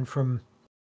getting banned from,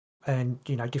 and,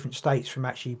 you know, different states from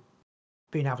actually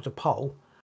being able to poll.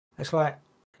 It's like,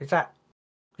 is that,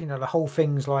 you know, the whole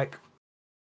thing's like.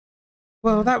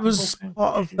 Well, that was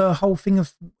part of the whole thing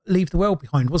of Leave the World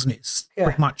Behind, wasn't it? It's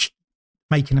pretty much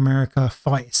making America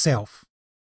fight itself.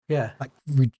 Yeah. Like,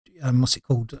 what's it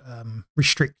called?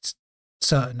 Restrict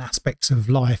certain aspects of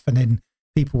life, and then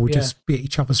people will just be at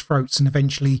each other's throats, and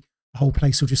eventually the whole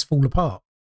place will just fall apart.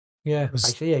 Yeah,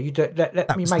 basically, yeah. You do, let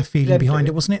that me was make the feeling behind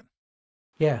it, wasn't it?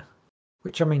 Yeah,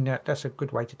 which I mean, that's a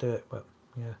good way to do it, but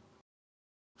yeah,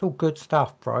 it's all good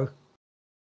stuff, bro.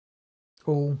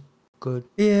 All good.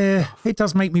 Yeah, stuff. It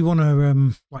does make me want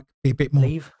to like be a bit more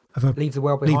leave the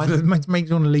world behind. Makes me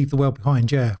want to leave the world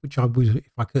behind. Yeah, which I would if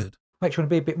I could. Makes you want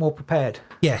to be a bit more prepared.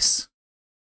 Yes.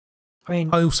 I mean,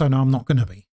 I also know I'm not going to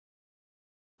be.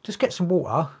 Just get some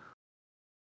water,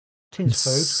 tins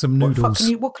food, some noodles.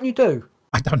 What can you do?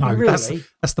 I don't know. Really?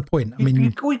 That's the point. I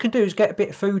mean, all you can do is get a bit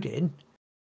of food in,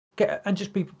 and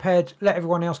just be prepared. Let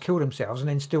everyone else kill themselves, and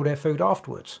then steal their food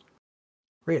afterwards.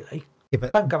 Really? Yeah,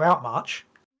 but, don't go out much.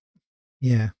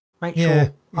 Yeah. Make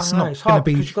sure. It's not going to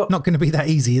be not going to be that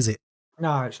easy, is it?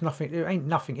 No, it's nothing. There ain't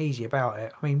nothing easy about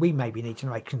it. I mean, we maybe need to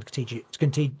make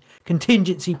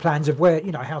contingency plans of where,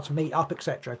 you know, how to meet up,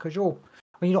 etc. Because you're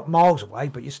not miles away,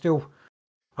 but you're still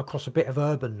across a bit of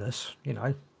urbanness. You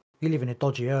know, you live in a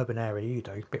dodgy urban area. You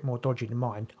do a bit more dodgy than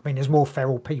mine. I mean, there's more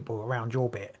feral people around your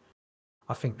bit,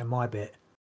 I think, than my bit.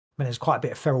 I mean, there's quite a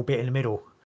bit of feral bit in the middle.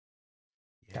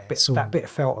 Yeah, that bit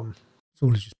of Feltham. It's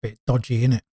all just a bit dodgy,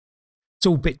 isn't it? It's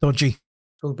all a bit dodgy.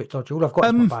 All a bit dodgy. All I've got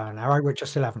is my bow and arrow, which I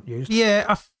still haven't used.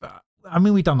 Yeah, I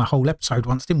mean, we done a whole episode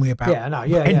once, didn't we, about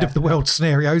end of the world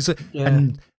scenarios,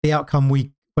 and the outcome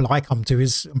I come to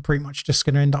is I'm pretty much just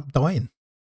going to end up dying.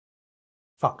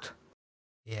 Fucked.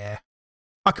 Yeah,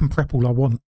 I can prep all I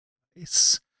want.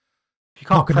 It's you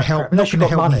can't not going to help. Not going to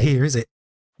help me here, is it?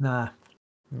 Nah.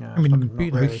 No, I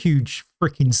mean, a huge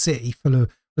freaking city full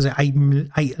of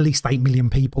at least 8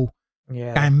 million people.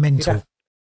 Yeah, going mental.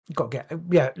 You've got to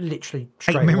get, literally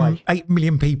straight away. 8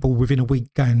 million people within a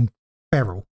week going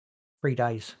feral. 3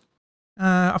 days.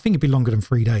 I think it'd be longer than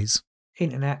 3 days.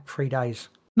 Internet, 3 days.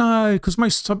 No, because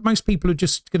most people are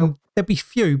just going to, there'll be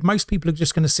few. Most people are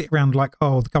just going to sit around like,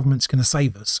 oh, the government's going to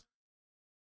save us.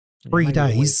 3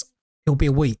 days, it'll be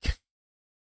a week.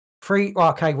 3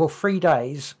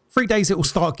 days. 3 days, it will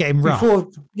start getting rough.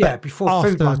 Before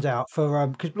food runs out.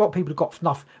 Because a lot of people have got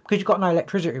enough, because you've got no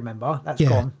electricity, remember? That's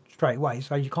gone straight away.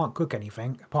 So you can't cook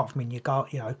anything apart from in your on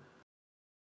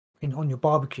your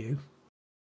barbecue,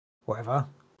 whatever.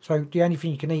 So the only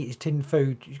thing you can eat is tinned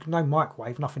food. No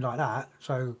microwave, nothing like that.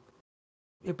 So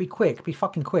it'd be quick. It'd be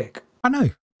fucking quick. I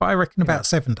know, but I reckon about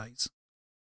 7 days.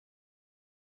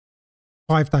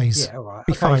 5 days. Yeah, all right.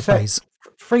 Be 5 days.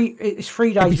 It's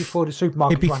 3 days before the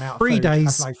supermarkets run out of 3 food.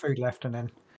 days. Have no food left, and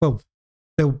then. Well,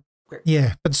 but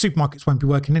the supermarkets won't be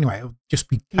working anyway. It'll just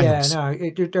be chaos. Yeah,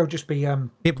 no, there'll just be.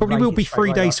 It probably will be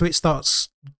 3 days, so it starts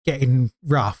getting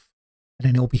rough, and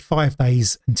then it'll be 5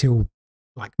 days until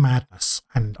like madness,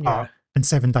 and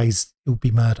 7 days it'll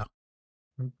be murder.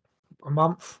 A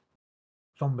month,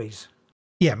 zombies.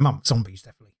 Yeah, month zombies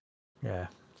definitely. Yeah,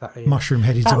 exactly.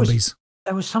 Mushroom-headed zombies.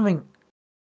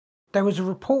 There was a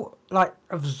report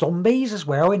of zombies as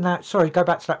well in that. Sorry, go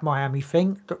back to that Miami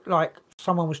thing. Like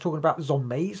someone was talking about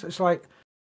zombies. It's like.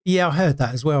 Yeah, I heard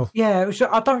that as well. Yeah, it was.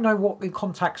 I don't know what in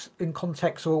context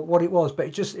or what it was, but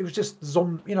it was just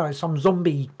some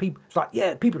zombie people. It's like,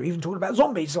 yeah, people are even talking about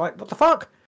zombies. It's like, what the fuck?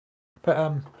 But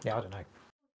I don't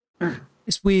know.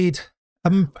 It's weird.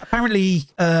 Apparently,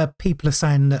 people are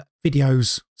saying that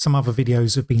some other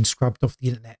videos have been scrubbed off the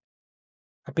internet.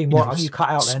 Have been what? Have you cut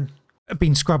out then? Have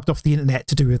been scrubbed off the internet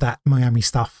to do with that Miami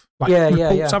stuff.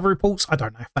 Other reports. I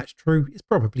don't know if that's true. It's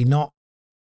probably not.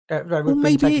 Well,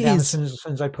 maybe it is. As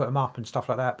soon as they put them up and stuff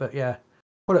like that. But yeah.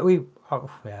 Well, I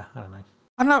don't know.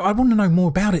 I don't know. I want to know more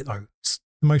about it though. It's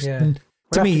the most,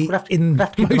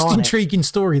 most intriguing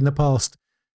story in the past.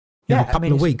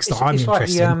 Couple of weeks that I'm interested in.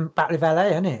 It's like the Battle of LA,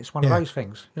 isn't it? It's one of those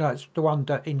things. It's the one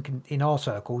that in our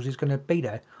circles is going to be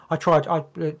there.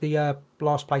 The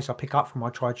last place I pick up from, I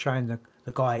tried showing the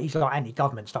guy. He's like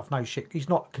anti-government stuff. No shit. He's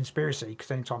not conspiracy,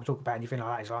 because anytime I talk about anything like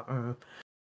that, he's like, I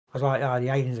was like, the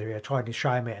aliens are here. I tried to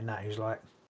show him it, and that he was like,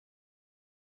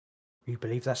 "You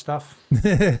believe that stuff?"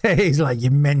 He's like, "You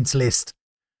mentalist."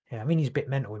 Yeah, I mean, he's a bit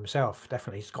mental himself.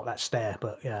 Definitely, he's got that stare.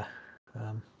 But yeah.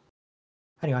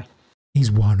 Anyway.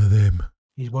 He's one of them.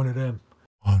 He's one of them.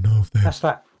 One of them. That's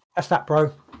that,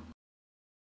 bro.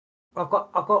 I've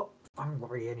got. I haven't got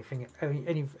really anything.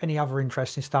 Any other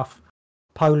interesting stuff?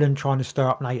 Poland trying to stir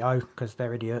up NATO because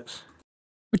they're idiots.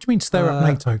 What do you mean stir up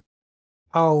NATO?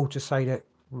 Oh, just say that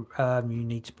you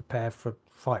need to prepare for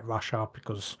fight Russia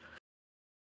because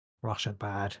Russia's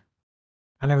bad.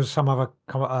 And there was some other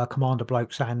commander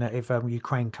bloke saying that if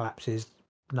Ukraine collapses,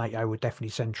 NATO would definitely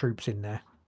send troops in there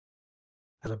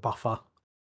as a buffer.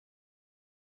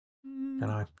 Don't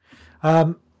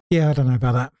know. Yeah, I don't know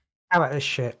about that. How about this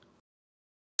shit?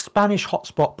 Spanish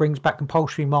hotspot brings back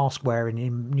compulsory mask wearing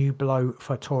in new blow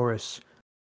for tourists.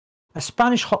 A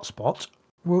Spanish hotspot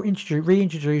will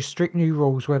reintroduce strict new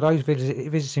rules where those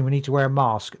visiting will need to wear a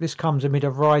mask. This comes amid a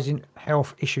rising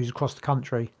health issues across the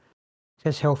country. It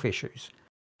says health issues.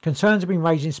 Concerns have been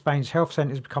raised in Spain's health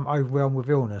centres become overwhelmed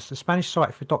with illness. The Spanish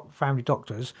Society for Family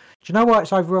Doctors. Do you know why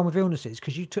it's overwhelmed with illnesses?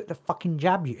 Because you took the fucking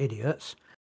jab, you idiots.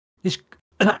 This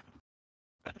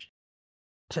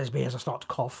says me as I start to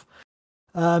cough.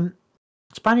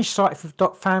 Spanish Society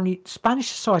for Family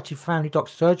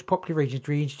Doctors urged popular regions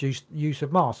to reintroduce use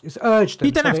of masks. It's urged them.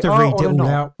 You don't have to read it all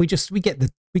out. We get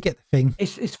the thing.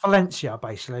 It's Valencia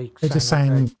basically. They're just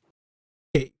saying,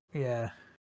 yeah,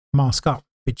 mask up,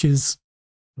 bitches.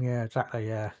 Yeah, exactly.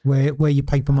 Yeah, wear your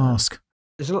paper mask.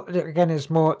 There's a lot, again. There's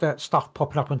more that stuff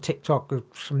popping up on TikTok with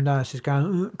some nurses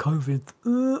going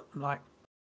COVID, like.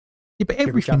 Yeah, but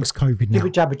everything's COVID now.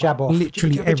 Jab off.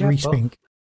 Literally everything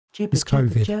is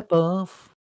COVID. Jab off.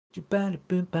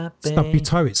 Stub your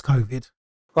toe, it's COVID.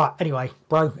 Right, anyway,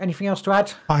 bro, anything else to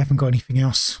add? I haven't got anything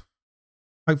else.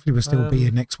 Hopefully we'll still be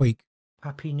here next week.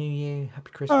 Happy New Year.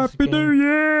 Happy Christmas. Happy New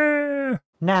Year!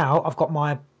 Now I've got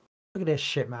my... Look at this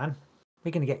shit, man.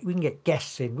 We can get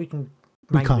guests in. We can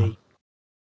We can't.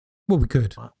 Well, we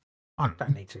could. Right. I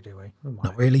Don't need to, do we?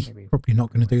 Not really. Maybe. Probably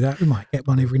not going to do that. We might get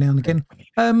one every now and again.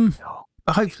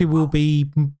 But hopefully we'll be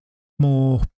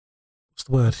more... What's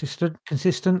the word?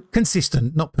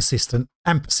 Consistent, not persistent.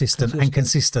 And persistent and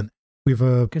consistent. With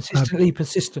a... Consistently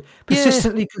persistent.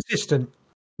 Persistently consistent.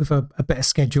 With a better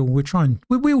schedule. We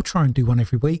will try and do one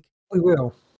every week. We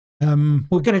will.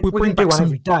 We'll do one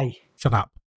every day. Shut up.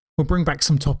 We'll bring back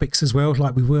some topics as well,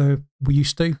 like we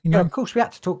used to. You know? Yeah, of course we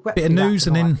had to talk. Bit of news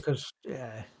and then...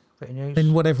 Bit of news.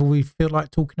 Then whatever we feel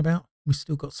like talking about. We've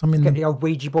still got some in... Get the old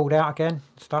Ouija board out again,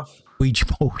 stuff. Ouija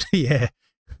board, yeah.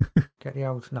 Get the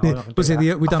old... No, I'm not was it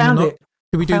that. we done the...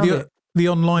 Did we do the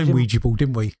online Ouija board,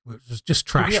 didn't we? It was just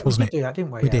trash, wasn't it? We did do that,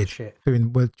 didn't we? We did. Shit.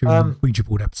 During the Ouija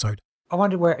board episode. I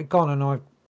wondered where it had gone, and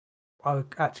I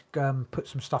had to put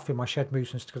some stuff in my shed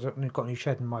movements because I've got a new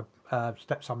shed and my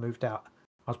stepson moved out.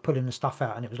 I was pulling the stuff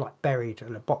out and it was like buried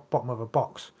at the bottom of a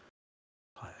box.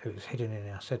 It was hidden in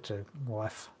there. I said to my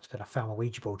wife, I found my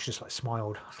Ouija board. She just like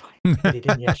smiled. I was like, hid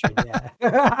it in yesterday.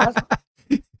 Yeah.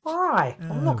 Why?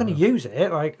 I'm not going to use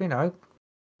it. Like, you know,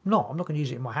 I'm not going to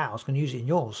use it in my house. I'm going to use it in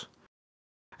yours.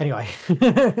 Anyway.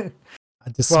 I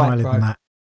just smiled on that.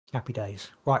 Happy days.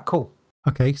 Right, cool.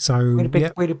 Okay, so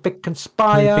we're the Big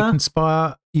Conspire. Big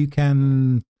Conspire. You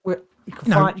can. We're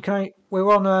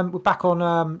back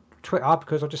on Twitter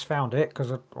because I just found it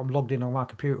because I'm logged in on my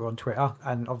computer on Twitter,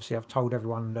 and obviously I've told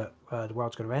everyone that the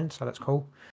world's going to end, so that's cool.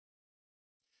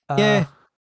 Yeah,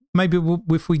 maybe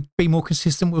if we be more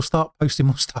consistent, we'll start posting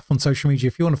more stuff on social media.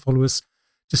 If you want to follow us,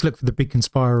 just look for the Big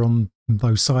Conspire on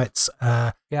those sites.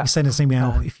 You send us an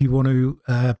email if you want to.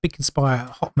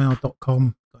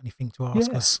 bigconspire@hotmail.com. Got anything to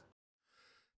ask us?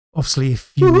 Obviously,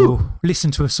 if you will listen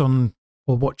to us on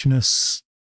or watching us,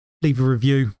 leave a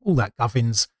review, all that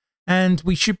guffins. And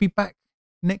we should be back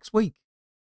next week.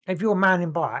 If you're a man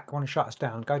in black, want to shut us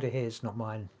down, go to his, not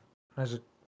mine. I've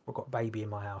got a baby in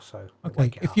my house, so...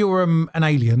 Okay, if you're an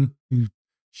alien who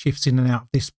shifts in and out of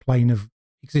this plane of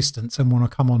existence and want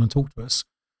to come on and talk to us,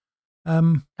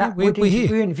 we're here.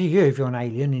 We interview you if you're an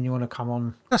alien and you want to come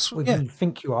on. That's what you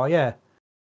think you are, yeah.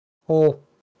 Or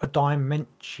a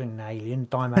dimension alien.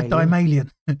 Dime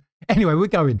alien. Anyway, we're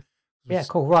going. Yeah,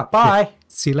 cool. Right, bye.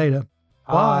 See you later.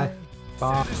 Bye.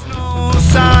 Bye. There's no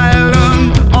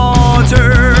silent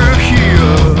order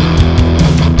here.